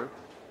this year.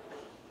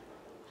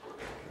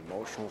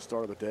 Emotional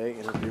start of the day.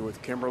 Interview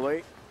with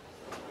Kimberly.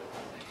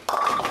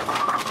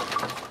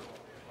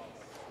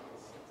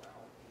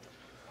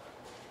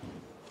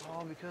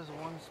 All because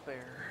of one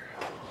spare.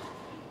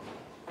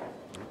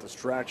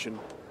 Distraction,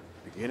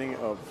 beginning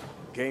of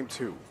game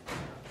 2.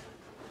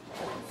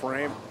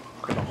 Frame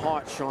going to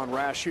haunt Sean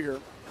Rash here.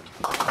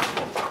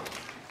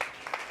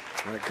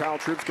 And Kyle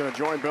Troup's going to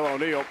join Bill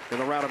O'Neill in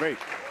the round of 8.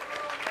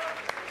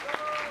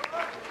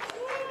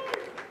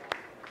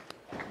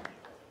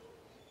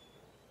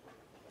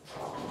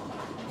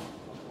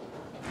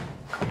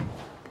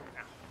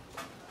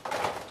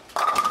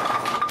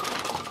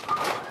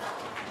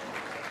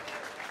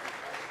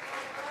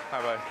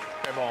 Hi, buddy.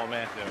 Great ball,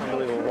 man.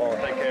 Unbelievable ball.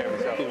 Take care of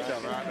yourself. Keep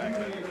yourself right back.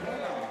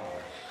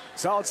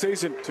 Solid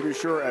season, to be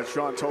sure, as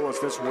Sean told us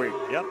this week.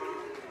 Yep.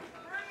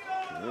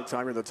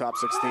 Anytime you're in the top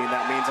 16,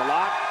 that means a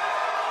lot.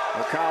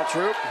 Well, Kyle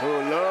Troup, who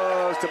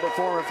loves to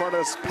perform in front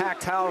of this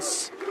packed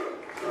house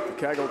at the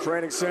Kegel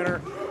Training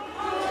Center,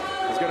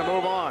 is going to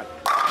move on.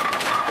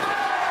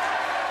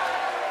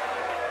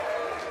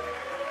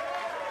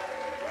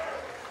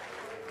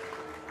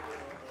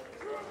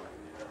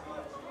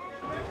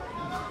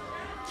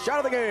 Shot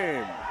of the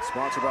game,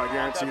 sponsored by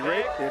Guaranteed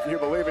Rate. If you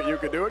believe it, you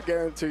can do it.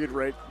 Guaranteed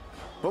Rate.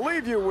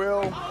 Believe you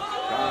will.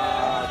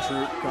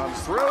 Troup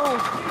comes through.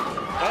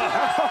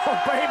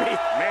 Oh, baby,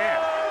 man.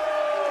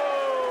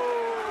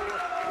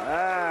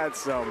 That's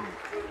some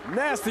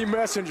nasty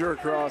messenger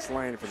across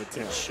lane for the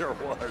 10. Sure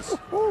was.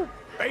 Woo,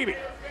 baby.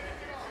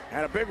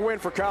 And a big win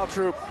for Kyle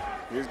Troup.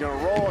 He's going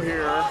to roll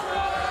here.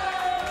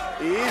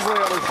 Easily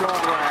over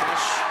Sean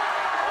Rash.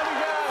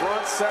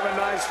 Front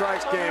 7-9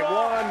 strikes game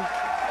 1.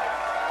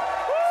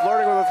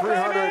 Flirting with a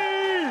 300.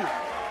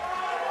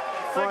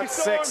 Front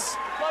 6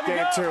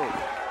 game 2.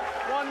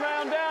 1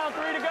 round down,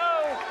 3 to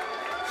go.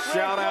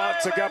 Shout out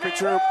to Guppy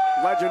Troup,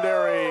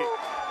 legendary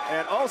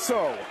and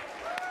also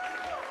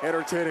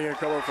entertaining and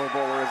colorful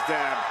bowler, his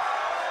dad.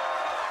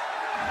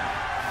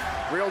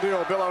 Real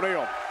deal, Bill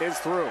O'Neill is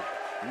through.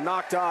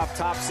 Knocked off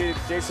top seed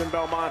Jason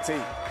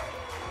Belmonte.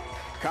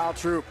 Kyle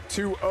Troup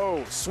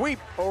 2-0 sweep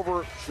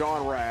over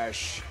Sean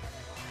Rash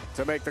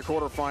to make the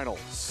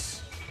quarterfinals.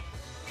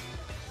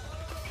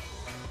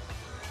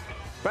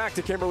 Back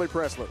to Kimberly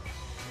Pressler.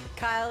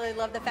 Kyle, I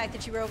love the fact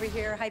that you were over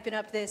here hyping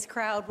up this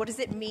crowd. What does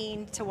it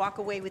mean to walk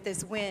away with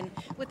this win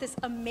with this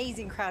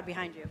amazing crowd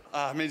behind you?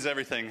 It means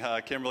everything.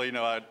 Kimberly, you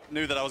know, I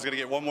knew that I was going to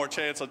get one more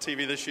chance on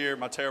TV this year.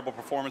 My terrible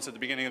performance at the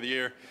beginning of the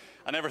year.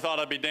 I never thought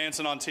I'd be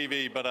dancing on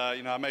TV, but,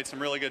 you know, I made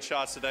some really good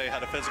shots today.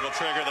 Had a physical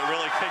trigger that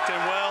really kicked in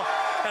well.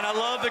 And I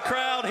love the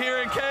crowd here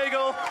in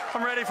Kegel.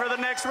 I'm ready for the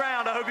next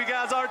round. I hope you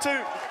guys are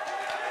too.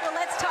 Well,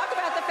 let's talk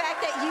about the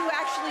fact that you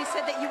actually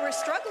said that you were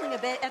struggling a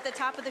bit at the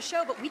top of the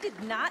show, but we did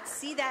not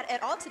see that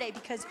at all today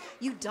because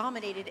you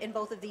dominated in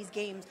both of these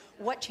games.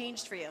 What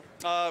changed for you?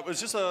 It was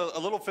just a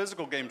little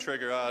physical game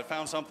trigger. I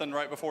found something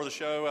right before the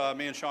show.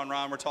 Me and Sean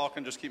Ryan were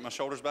talking, just keep my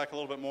shoulders back a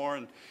little bit more,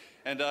 and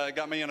it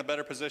got me in a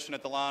better position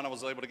at the line. I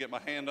was able to get my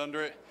hand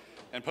under it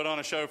and put on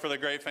a show for the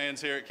great fans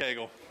here at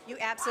Kegel. You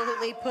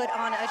absolutely put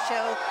on a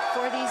show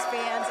for these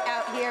fans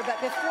out here.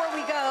 But before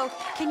we go,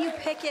 can you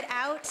pick it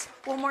out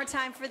one more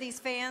time for these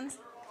fans?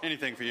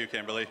 Anything for you,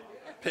 Kimberly.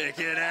 Pick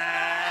it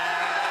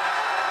out.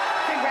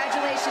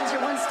 Congratulations,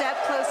 you're one step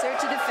closer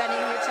to defending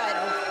your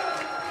title.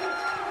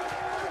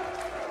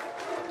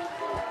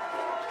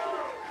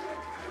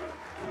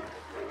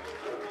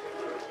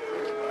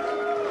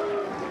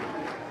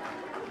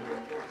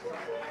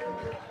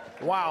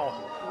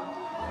 Wow.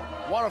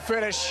 What a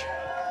finish,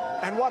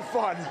 and what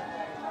fun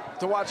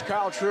to watch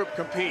Kyle Troup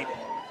compete.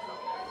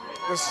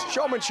 The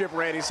showmanship,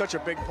 Randy, is such a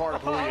big part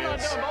of who he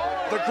is.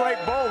 The great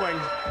bowling,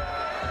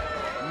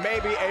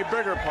 maybe a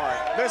bigger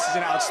part. This is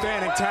an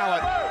outstanding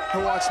talent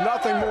who wants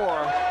nothing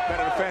more than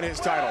to defend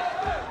his title.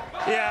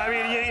 Yeah, I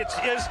mean,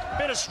 it's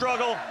been a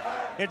struggle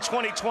in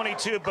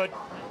 2022, but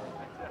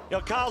you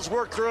know, Kyle's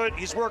worked through it.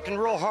 He's working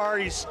real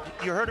hard.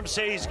 You heard him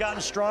say he's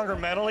gotten stronger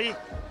mentally,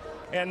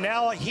 and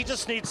now he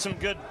just needs some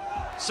good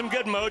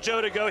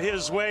mojo to go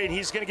his way, and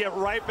he's going to get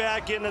right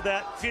back into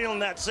that, feeling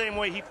that same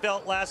way he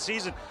felt last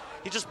season.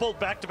 He just pulled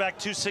back-to-back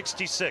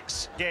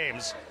 266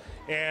 games,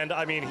 and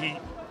I mean, he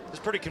is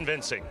pretty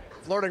convincing.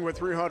 Flirting with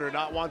 300,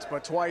 not once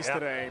but twice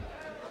today.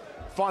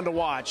 Fun to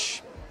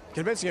watch.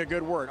 Convincing, a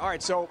good word. All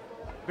right, so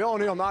Bill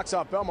O'Neill knocks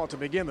off Belmont to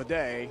begin the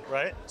day.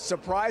 Right.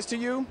 Surprise to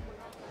you?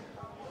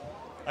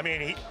 I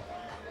mean,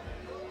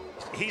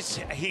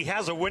 he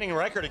has a winning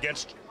record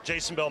against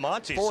Jason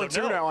Belmonte.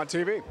 4-2 now on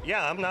TV.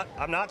 Yeah,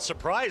 I'm not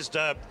surprised.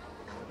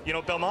 You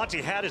know,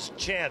 Belmonte had his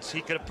chance.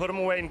 He could have put him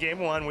away in game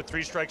 1 with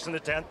 3 strikes in the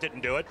 10th,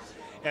 didn't do it.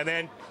 And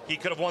then he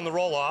could have won the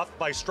roll-off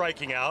by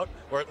striking out,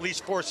 or at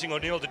least forcing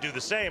O'Neill to do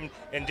the same,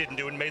 and didn't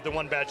do it, and made the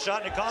one bad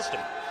shot, and it cost him.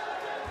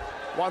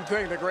 One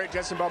thing the great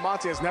Jason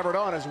Belmonte has never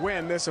done is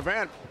win this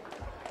event.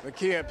 The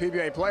Kia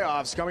PBA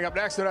Playoffs coming up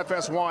next at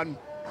FS1.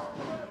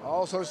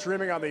 Also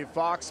streaming on the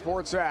Fox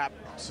Sports app.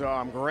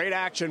 Some great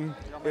action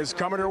is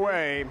coming your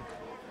way.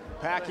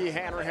 Packy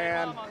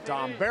Hanrahan,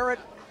 Tom Barrett,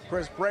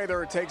 Chris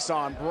Prather takes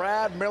on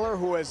Brad Miller,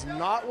 who has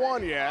not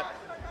won yet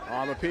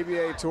on the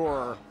PBA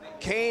Tour.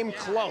 came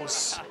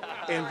close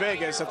in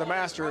Vegas at the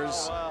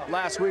Masters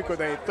last week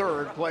with a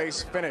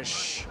third-place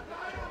finish.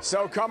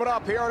 So coming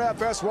up here at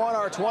FS1,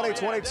 our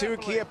 2022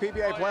 Kia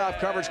PBA Playoff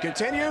coverage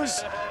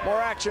continues.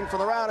 More action for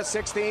the round of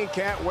 16.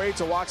 Can't wait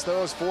to watch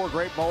those 4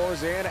 great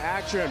bowlers in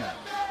action.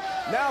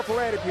 Now for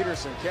Andy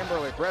Peterson,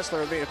 Kimberly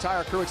Pressler, the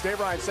entire crew, it's Dave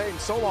Ryan saying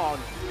so long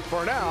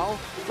for now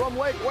from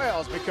Lake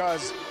Wales,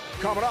 because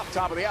coming up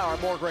top of the hour,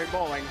 more great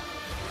bowling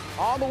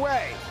on the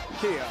way.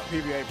 Kia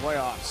PBA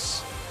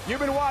Playoffs. You've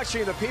been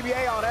watching the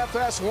PBA on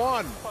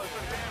FS1.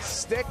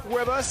 Stick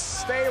with us.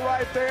 Stay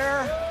right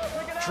there.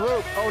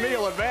 Troup,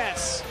 O'Neill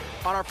advance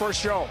on our first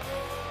show.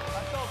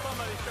 I saw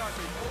somebody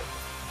sharpie.